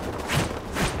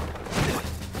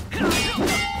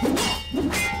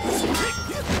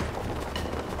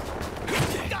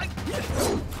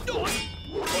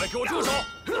快给我住手！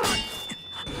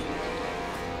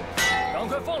赶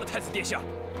快放了太子殿下，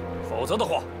否则的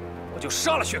话，我就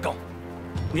杀了薛刚。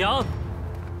娘，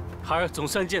孩儿总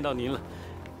算见到您了，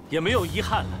也没有遗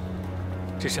憾了。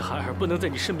只是孩儿不能在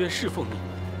你身边侍奉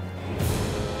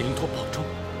你，临托保重。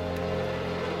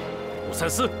武三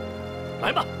思，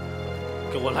来吧，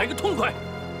给我来个痛快！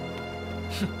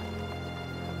哼，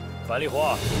樊梨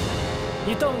花，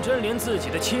你当真连自己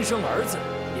的亲生儿子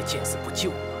也见死不救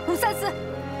吗？武三思，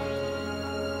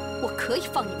我可以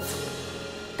放你们走，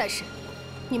但是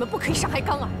你们不可以伤害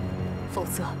刚儿，否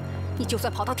则你就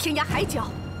算跑到天涯海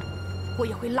角，我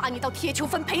也会拉你到铁丘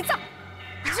坟陪葬。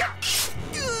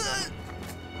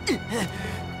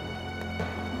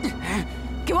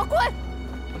给我滚！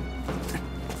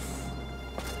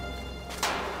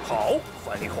好，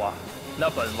樊梨花，那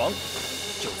本王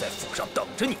就在府上等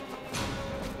着你。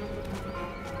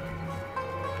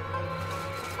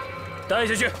带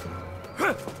下去。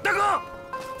大哥，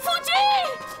夫君，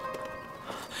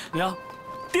娘，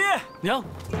爹，娘，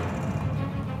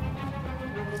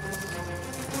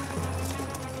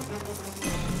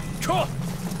撤！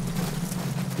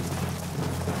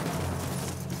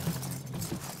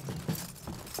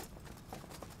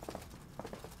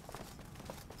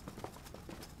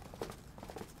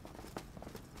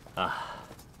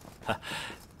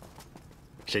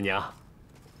婶娘，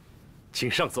请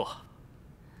上座。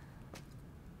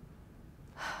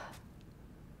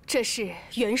这是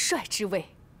元帅之位，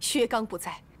薛刚不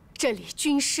在，这里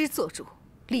军师做主，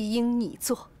理应你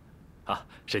做。啊，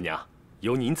婶娘，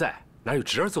有您在，哪有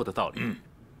侄儿做的道理？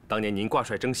当年您挂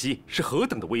帅征西是何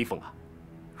等的威风啊！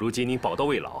如今您宝刀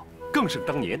未老，更胜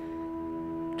当年。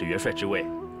这元帅之位，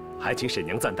还请婶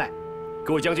娘暂代。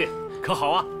各位将军，可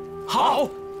好啊？好，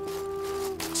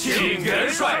请元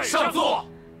帅上座。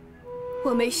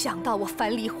我没想到我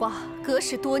樊梨花隔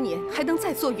世多年还能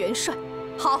再做元帅。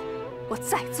好，我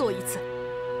再做一次。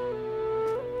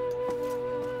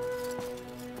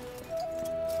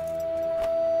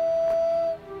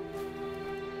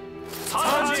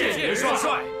参见元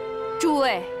帅。诸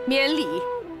位免礼。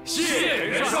谢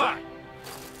元帅。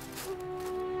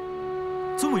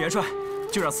祖母元帅，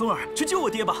就让松儿去救我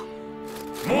爹吧。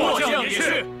末将也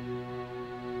去。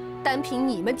单凭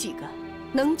你们几个，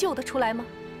能救得出来吗？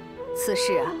此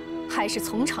事啊，还是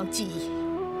从长计议。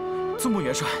祖母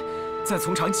元帅，再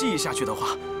从长计议下去的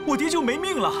话，我爹就没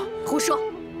命了。胡说！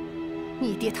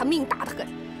你爹他命大得很，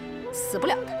死不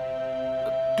了的。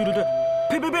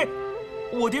对，呸！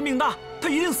我爹命大，他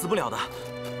一定死不了的。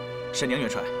婶娘元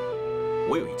帅，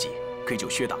我有一计可以救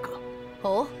薛大哥。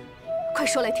哦，快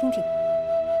说来听听。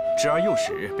侄儿幼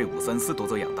时被武三思夺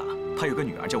走养大，他有个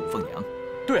女儿叫武凤娘。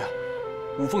对啊，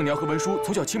武凤娘和文叔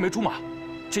从小青梅竹马，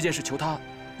这件事求他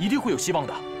一定会有希望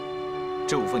的。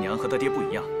这五凤娘和她爹不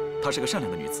一样，她是个善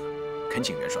良的女子，恳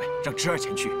请元帅让侄儿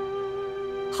前去。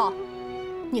好，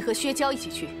你和薛娇一起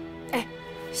去。哎，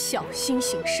小心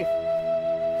行事。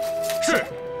是，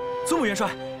尊母元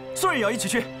帅，孙儿也要一起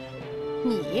去。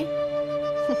你，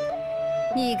哼，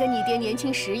你跟你爹年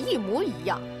轻时一模一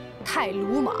样，太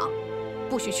鲁莽，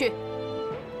不许去。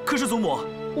可是祖母，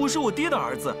我是我爹的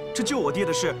儿子，这救我爹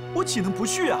的事，我岂能不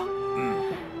去啊？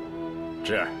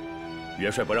侄儿，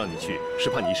元帅不让你去，是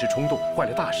怕你一时冲动坏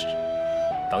了大事。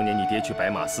当年你爹去白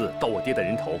马寺盗我爹的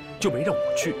人头，就没让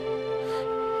我去。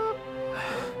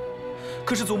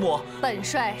可是祖母，本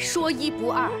帅说一不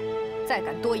二，再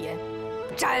敢多言，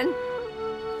斩！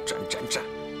斩！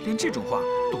连这种话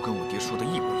都跟我爹说的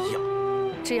一模一样。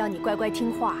只要你乖乖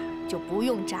听话，就不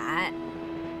用斩。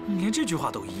连这句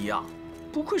话都一样，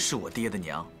不愧是我爹的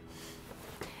娘。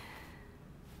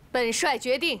本帅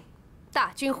决定，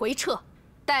大军回撤，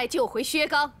待救回薛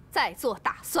刚再做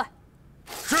打算。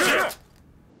是。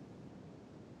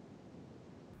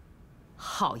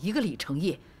好一个李承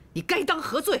业，你该当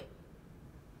何罪？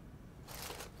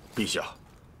陛下，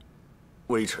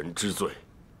微臣知罪。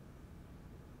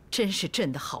真是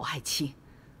朕的好爱卿，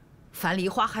樊梨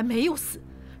花还没有死，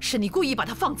是你故意把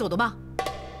她放走的吗？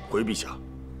回陛下，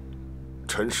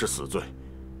臣是死罪，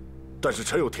但是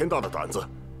臣有天大的胆子，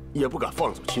也不敢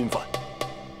放走侵犯。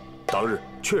当日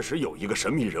确实有一个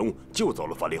神秘人物救走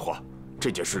了樊梨花，这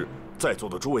件事在座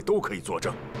的诸位都可以作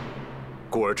证。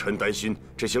故而臣担心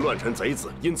这些乱臣贼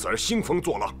子因此而兴风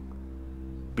作浪，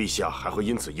陛下还会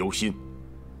因此忧心，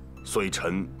所以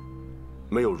臣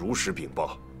没有如实禀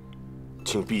报，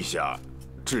请陛下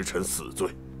治臣死罪。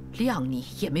谅你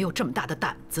也没有这么大的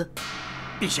胆子。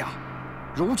陛下，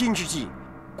如今之计，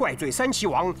怪罪三齐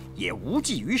王也无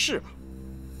济于事了。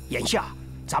眼下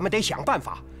咱们得想办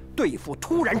法对付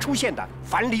突然出现的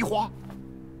樊梨花。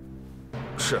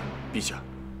是，陛下。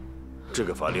这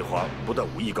个樊梨花不但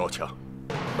武艺高强，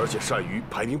而且善于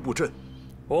排兵布阵。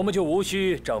我们就无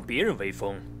需仗别人威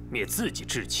风，灭自己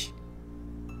志气。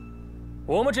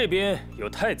我们这边有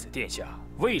太子殿下，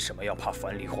为什么要怕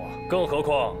樊梨花？更何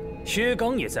况薛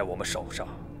刚也在我们手上，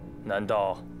难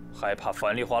道还怕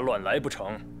樊梨花乱来不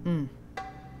成？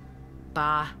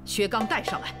把薛刚带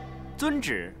上来。遵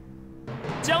旨，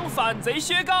将反贼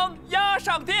薛刚押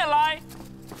上殿来。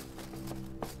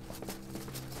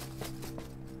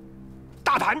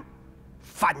大胆！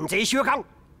反贼薛刚，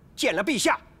见了陛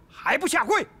下还不下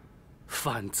跪？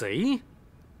反贼？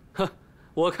哼，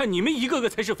我看你们一个个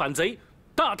才是反贼，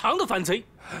大唐的反贼。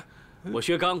我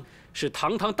薛刚是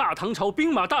堂堂大唐朝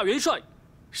兵马大元帅，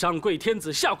上跪天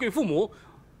子，下跪父母，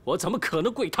我怎么可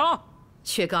能跪他？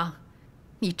薛刚，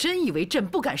你真以为朕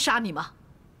不敢杀你吗？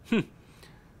哼，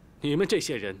你们这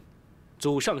些人，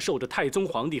祖上受着太宗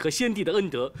皇帝和先帝的恩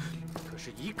德，可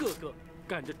是一个个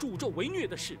干着助纣为虐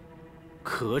的事，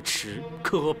可耻、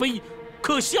可悲、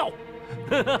可笑！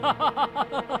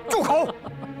住口！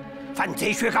反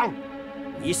贼薛刚，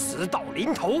你死到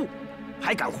临头，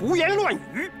还敢胡言乱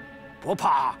语，不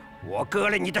怕我割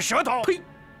了你的舌头？呸！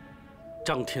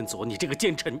张天佐，你这个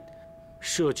奸臣，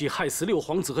设计害死六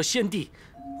皇子和先帝，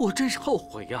我真是后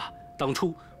悔呀！当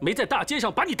初没在大街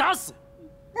上把你打死。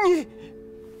你，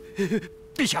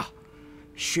陛下，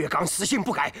薛刚死性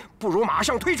不改，不如马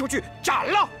上推出去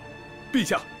斩了。陛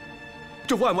下，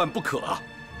这万万不可啊！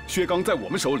薛刚在我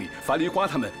们手里，樊梨花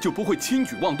他们就不会轻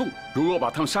举妄动。如若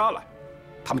把他们杀了，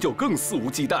他们就更肆无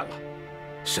忌惮了，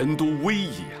神都危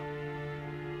矣啊！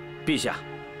陛下，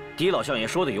狄老相爷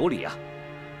说的有理啊，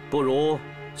不如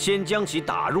先将其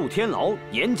打入天牢，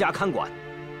严加看管。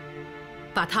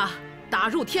把他打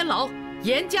入天牢，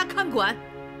严加看管。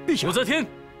陛下，武则天，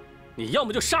你要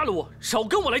么就杀了我，少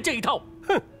跟我来这一套。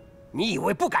哼，你以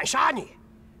为不敢杀你？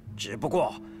只不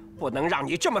过不能让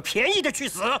你这么便宜的去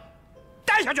死。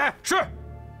带下去。是。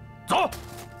走。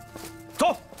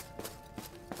走。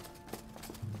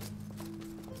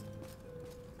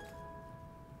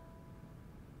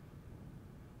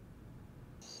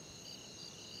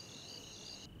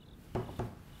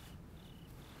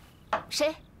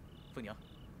谁？凤娘，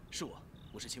是我，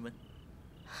我是秦温。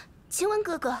秦温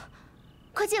哥哥，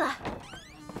快进来。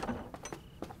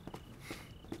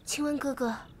秦温哥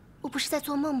哥，我不是在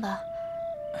做梦吧？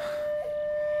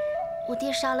我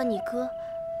爹杀了你哥，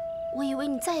我以为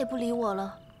你再也不理我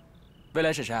了。未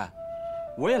来婶婶，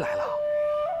我也来了。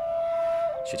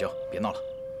雪娇，别闹了，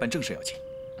办正事要紧。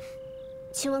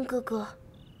秦温哥哥，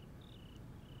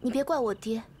你别怪我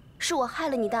爹，是我害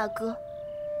了你大哥。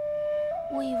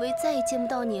我以为再也见不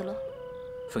到你了。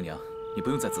凤娘，你不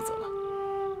用再自责了，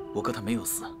我哥他没有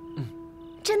死。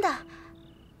真的，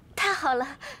太好了。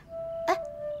哎，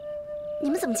你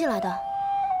们怎么进来的？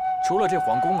除了这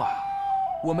皇宫啊，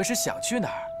我们是想去哪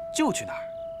儿就去哪儿。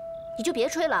你就别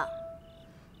吹了。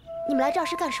你们来这儿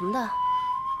是干什么的？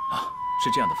啊，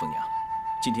是这样的，凤娘，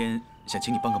今天想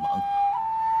请你帮个忙。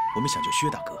我们想救薛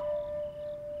大哥，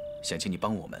想请你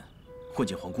帮我们混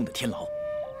进皇宫的天牢。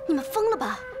你们疯了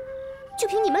吧？就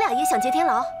凭你们俩也想劫天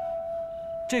牢？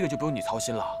这个就不用你操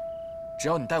心了，只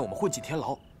要你带我们混进天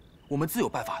牢，我们自有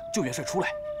办法救元帅出来。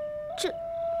这，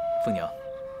凤娘，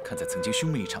看在曾经兄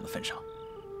妹一场的份上，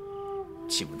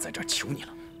请问在这儿求你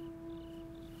了。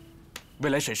未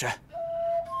来婶婶，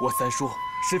我三叔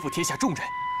身负天下重任，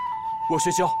我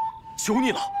薛娇求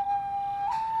你了。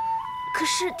可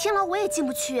是天牢我也进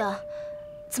不去啊，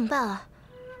怎么办啊？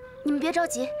你们别着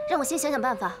急，让我先想想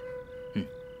办法。嗯。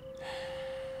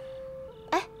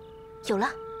哎，有了，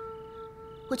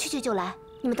我去就来，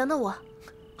你们等等我。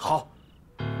好。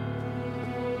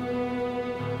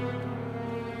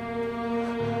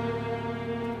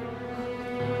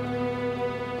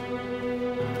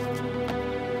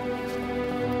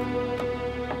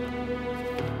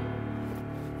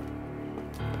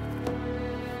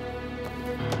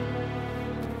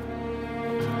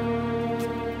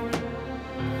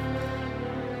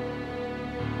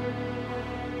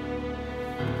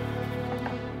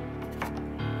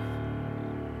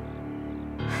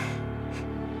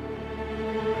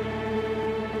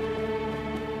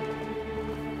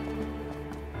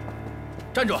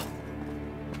站住！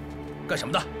干什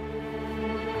么的？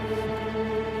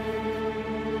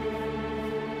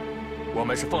我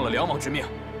们是奉了梁王之命，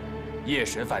夜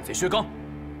审反贼薛刚。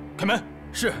开门。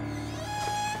是。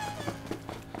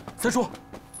三叔，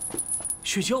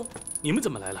薛娇，你们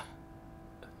怎么来了？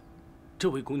这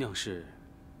位姑娘是？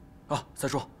啊，三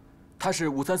叔，她是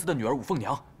武三思的女儿武凤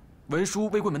娘，文书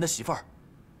魏贵门的媳妇儿。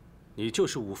你就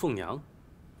是武凤娘？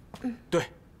嗯，对，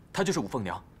她就是武凤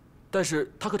娘。但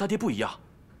是她和她爹不一样，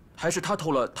还是她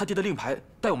偷了她爹的令牌，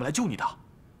带我们来救你的。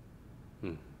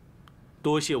嗯，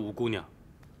多谢武姑娘。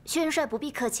薛元帅不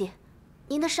必客气，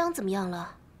您的伤怎么样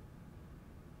了？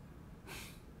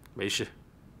没事，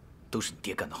都是你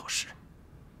爹干的好事。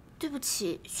对不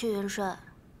起，薛元帅。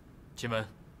秦雯，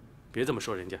别这么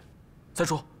说人家。三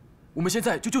叔，我们现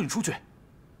在就救你出去。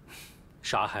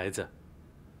傻孩子，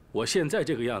我现在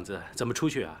这个样子怎么出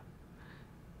去啊？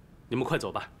你们快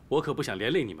走吧，我可不想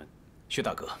连累你们。薛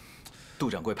大哥，杜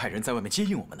掌柜派人在外面接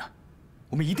应我们呢，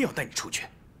我们一定要带你出去。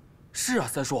是啊，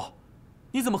三叔，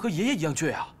你怎么和爷爷一样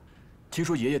倔啊？听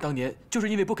说爷爷当年就是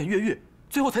因为不肯越狱，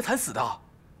最后才惨死的。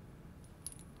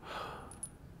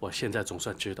我现在总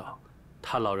算知道，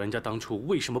他老人家当初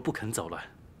为什么不肯走了。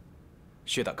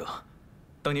薛大哥，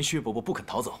当年薛伯伯不肯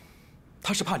逃走，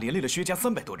他是怕连累了薛家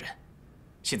300多人。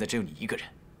现在只有你一个人，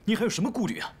你还有什么顾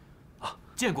虑啊？啊，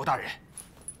见过大人。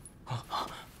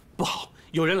不好，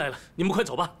有人来了，你们快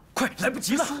走吧！快，来不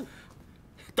及了。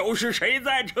都是谁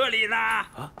在这里呢？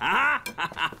啊！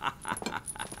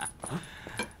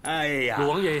哎呀，鲁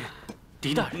王爷爷、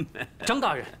狄大人、张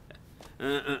大人，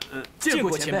见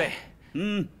过前辈。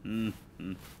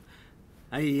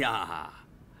哎呀，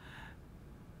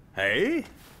哎，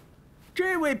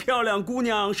这位漂亮姑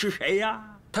娘是谁呀？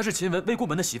她是秦雯魏过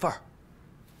门的媳妇儿。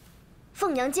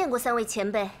凤娘见过3位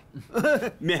前辈。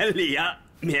免礼呀，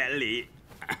免礼。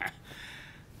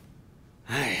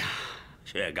哎呀，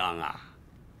薛刚啊，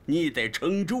你得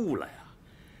撑住了呀！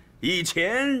以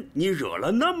前你惹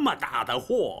了那么大的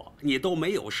祸，你都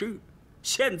没有事，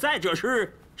现在这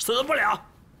是死不了。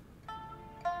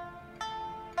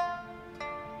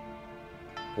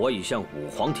我已向武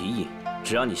皇提议，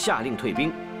只要你下令退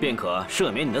兵，便可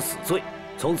赦免你的死罪，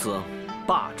从此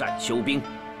罢战休兵。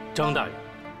张大人，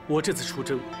我这次出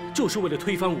征就是为了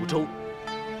推翻武周，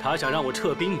他想让我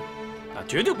撤兵，那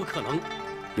绝对不可能。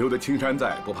留得青山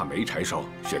在，不怕没柴烧。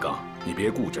薛刚，你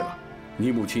别固执了。你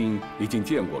母亲已经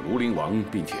见过庐陵王，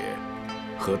并且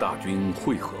和大军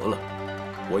会合了。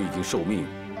我已经受命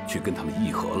去跟他们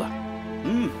议和了。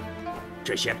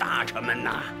这些大臣们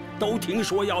呐，都听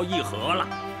说要议和了，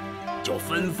就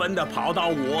纷纷的跑到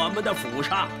我们的府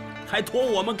上，还托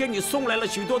我们给你送来了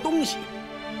许多东西。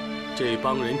这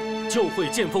帮人就会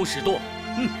见风使舵。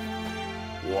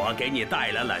我给你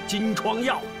带来了金疮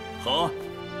药和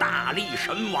大力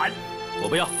神丸。我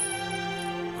不要。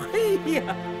嘿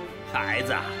呀，孩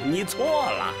子，你错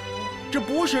了，这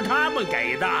不是他们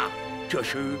给的，这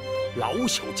是老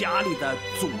朽家里的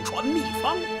祖传秘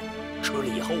方，吃了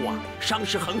以后啊，伤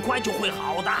势很快就会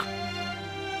好的。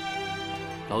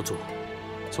老祖，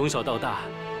从小到大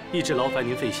一直劳烦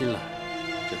您费心了，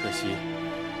只可惜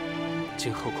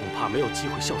今后恐怕没有机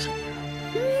会孝顺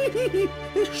您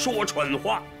了。说蠢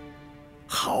话，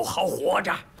好好活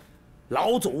着，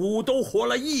老祖都活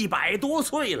了100多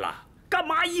岁了，干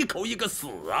嘛一口一个死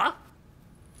啊？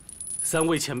三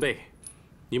位前辈，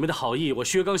你们的好意我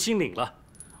薛刚心领了，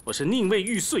我是宁为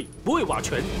玉碎，不为瓦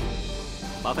全。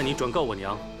麻烦你转告我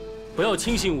娘，不要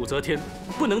轻信武则天，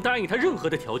不能答应她任何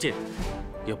的条件，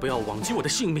也不要枉记我的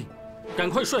性命，赶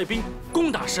快率兵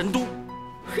攻打神都。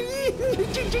嘿，你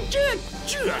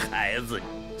这孩子！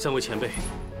三位前辈，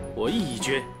我意已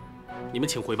决，你们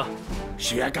请回吧。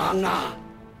薛刚啊，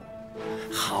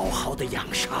好好的养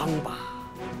伤吧。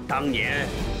当年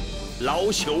老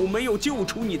朽没有救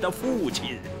出你的父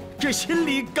亲，这心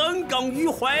里耿耿于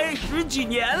怀10几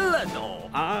年了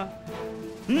都啊。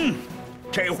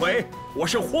这回我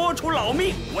是豁出老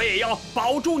命，我也要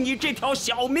保住你这条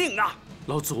小命啊！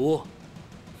老祖，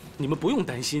你们不用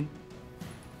担心。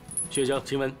薛江、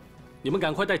秦雯，你们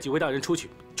赶快带几位大人出去。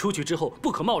出去之后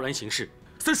不可贸然行事。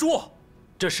三叔，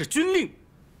这是军令。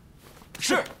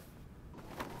是。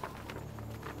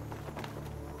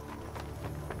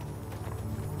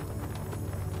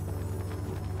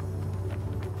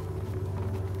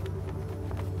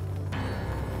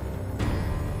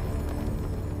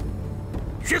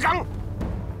薛刚，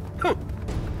哼，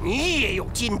你也有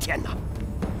今天呐！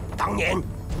当年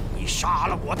你杀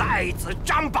了我的爱子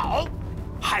张宝，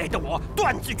害得我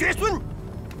断子绝孙。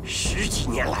10几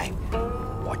年来，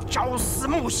我朝思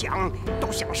暮想，都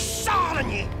想杀了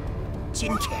你。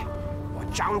今天我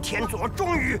张天佐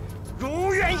终于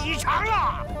如愿以偿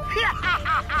了！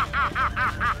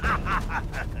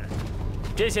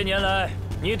这些年来，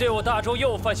你对我大周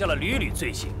又犯下了屡屡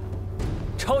罪行，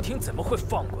朝廷怎么会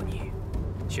放过你？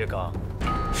薛刚，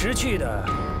识趣的，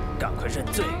赶快认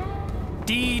罪，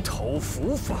低头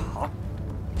伏法。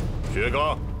薛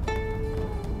刚，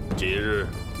今日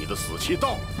你的死期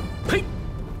到了。呸！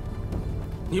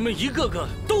你们一个个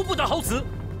都不得好死！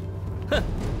哼，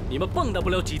你们蹦跶不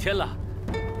了几天了，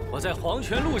我在黄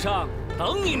泉路上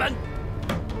等你们。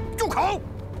住口！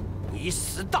你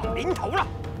死到临头了，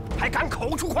还敢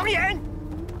口出狂言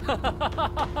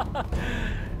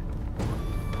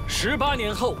！18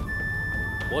年后，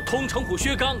我通城虎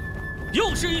薛刚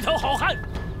又是一条好汉。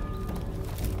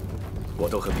我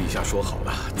都和陛下说好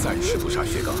了，暂时不杀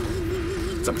薛刚，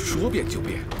怎么说变就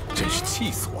变，真是气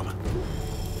死我了。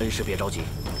恩师别着急，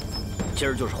今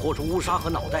儿就是豁出乌纱和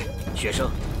脑袋，学生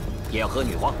也要和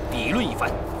女皇比论一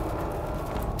番。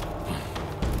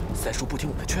三叔不听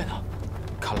我的劝啊，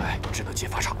看来只能借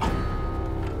法场了。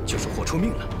就是豁出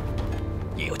命了，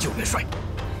也要救元帅。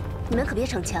你们可别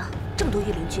逞强，这么多御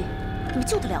林军，你们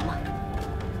救得了吗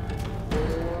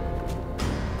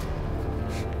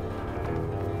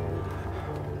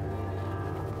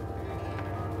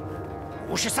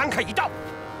？53刻已到，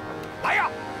来呀，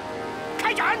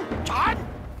开斩！斩！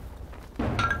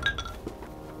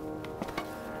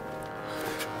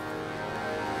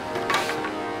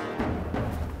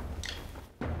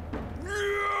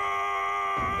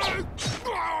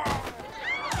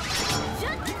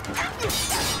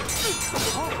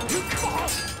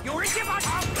有人借法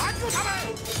场，拦住他们！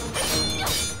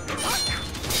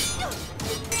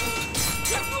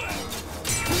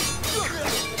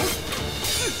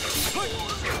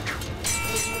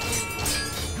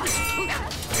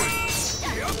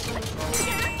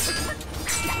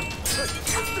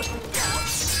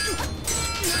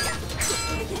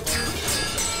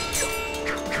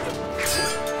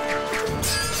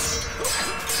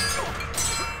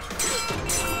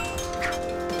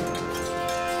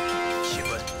请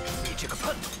问你这个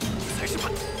叛徒才是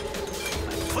叛徒，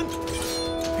分！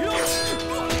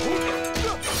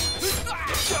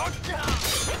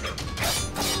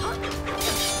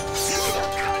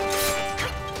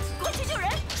快去救人！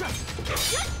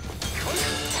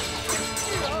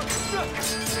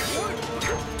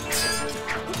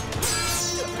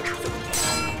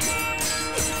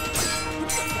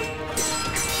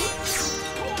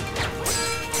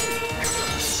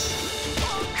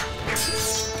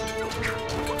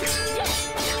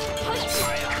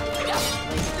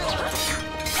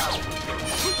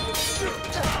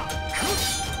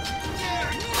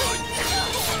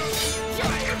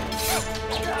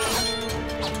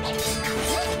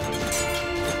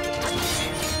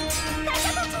大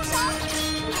家都住手！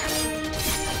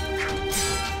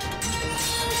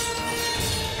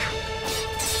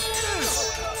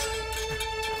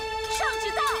上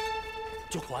旨到！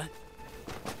九环，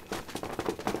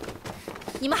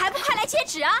你们还不快来接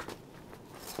旨啊！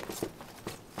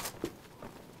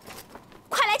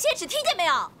快来接旨，听见没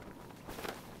有？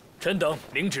臣等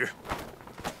领旨。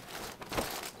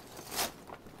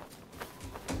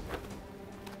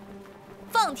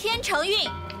奉天承运，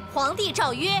皇帝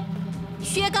诏曰：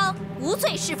薛刚无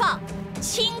罪释放，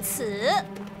钦此。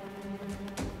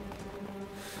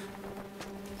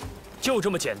就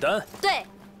这么简单？对，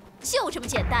就这么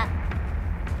简单。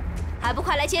还不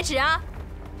快来接旨啊！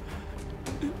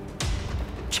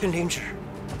请领旨。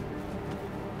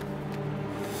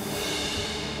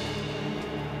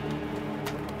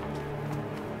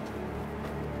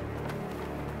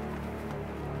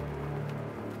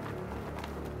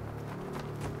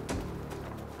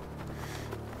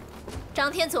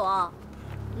张天佐，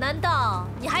难道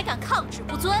你还敢抗旨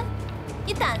不遵？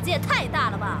你胆子也太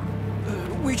大了吧！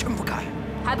微臣不敢。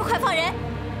还不快放人！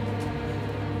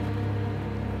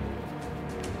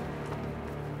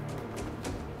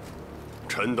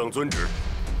臣等遵旨。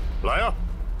来啊！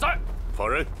在。放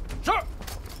人。是。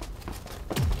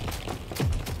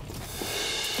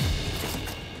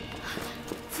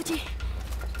夫君，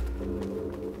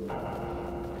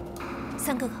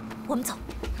三哥哥，我们走。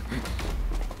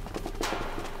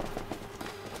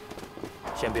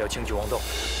先不要轻举妄动，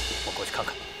我过去看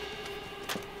看。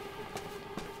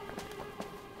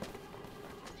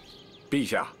陛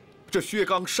下，这薛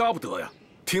刚杀不得呀！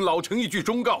听老臣一句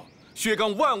忠告，薛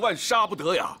刚万万杀不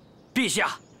得呀！陛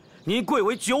下，您贵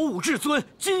为九五至尊，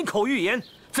金口玉言，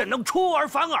怎能出尔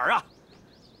反尔啊？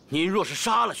您若是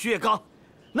杀了薛刚，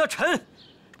那臣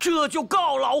这就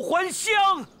告老还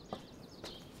乡。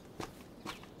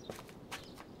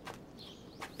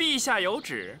陛下有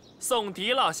旨，送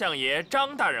狄老相爷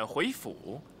张大人回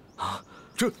府。啊，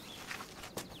这，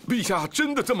陛下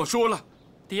真的这么说了？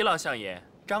狄老相爷，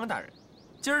张大人，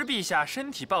今儿陛下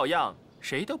身体抱恙，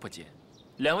谁都不见，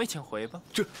两位请回吧。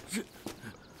这，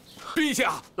陛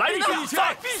下，来人！陛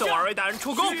下，送二位大人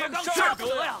出宫。薛刚杀不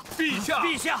得呀！陛下，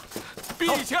陛下，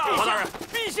陛下，马大人，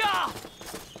陛下。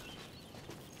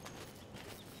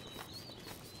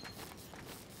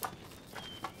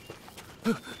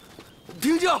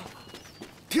停驾！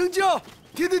停驾！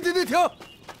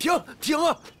停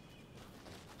啊！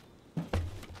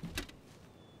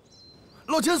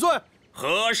老千岁，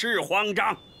何事慌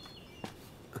张？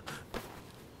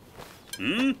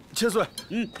千岁，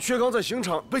薛刚在刑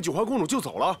场被九环公主救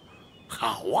走了。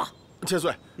好啊，千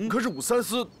岁，可是武三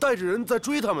思带着人在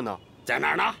追他们呢。在哪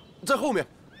儿呢？在后面。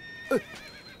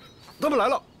他们来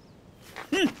了。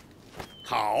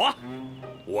好啊，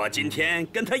我今天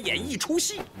跟他演一出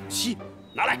戏。戏，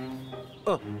拿来。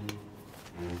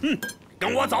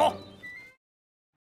跟我走。